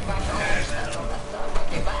 $175. That's all messed up.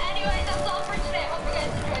 Okay, but anyway, that's all for today. I hope you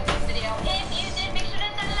guys enjoyed this video. If you did, make sure to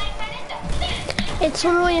hit that like button. It's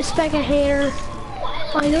only a speck of hair.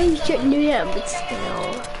 I know you shouldn't do that, but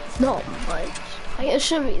still, it's not much. Like, it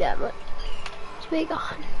shouldn't be that much. It's make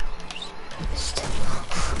 $100. Still,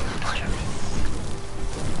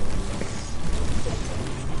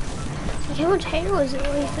 like, how much hair was it?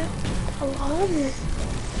 Like that? A lot of it.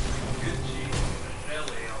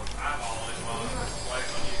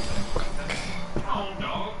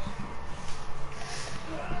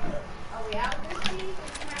 Are we out this week?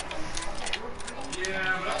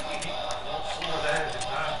 Yeah, but I think some of that is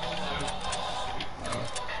time.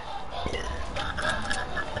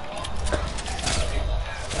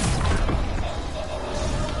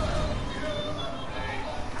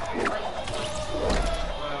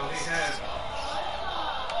 Well, he has.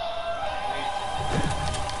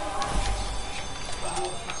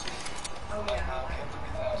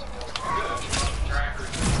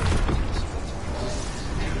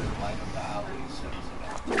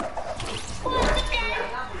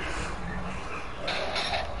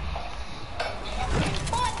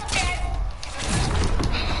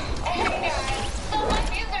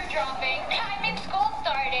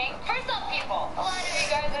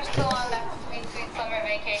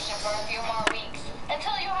 For a few more weeks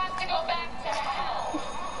until you have to go back to hell.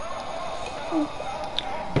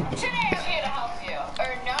 Today I'm here to help you.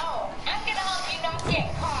 Or no, I'm gonna help you not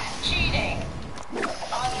get caught cheating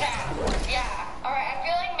on that. Yeah. Alright, I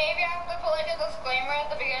feel like maybe I have to put like a disclaimer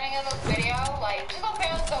at the beginning of this video, like, just so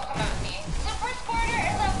parents don't come at me. The first quarter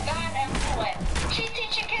is a bad influence. She's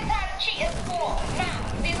teaching kids how to cheat at school. Now,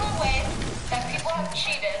 these are ways that people have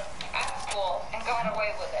cheated at school and got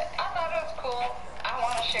away with it. I thought it was cool. I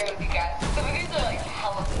want to share with you guys. Some of these are like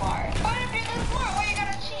hella smart. Why if you're this smart, why you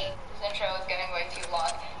gotta cheat? This intro is getting way too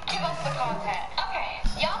long. Give us the content. Okay,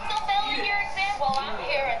 y'all still failing your exam? Well, I'm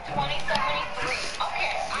here in 2073.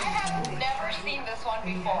 Okay, I have never seen this one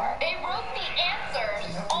before. They wrote the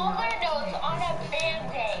answers, all their notes on a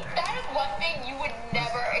Band-Aid. That is one thing you would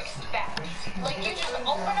never expect. Like, you just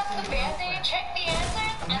open up the Band-Aid, check the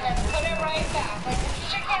answers, and then put it right back. Like, the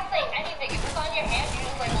teacher can't say anything. If it's on your hand, you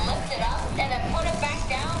just like lift it up and then put it back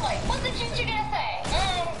down. Like, what's the teacher gonna say?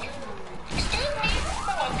 Excuse me?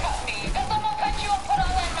 Someone cut me. Did someone cut you and put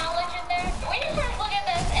all that knowledge in there? When you first look at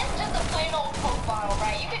this, it's just a plain old Coke bottle,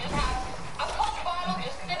 right? You could just have a Coke bottle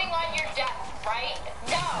just sitting on your desk, right?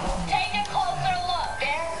 No. Take a closer look.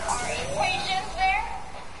 There are equations there.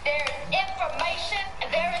 There's information.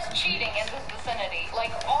 And there is cheating in this vicinity.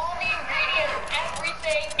 Like, all the ingredients,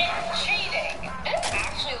 everything is cheating. This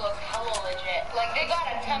actually looks hella legit. Like, they got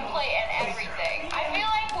a template and everything. I feel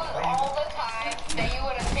like with all the time that you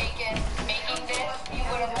would have taken making this, you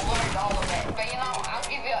would have learned all of it. But you know, I'll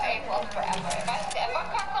give you an A+ forever. If I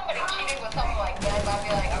caught somebody cheating with something like this, I'd be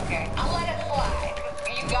like, okay, I'll let it slide.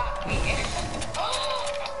 You got me.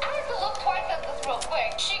 I have to look twice at this real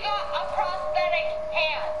quick. She got a prosthetic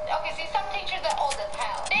hand. Okay, see, some teachers are old as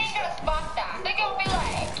hell. They ain't gonna spot that. They're gonna be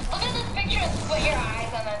like, look at this picture and squint your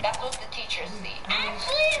eyes, and then that's what the teachers see.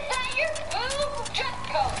 Actually, is that your boob? Dress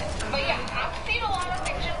code. But yeah, I've seen a lot of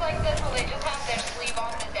pictures like this where they just have their sleeve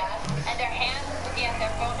on the desk and their hands looking at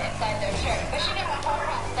their phone inside their shirt. But she got a whole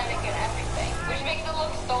prosthetic and everything, which makes it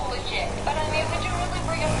look so legit. But I mean, would you really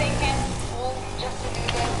bring a fake hand to school just to do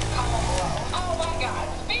this? Comment below. Oh my god.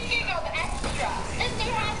 Speaking of extra, this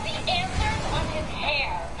dude has the answers on his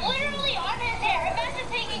hair. Literally on his hair. Imagine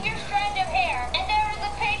taking your strand of hair and there is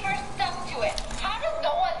a paper stuck to it. How does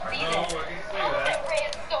no one see this? How is it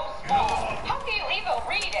rated so small? How can you even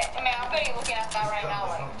read it? I mean, I bet you're looking at that right now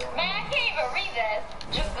like, man, I can't even read this.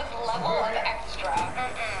 Just this level of extra.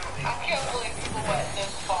 I can't believe people went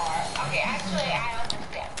this far. Okay, actually, I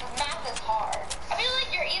understand. Because math is hard. I feel like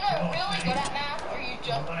you're either really good at math or you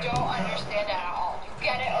just don't understand it at all. You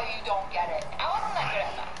get it or you don't get it. I wasn't that good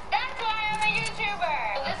at math. That's why I'm a YouTuber.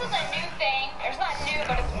 So this is a new thing. It's not new,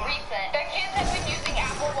 but it's recent. That kids have been using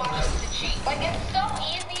Apple Watches to cheat. Like, it's so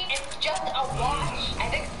easy. It's just a watch.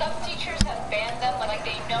 I think some teachers have banned them. Like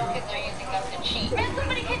they know kids are using them to cheat. Man,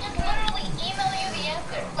 somebody can just literally email you the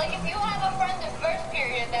answer. Like, if you have a friend in first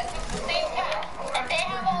period that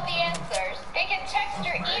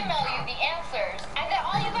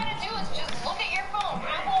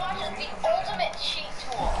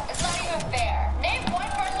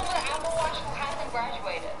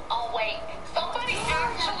wait. Somebody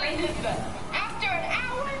actually did this. After an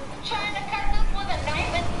hour trying to cut this with a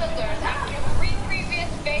knife and scissors, after 3 previous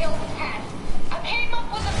failed tests, I came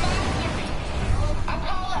up with a masterpiece. I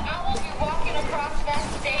call it I Will Be Walking Across That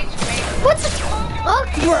Stage, baby. What the fuck,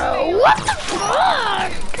 bro? What the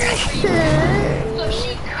fuck? So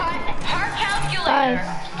she cut her calculator,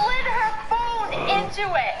 slid her phone into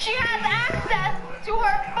it. She has access to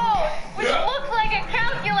her phone, which looks like a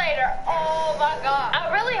calculator. Oh my god.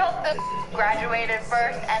 I really hope this graduated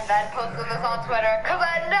first and then posted this on Twitter, because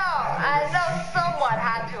I know someone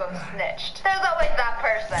had to have snitched. There's always that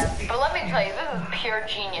person. But let me tell you, this is pure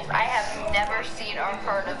genius. I have never seen or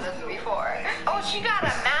heard of this before. Oh, she got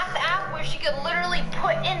a math app where she could literally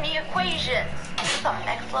put in the equations. This is some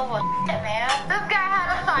next level shit, man. This guy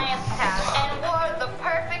had a science test and wore the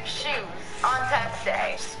perfect shoes on test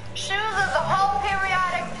day. Shoes is the whole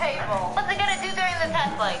periodic table. What's it gonna do during the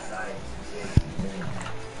test, like?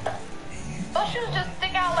 Those shoes just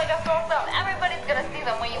stick out like a sore thumb. Everybody's gonna see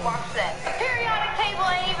them when you walk in. The periodic table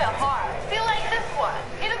ain't even hard. See, like this one.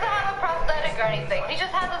 He doesn't have a prosthetic or anything. He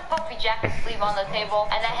just has his puffy jacket sleeve on the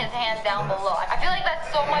table and then his hand down below. I feel like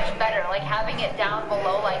that's so much better, like having it down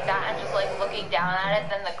below like that and just like looking down at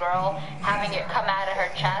it than the girl having it come out of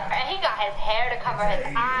her chest. And he got his hair to cover his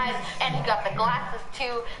eyes and he got the glasses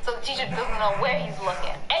too, so the teacher doesn't know where he's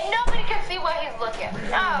looking. And nobody can see where he's looking.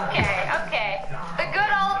 Okay. The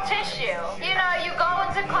good old tissue. You know, you go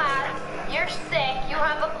into class, you're sick, you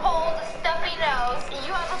have a cold, stuffy nose, you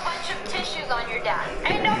have a bunch of tissues on your desk.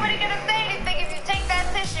 Ain't nobody gonna say anything if you take that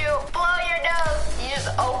tissue, blow your nose, you just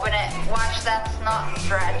open it, watch that snot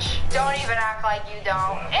stretch. Don't even act like you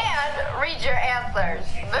don't. And read your answers.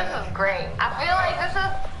 This is great. I feel like this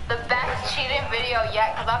is the best cheating video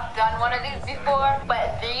yet, because I've done one of these before,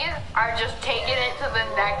 but these are just taking it to the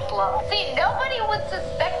next level. See, nobody would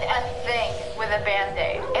suspect a thing with a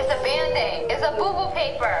Band-Aid. It's a Band-Aid. It's a boo-boo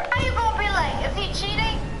paper. How you gonna be like, is he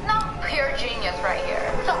cheating? No, pure genius right here.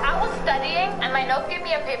 So I was studying, and my notes gave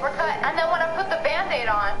me a paper cut, and then when I put the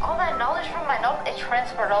Band-Aid on, all that knowledge from my notes, it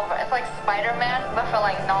transferred over. It's like Spider-Man, but for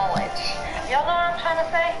like knowledge. Y'all know what I'm trying to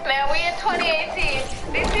say? Man, we in 2018.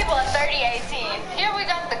 These people are 3018. Here we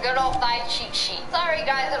got the good old side cheat sheet. Sorry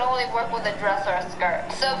guys, it only work with a dress or a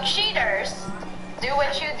skirt. So cheaters, do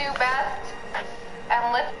what you do best,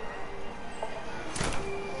 and lift.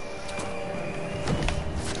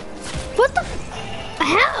 What the?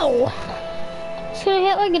 How? It's gonna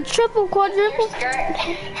hit like a triple, quadruple. Skirt.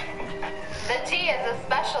 The tea is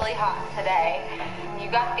especially hot today. You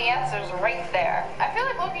got the answers right there. I feel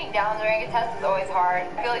like looking down during a test is always hard.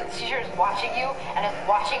 I feel like the teacher is watching you and is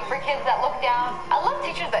watching for kids that look down. I love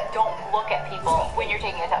teachers that don't look at people when you're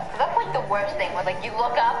taking a test, because that's like the worst thing, where like you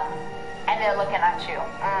look up and they're looking at you.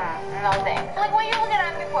 No thanks. Like, what are you looking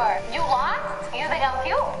at me for? You lost? You think I'm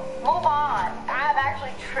cute? Move on. I'm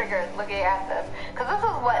actually triggered looking at this, because this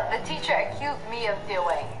is what the teacher accused me of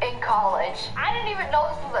doing in college. I didn't even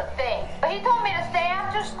know this was a thing, but he told me to stay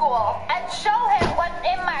after school and show him what's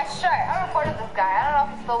in my shirt. I reported this guy. I don't know if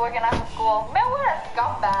he's still working after school. Man, what a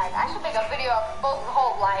scumbag. I should make a video expose his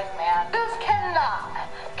whole life, man. This cannot,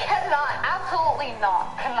 absolutely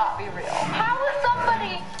not, cannot be real. How is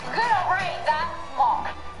somebody gonna write that small?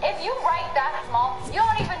 If you write that small, you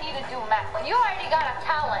don't even need to do math. You already got a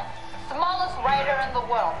talent. Smallest writer in the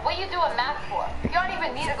world. What are you doing math for? You don't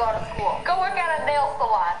even need to go to school. Go work at a nail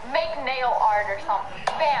salon. Make nail art or something.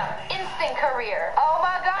 Bam. Instant career. Oh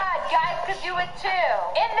my god, guys could do it too.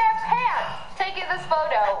 In their pants. Taking this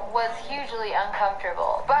photo was hugely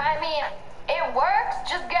uncomfortable. But I mean, it works.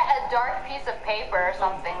 Just get a dark piece of paper or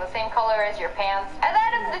something, the same color as your pants. And then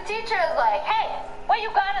if the teacher is like, hey, what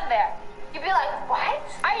you got in there? You'd be like, what?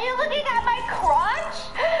 Are you looking at my crotch?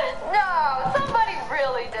 No, somebody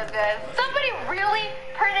really did this. Somebody really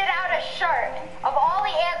printed out a shirt of all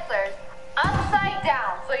the answers upside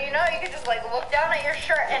down. So you know you can just like look down at your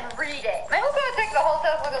shirt and read it. Man, who's gonna take the whole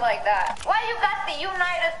test looking like that? Why you got the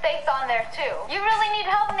United States on there too? You really need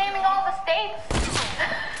help naming all the states?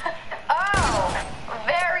 Oh,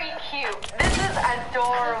 very cute. This is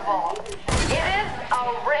adorable. It is a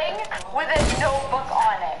ring with a notebook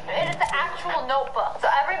on it. It is an actual notebook.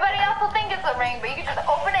 So everybody else will think it's a ring, but you can just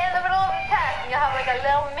open it in the middle of the text and you'll have like a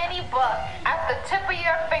little mini book at the tip of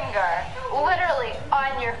your finger. Literally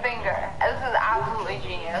on your finger. This is absolutely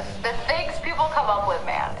genius. The things people come up with,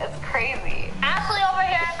 man. It's crazy. Ashley over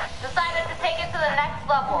here decided to take it to the next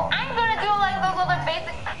level. I'm gonna do like those other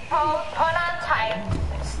basic pose, put on tight,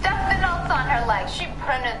 stuff the notes on her legs. She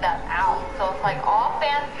printed them out, so it's like all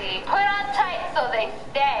fancy. Put on tight so they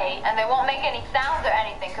stay and they won't make any sounds or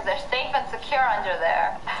anything because they're safe and secure under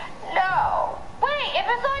there. No. Wait, if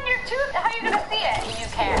it's on your tooth, how are you gonna see it? You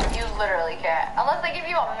can't. You literally can't. Unless they give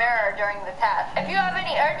you a mirror during the test. If you have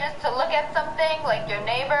any urges to look at something, like your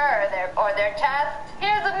neighbor or their test,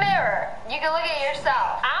 here's a mirror. You can look at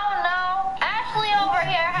yourself. I don't know. Ashley over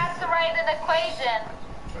here has to write an equation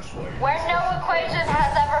where no equation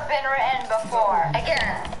has ever been written before.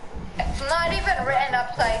 Again, it's not even written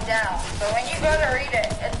upside down. So when you go to read it,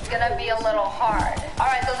 it's gonna be a little hard.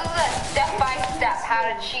 Alright, so this is a step-by-step how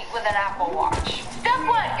to cheat with an Apple Watch. Step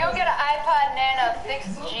 1, you'll get an iPod Nano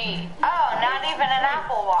 6G. Oh, not even an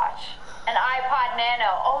Apple Watch. An iPod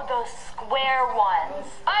Nano. Oh, those square ones.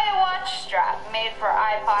 iWatch strap made for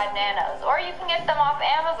iPod Nanos. Or you can get them off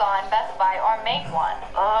Amazon, Best Buy, or make one.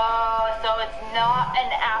 Oh, so it's not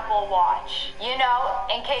an Apple Watch. You know,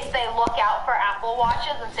 in case they look out for Apple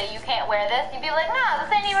Watches and say you can't wear this, you'd be like, nah,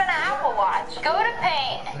 this ain't even an Apple Watch. Go to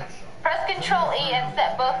Paint. Press Control-E and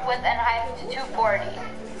set both width and height to 240.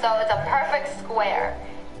 So it's a perfect square.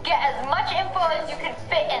 Get as much info as you can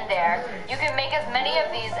fit in there. You can make as many of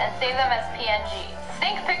these and save them as PNG.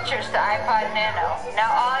 Sync pictures to iPod Nano. Now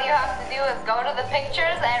all you have to do is go to the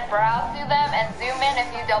pictures and browse through them and zoom in if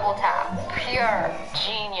you double tap. Pure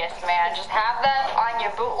genius, man. Just have them on your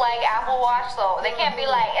bootleg Apple Watch so they can't be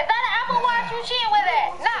like, is that an Apple Watch? You cheating with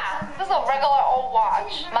it? Nah, this is a regular old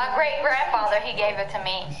watch. My great-grandfather, he gave it to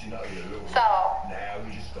me. So. Now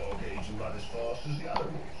we just gotta gauge them not as fast as the other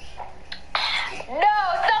ones. No,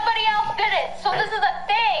 somebody else did it. So this is a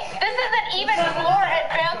thing. This is an even more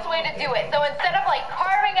advanced way to do it. So instead of like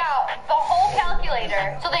carving out the whole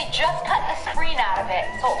calculator, so they just cut the screen out of it.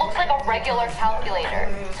 So it looks like a regular calculator.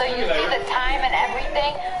 So you see the time and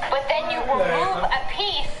everything, but then you remove a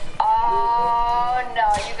piece. Oh no,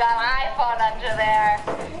 you got an iPhone under there.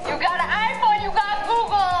 You got an iPhone, you got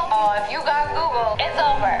Google. Oh, if you got Google, it's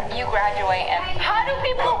over. You graduating. How do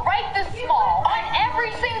people write this small on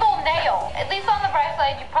every single nail? At least on the bright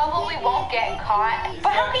side, you probably won't get caught.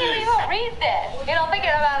 But how can you even read this? You know,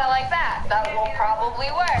 thinking about it like that, that will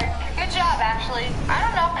probably work. Good job, Ashley. I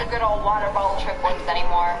don't know if the good old water bottle trick works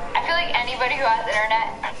anymore. I feel like anybody who has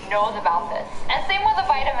internet knows about this. And same with the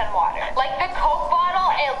vitamin water. Like the Coke bottle,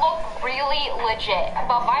 it looks really legit.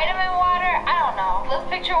 But vitamin water, I don't know. This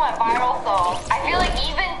picture went viral, so I feel like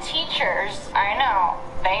even teachers, I know,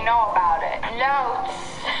 they know about it. Notes.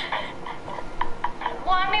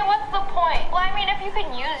 Well, I mean, what's the point? Well, I mean, if you can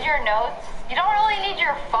use your notes, you don't really need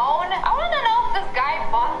your phone. I want to know if this guy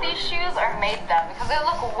bought these shoes or made them, because they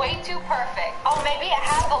look way too perfect. Oh, maybe it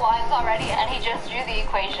has the lines already and he just drew the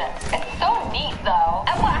equation. It's so neat, though.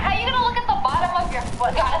 And what, how are you going to look at the bottom of your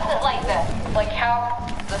foot? Gotta sit like this. Like how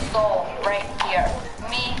the sole right here.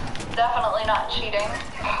 Me, definitely not cheating.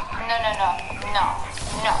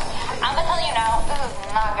 No. I'm gonna tell you now, this is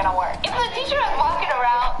not gonna work. If the teacher is walking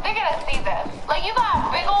around, they're gonna see this. Like, you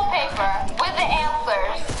got big old paper with the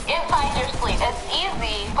answers inside your sleeve. It's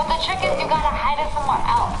easy, but the trick is you gotta hide it somewhere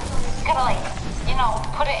else. You gotta, like, you know,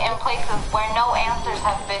 put it in places where no answers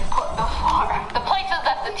have been put before. The places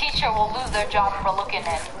that the teacher will lose their job for looking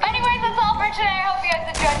in. But anyways, that's all for today. I hope you guys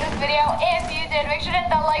enjoyed this video. If you did, make sure to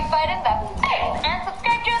hit that like button, and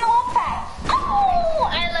subscribe to the Wolfpack. Oh,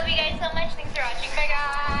 I love you guys so much. Thanks for watching. Bye,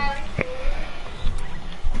 guys.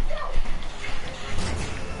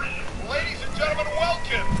 Ladies and gentlemen,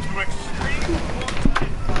 welcome to Extreme.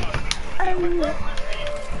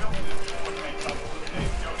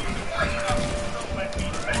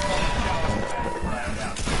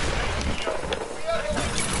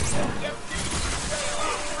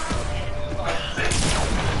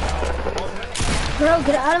 Bro,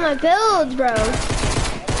 get out of my builds, bro.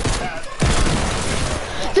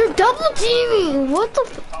 They're double teaming. What the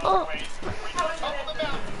f? Oh.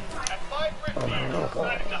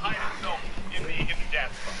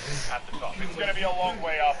 It's going to be a long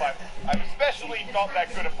way up. I'm especially not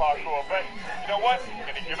that good at parkour, but you know what? I'm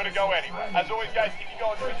going to give it a go anyway. As always, guys, if you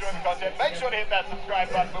guys are enjoying the content, make sure to hit that subscribe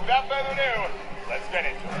button. But without further ado, let's get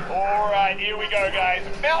into it. Alright, here we go, guys.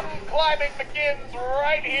 Mountain climbing begins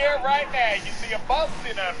right here, right now. You see a bus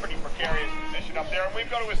in a pretty precarious position up there, and we've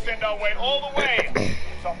got to ascend our way all the way to the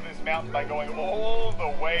top of this mountain by going all the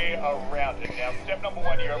way around it. Now, step number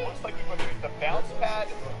one here, it looks like we've got to use the bounce pad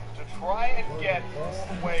to try and get all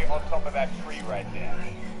the way on top of that tree right there.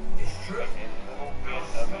 Take a little bit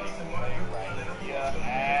of a way right here,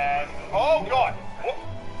 and oh god! Whoop.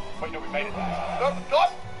 Wait, no, we made it. No,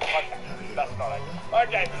 God! Okay, that's not it.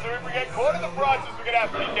 Okay, so if we get caught in the process, we're gonna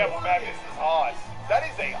have to be careful, man. This is hard. That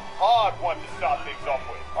is a hard one to start things off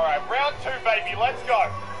with. Alright, round two, baby, let's go.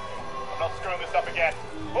 I'm not screwing this up again.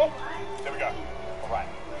 Whoop. There we go. Alright.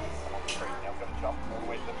 I'm on the tree. Now we've got to jump all the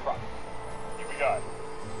way to the front. Here we go.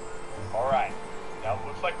 Alright. Now it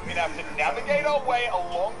looks like we're gonna have to navigate our way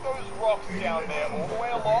along those rocks down there, all the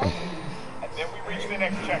way along, and then we reach the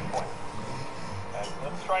next checkpoint. And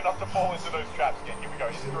let's try not to fall into those traps again. Here we go.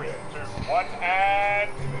 3, 2, 1,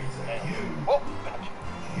 and... Oh!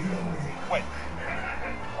 Wait.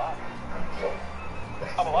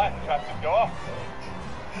 I'm alive. The traps didn't go off.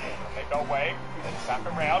 Make our way. Back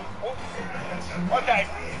around. Oh. Okay.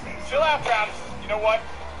 Chill out, traps. You know what?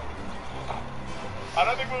 I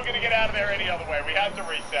don't think we were going to get out of there any other way. We had to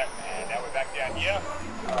reset. And now we're back down here.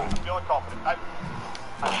 Alright, I'm feeling confident. I'm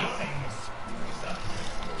just saying this.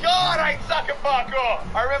 God, I suck at parkour!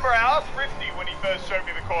 I remember I asked Rifty when he first showed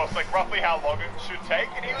me the course, like roughly how long it should take,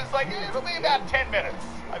 and he was like, it'll be about 10 minutes.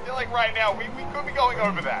 I feel like right now we could be going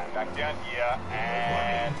over that. Back down here,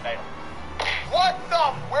 and nail. What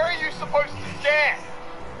the? Where are you supposed to stand?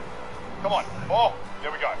 Come on. Oh, there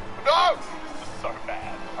we go. No! This is so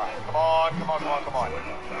bad. Alright, come on.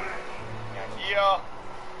 Now here.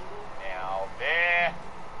 Now there.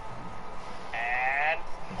 And...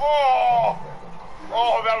 Oh!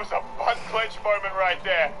 Oh, that was a butt clench moment right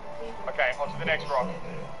there. Okay, on to the next rock.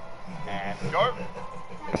 And go.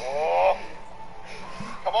 Oh.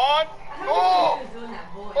 Come on. Oh.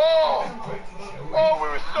 Oh. Oh, we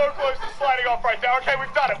were so close to sliding off right there. Okay,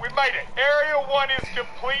 we've done it. We've made it. Area 1 is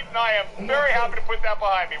complete, and I am very happy to put that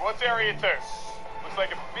behind me. What's Area 2? Looks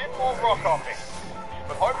like a bit more rock hopping.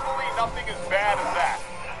 But hopefully nothing as bad as that.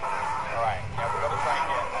 Alright, now we've got to try and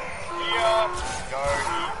get here. Go,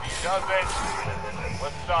 easy does it.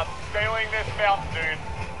 Let's start scaling this mountain, dude.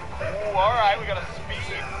 Ooh, alright, we got a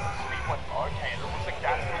speed one. Okay, and it looks like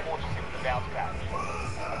that's the more just into the bounce pad.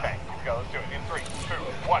 Okay, here we go, let's do it. In 3, 2,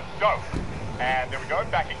 1, go. And there we go,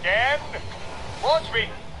 back again. Launch me.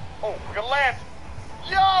 Oh, we're gonna land.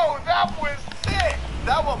 Yo, that was sick.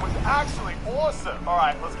 That one was actually awesome.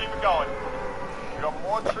 Alright, let's keep it going. We got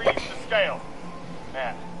more trees to scale.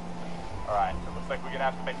 Man. Alright, so it looks like we're gonna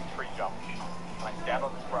have to make a tree jump. Can I stand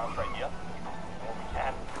on this branch right here?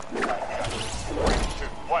 And right, 3,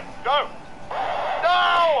 2, 1, go!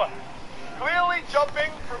 No! Clearly jumping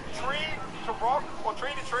from tree to rock or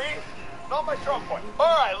tree to tree, not my strong point.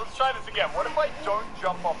 Alright, let's try this again. What if I don't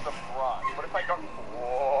jump off the branch? What if I go...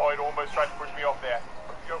 Oh, it almost tried to push me off there.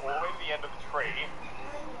 Let's go all the way to the end of the tree.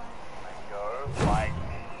 And go like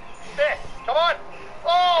this. Come on!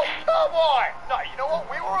 Oh, come on! No, you know what?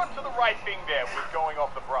 We were onto the right thing there with going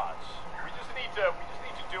off the branch. We just need to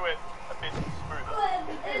do it a bit smoother.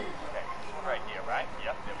 Okay, this one right here, right?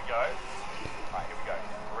 Yep, there we go. Alright, here we go.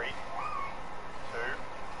 3,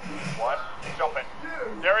 2, 1, jump it.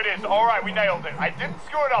 There it is. Alright, we nailed it. I didn't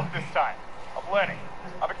screw it up this time. I'm learning.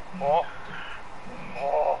 Oh,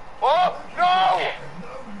 no!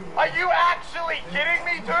 Are you actually kidding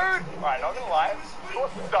me, dude? Alright, not gonna lie. Of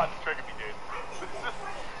course it's starting to trigger me, dude.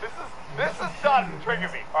 This is starting to trigger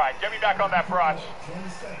me. Alright, get me back on that branch.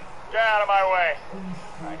 Get out of my way.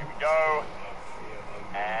 Alright, here we go.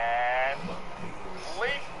 And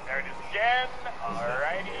leap. There it is again.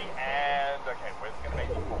 Alrighty. And okay, where's it gonna make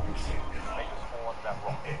me fall? Make us fall onto that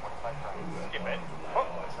rock. What if I try and skip it? Oh,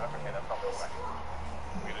 okay, that's not the way.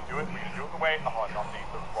 We're gonna do it the way. Oh, not these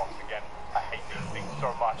little rocks again. I hate these things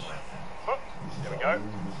so much. Oh, there we go.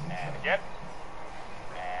 And again.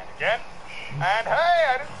 And again. And hey,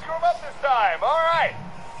 I didn't screw them up this time. Alright.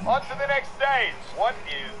 On to the next stage. What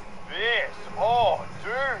is this? Oh,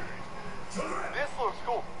 dude. This looks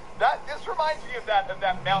cool. This reminds me of that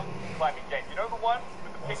mountain climbing game. You know the one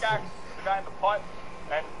with the pickaxe, the guy in the pot,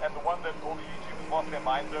 and the one that all the YouTubers lost their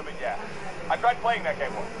minds over? Yeah. I tried playing that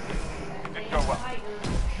game once. It didn't go well.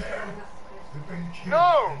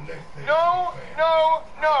 No!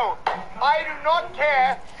 I do not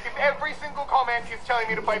care if every single comment is telling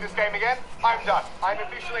me to play this game again. I'm done. I'm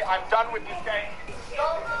done with this game.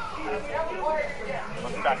 Let's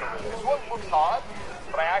tackle this. This one looks hard,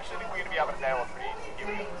 but I actually think we're going to be able to nail it pretty easy. Here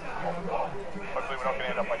we go. Hopefully we're not going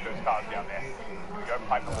to end up like those cars down there. Here we go,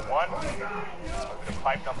 pipe number 1. Open up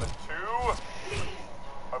pipe number 2.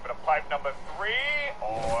 Open up pipe number 3.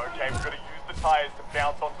 Oh, okay, we're going to use the tires to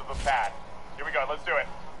bounce onto the pad. Here we go, let's do it.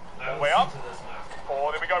 All the way up.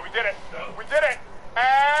 Oh, there we go, we did it. We did it.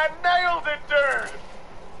 And nailed it, dude.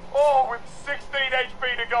 Oh, with 16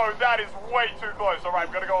 HP to go, that is way too close. All right,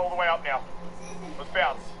 we've got to go all the way up now. Let's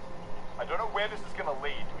bounce. I don't know where this is going to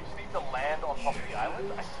lead. Do we just need to land on top of the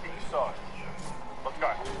island? I think so. Let's go.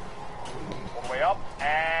 All the way up,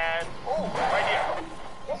 and... Oh, right here.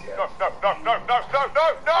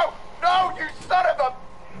 No, you son of a...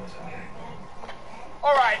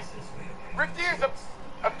 All right. Rifty is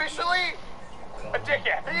officially a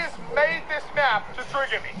dickhead. He has made this map to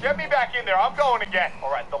trigger me. Get me back in there. I'm going again. All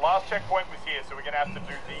right, the last checkpoint was here, so we're going to have to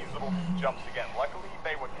do these little jumps again. Luckily,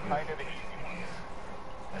 they were kind of the easy ones.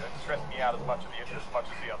 They don't stress me out as much as the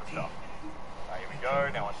other stuff. Here we go.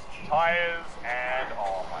 Now it's tires, and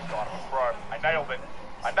oh my god, I'm a pro. I nailed it.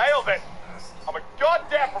 I nailed it. I'm a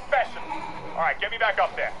goddamn professional. All right, get me back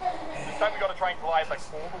up there. This time we got to try and glide like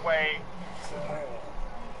all the way.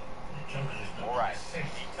 All right,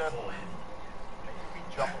 need to maybe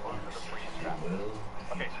jump over the freeze trap.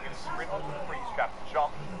 Okay, so we're gonna sprint onto the freeze trap,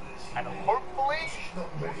 jump, and hopefully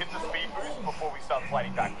we'll hit the speed boost before we start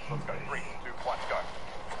sliding backwards. Let's go. 3, 2, 1, go.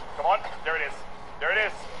 Come on, there it is. There it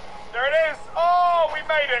is. There it is. Oh, we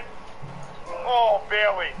made it. Oh,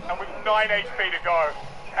 barely. And with 9 HP to go.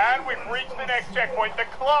 And we've reached the next checkpoint. The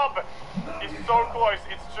club is so close.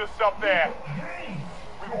 It's just up there.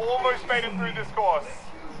 We've almost made it through this course.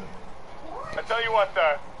 I tell you what,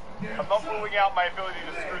 though. I'm not ruling out my ability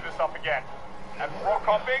to screw this up again. And rock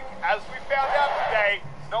hopping, as we found out today,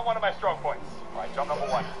 is not one of my strong points. All right, jump number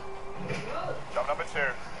 1. Jump number 2.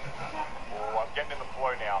 Oh, I'm getting in the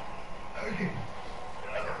flow now.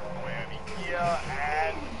 Make a whammy here,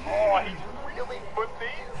 and oh, he's really put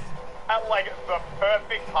these at like the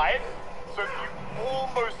perfect height, so you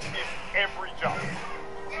almost miss every jump.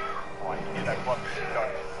 Oh, I can hear that club music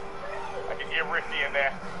going. I can hear Rifty in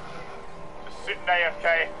there, just sitting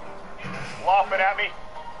AFK, laughing at me.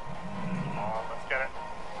 Oh, let's get it.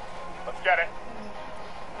 Let's get it.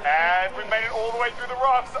 And we made it all the way through the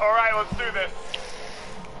rocks. All right, let's do this.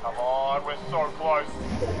 Come on, we're so close.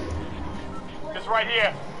 It's right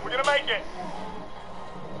here. We're gonna make it.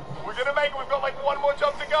 We're gonna make it. We've got like one more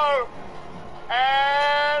jump to go.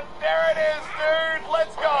 And there it is, dude.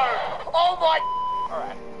 Let's go. Oh my. All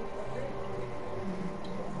right.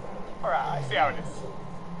 All right, I see how it is.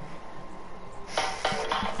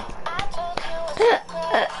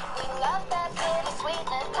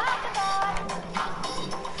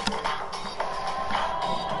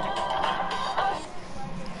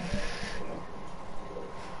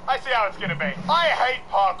 I see how it's gonna be. I hate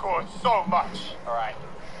parkour so much. All right,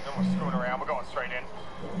 no more screwing around. We're going straight in.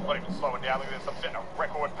 I'm not even slowing down. Look at this. I'm setting a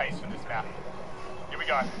record pace for this map. Here we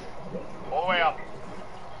go. All the way up.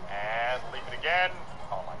 And leave it again.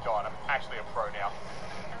 Oh my god, I'm actually a pro now.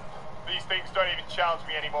 These things don't even challenge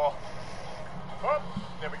me anymore. Oh,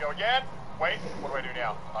 there we go again. Wait, what do I do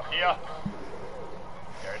now? Up here.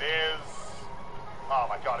 There it is. Oh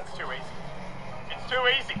my god, it's too easy. It's too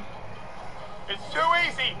easy. It's too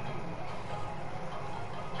easy.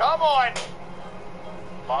 Come on.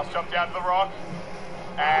 Last jump down to the rock.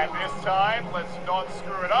 And this time, let's not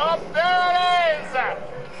screw it up. There it is.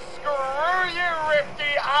 Screw you,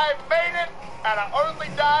 Rifty. I made it. And I only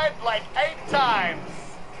died like 8 times.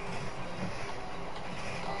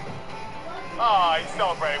 Oh, he's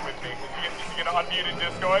celebrating with me. Is he gonna unmute in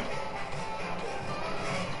Discord?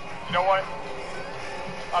 You know what?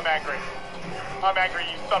 I'm angry. I'm angry,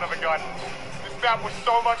 you son of a gun. This map was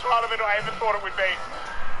so much harder than I ever thought it would be.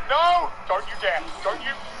 No! Don't you dare. Don't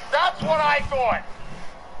you... That's what I thought!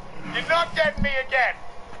 You're not getting me again.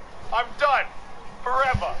 I'm done.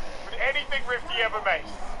 Forever. With anything Rifty ever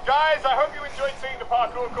makes. Guys, I hope you enjoyed seeing the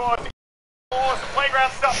parkour course. Some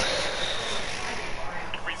playground stuff.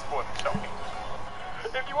 Respawn stuff.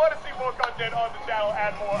 If you want to see more content on the channel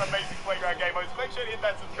and more amazing playground game modes, make sure to hit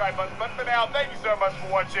that subscribe button. But for now, thank you so much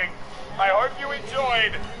for watching. I hope you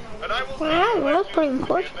enjoyed, and I will see you in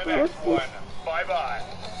the next one. Bye-bye.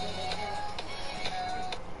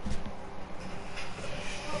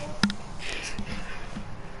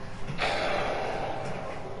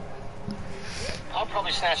 I'll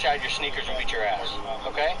probably snatch out your sneakers and beat your ass,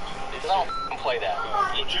 okay? Because I don't f***ing play that.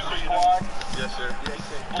 Squad. Yes, sir.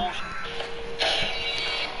 Bullshit.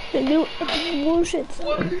 They do bullshit.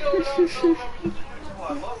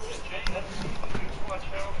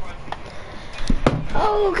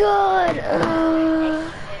 Oh god.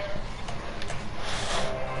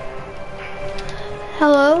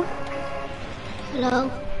 Hello? Hello.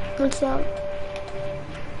 What's up?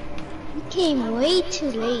 You came way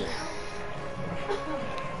too late.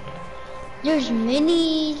 There's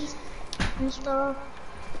minis and stuff.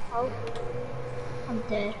 Oh, I'm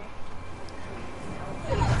dead.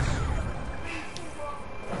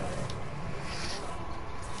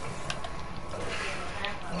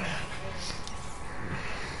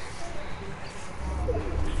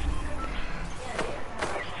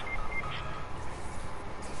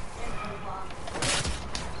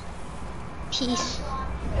 Peace.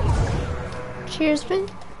 Cheers, man.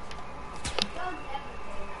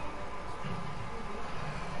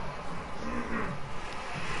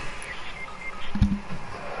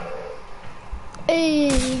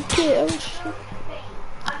 Hey, kills.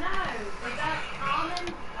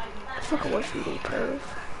 Fuck away from me, perv.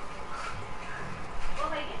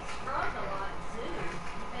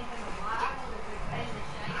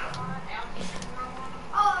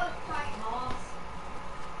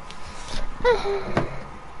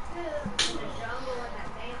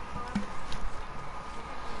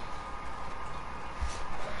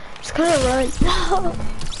 Just gonna run. No.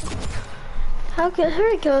 How can? Here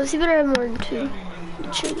it goes. You better have more than 2.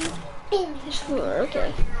 There's 4.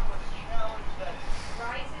 Okay.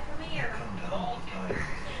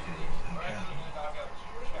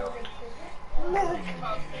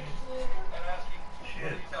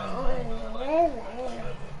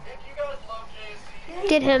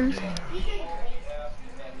 Get him.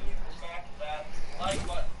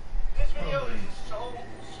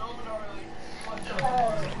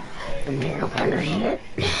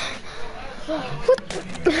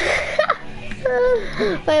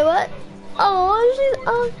 Wait, what? Oh, she's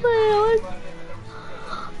off my own.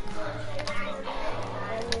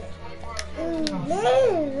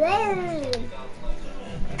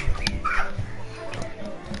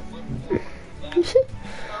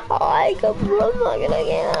 Oh, I go fucking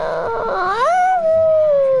again.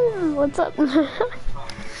 What's up?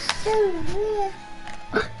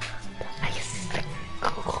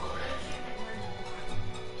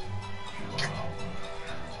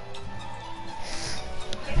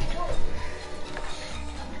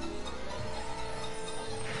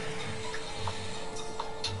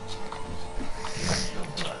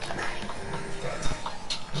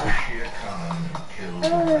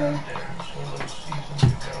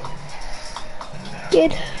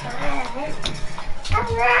 Good.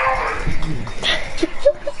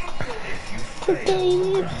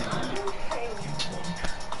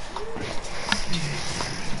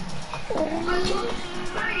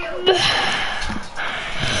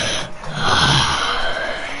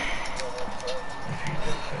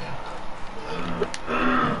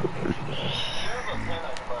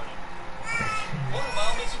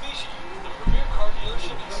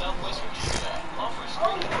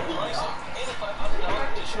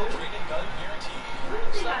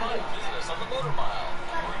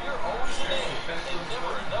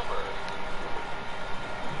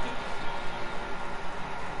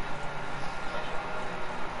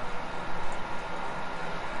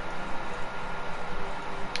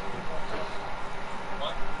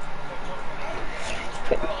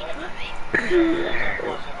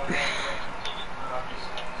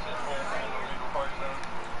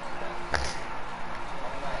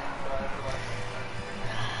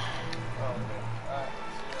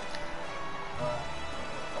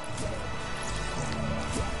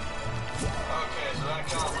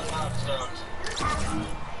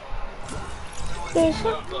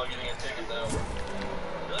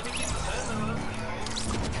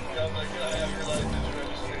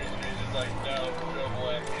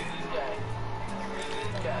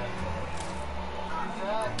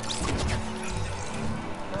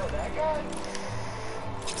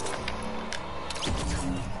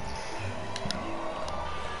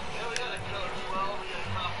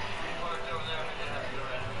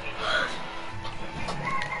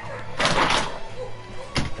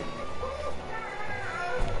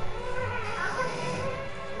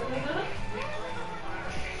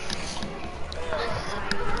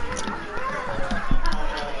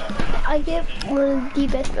 I get one of the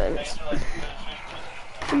best guns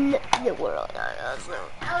in the world.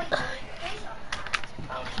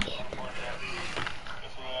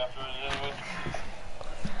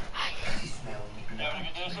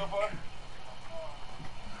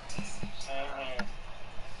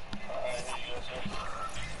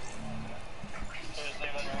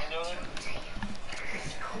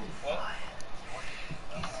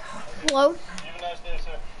 Hello?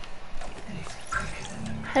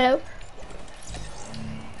 Hello?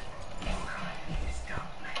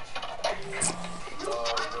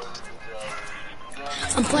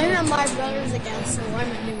 I'm playing on my brother's account, so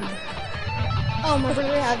I'm a noob. Oh, my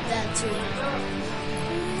brother had that too.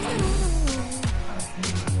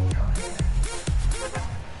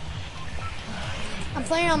 I'm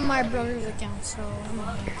playing on my brother's account, so I'm a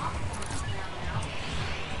noob.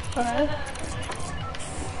 Alright.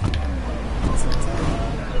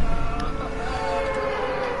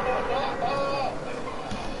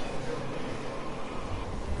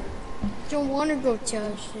 Don't want to go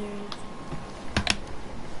Chelsea.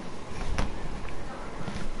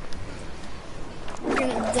 We're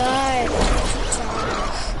gonna die.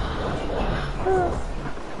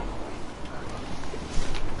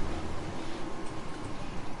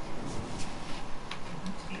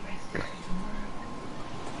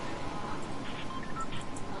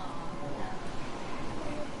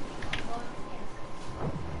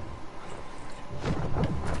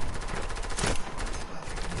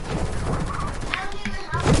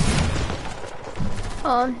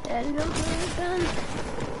 Oh, I'm dead. No, I'm done.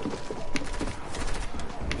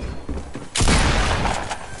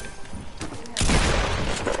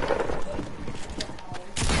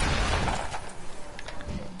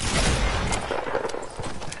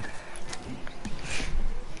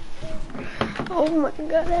 Oh my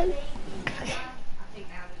god.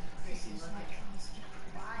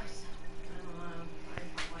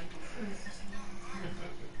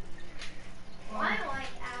 I like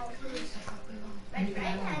Audi. My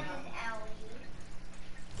friend has an Audi.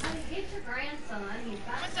 It's your grandson.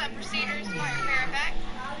 What's up, Proceeders? Want your mirror back?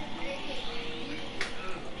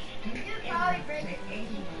 You probably break it.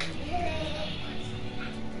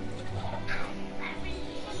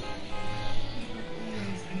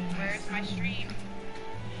 Where's my stream?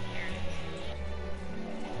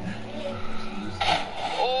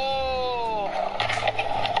 Oh!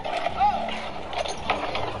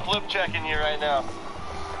 Flip checking you right now.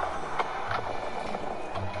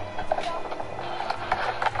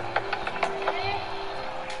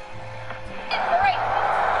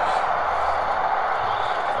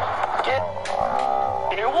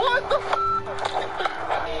 What the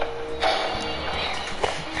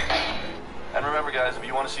And remember guys, if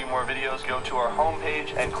you want to see more videos, go to our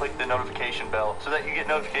homepage and click the notification bell so that you get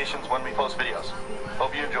notifications when we post videos.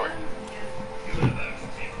 Hope you enjoy.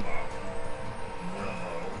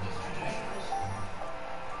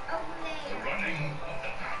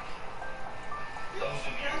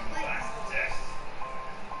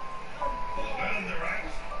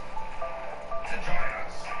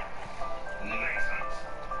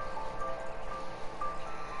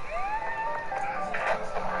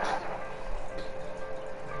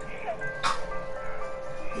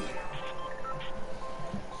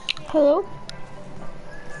 Hello?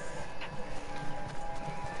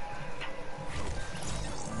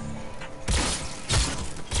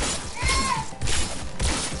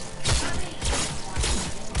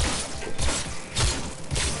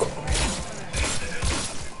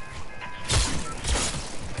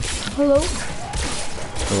 Hello?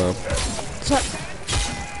 Hello. What's up?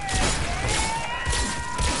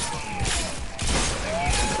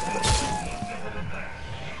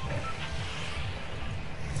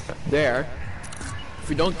 There. If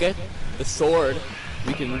we don't get the sword,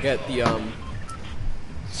 we can get the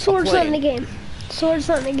Sword's not in the game. Sword's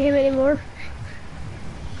not in the game anymore.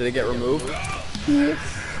 Did it get removed? Yes,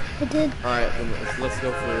 it did. Alright, then let's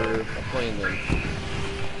go for a plane then.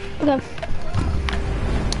 Okay.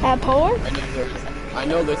 Polar? I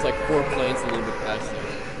know there's like 4 planes a little bit past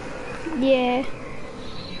there. Yeah.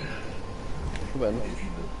 Come on.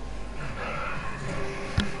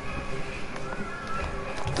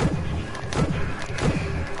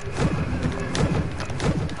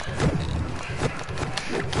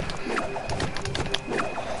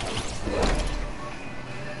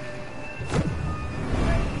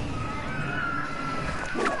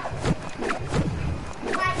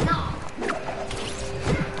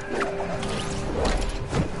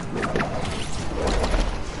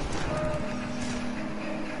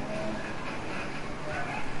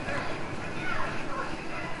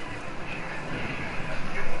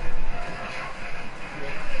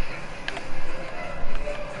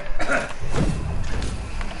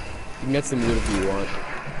 You can get some loot if you want.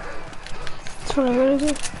 That's what I'm gonna do.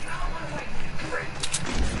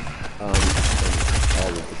 All of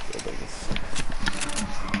the buildings.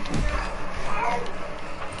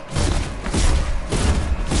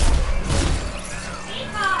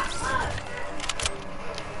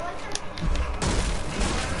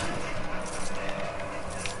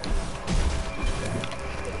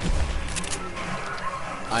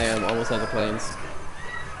 I am almost at the planes.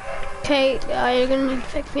 Okay, you're gonna need to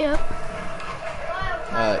pick me up.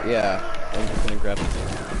 Yeah. I'm just gonna grab it.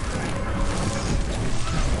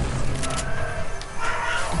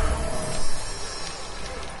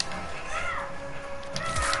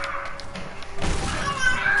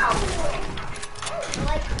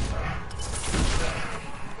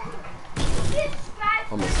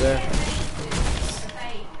 Almost there.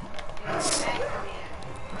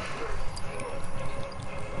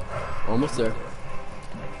 Almost there.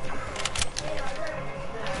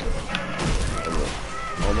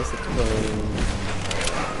 Almost at the plane.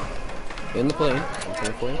 In the plane. I'm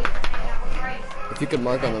coming for you. If you could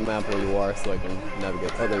mark on the map where you are so I can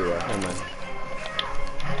navigate. Oh, there you are. Never mind.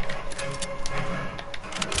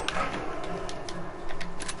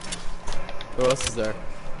 Who else is there?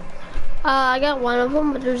 I got one of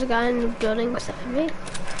them, but there's a guy in the building beside me.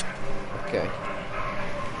 Okay.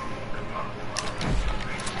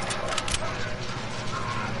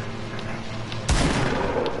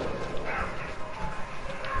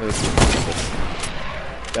 Let me see.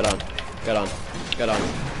 Get on. Get on. Get on.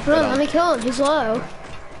 Bro, let me kill him. He's low.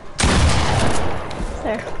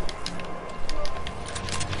 There.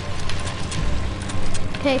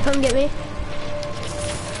 Okay, come get me.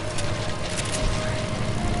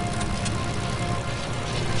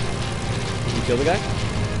 You kill the guy?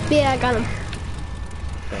 Yeah, I got him.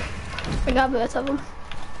 Okay. I got both of them.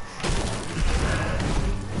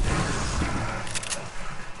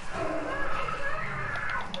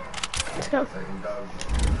 Let's go.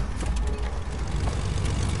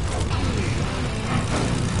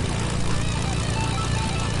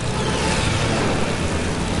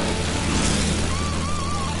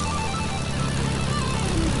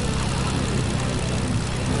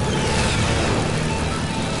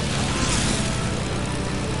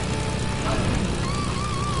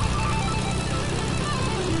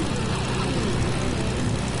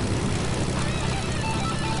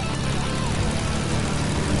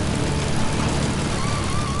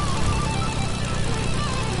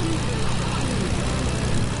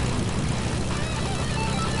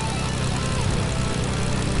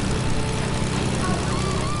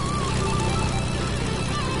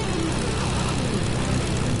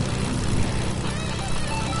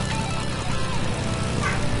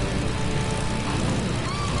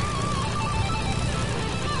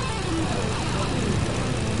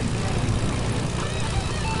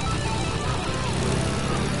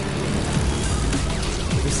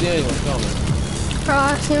 See anyone coming?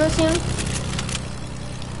 See him?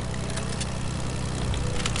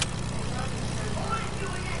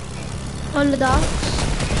 On the docks.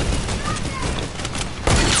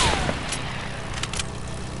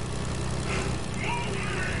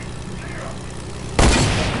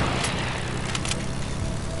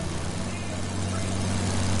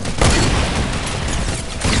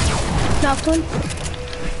 Knocked one.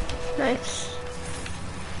 Nice.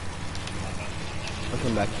 I'll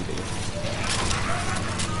come back to you.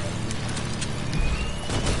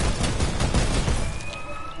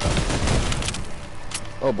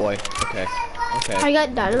 Oh boy. Okay. Okay. I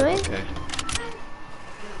got dynamite. Okay.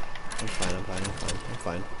 I'm fine. I'm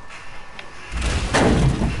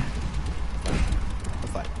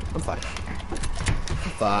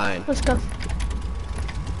fine. Let's go.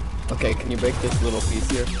 Okay, can you break this little piece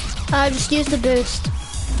here? Just use the boost.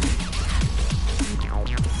 Okay, I'm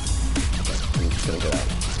just gonna get out.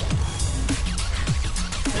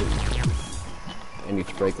 I need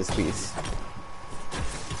to break this piece.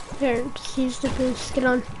 Here, just use the boost. Get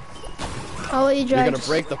on. I'll let you drive. You're gonna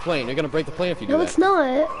break the plane. You're gonna break the plane if you do that. No, it's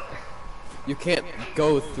not. You can't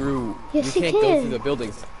go through. Yes, you can't go through the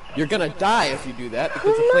buildings. You're gonna die if you do that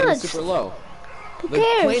because the plane is super low. Who the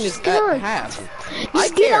cares? plane is Get at on. half. Just I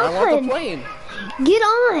get care. on. I want the plane. Get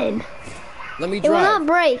on. Let me It will drive. not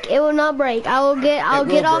break. It will not break. I'll get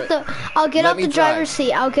off break. the driver's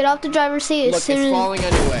seat. I'll get off the driver's seat as Look, soon it's as. falling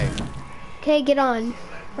anyway. Okay, get on,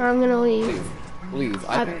 or I'm gonna leave. Leave.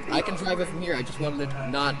 I can drive it from here. I just wanted it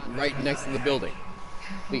not right next to the building.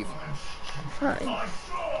 Leave. Fine.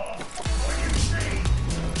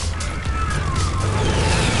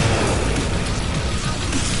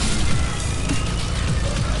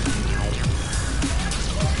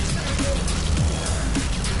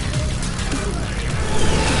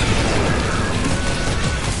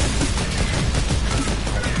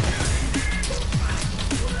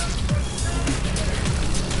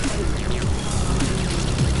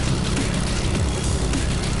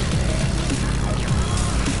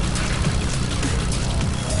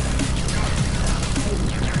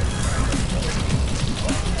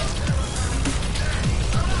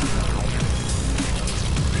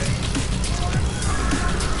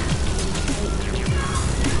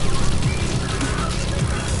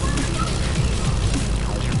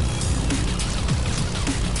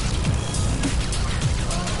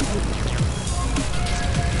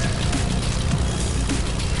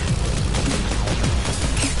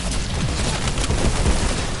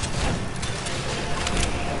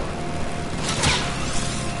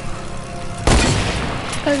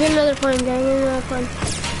 Go get another plane, go get another plane.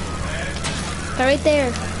 They're right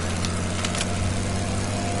there.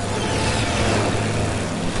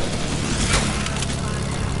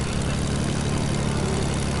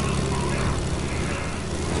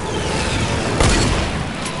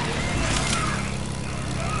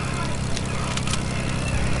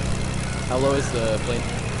 How low is the plane?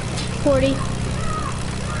 40.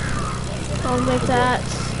 I'll make that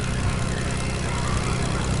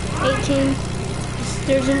 18.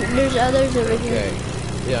 There's others over here. Okay.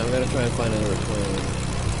 Yeah, I'm gonna try and find another plane.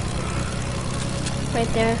 Right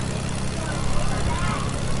there.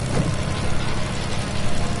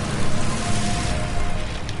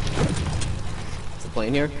 Is the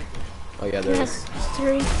plane here? Oh yeah, there is. Yes, there's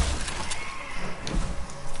 3.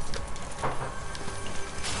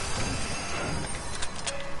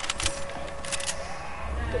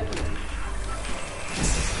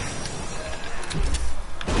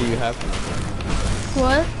 Do you have?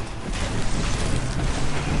 What?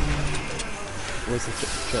 Where's the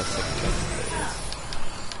chest?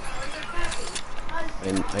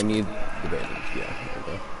 I need the bandage. Yeah, there we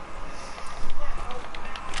go.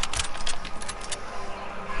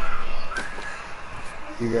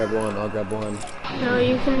 You grab one, I'll grab one. No,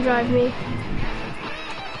 you can drive me.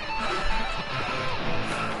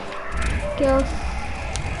 Go.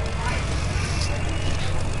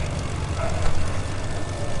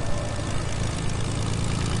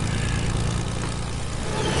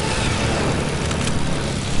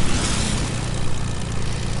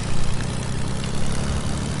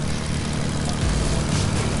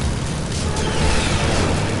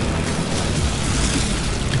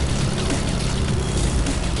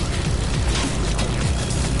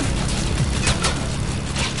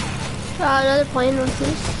 Another plane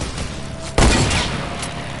northeast.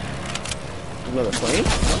 Another plane?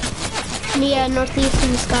 Yeah, northeast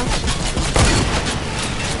in the sky.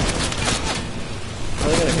 How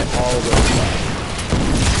are they gonna hit all those shots?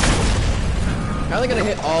 How are they gonna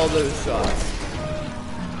hit all those shots?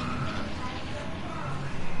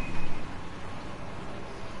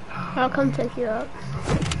 I'll come pick you up.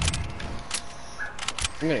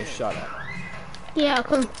 I'm gonna get shot at. Yeah, I'll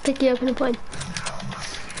come pick you up in a plane.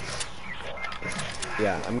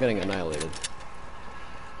 Yeah, I'm getting annihilated.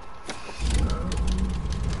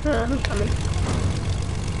 I'm coming.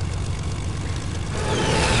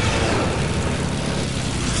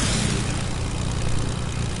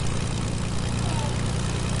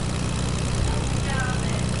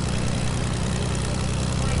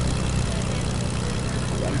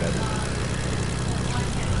 I'm dead.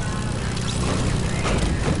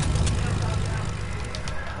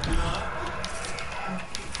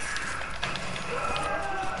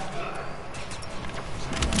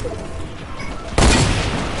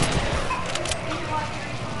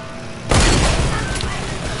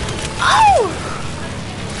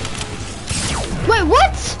 Wait,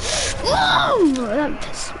 what? Oh, that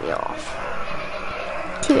pissed me off.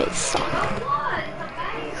 Teammates suck.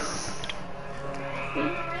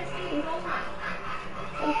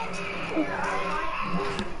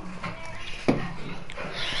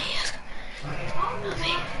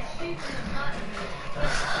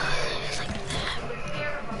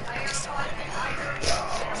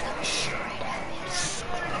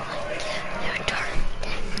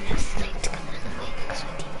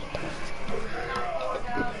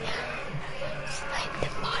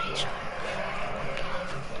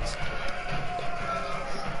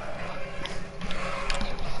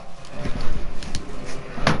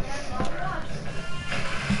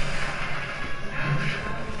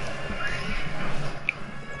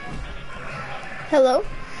 Hello?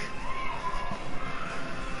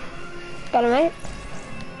 Got a mic?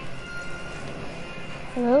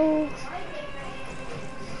 Hello?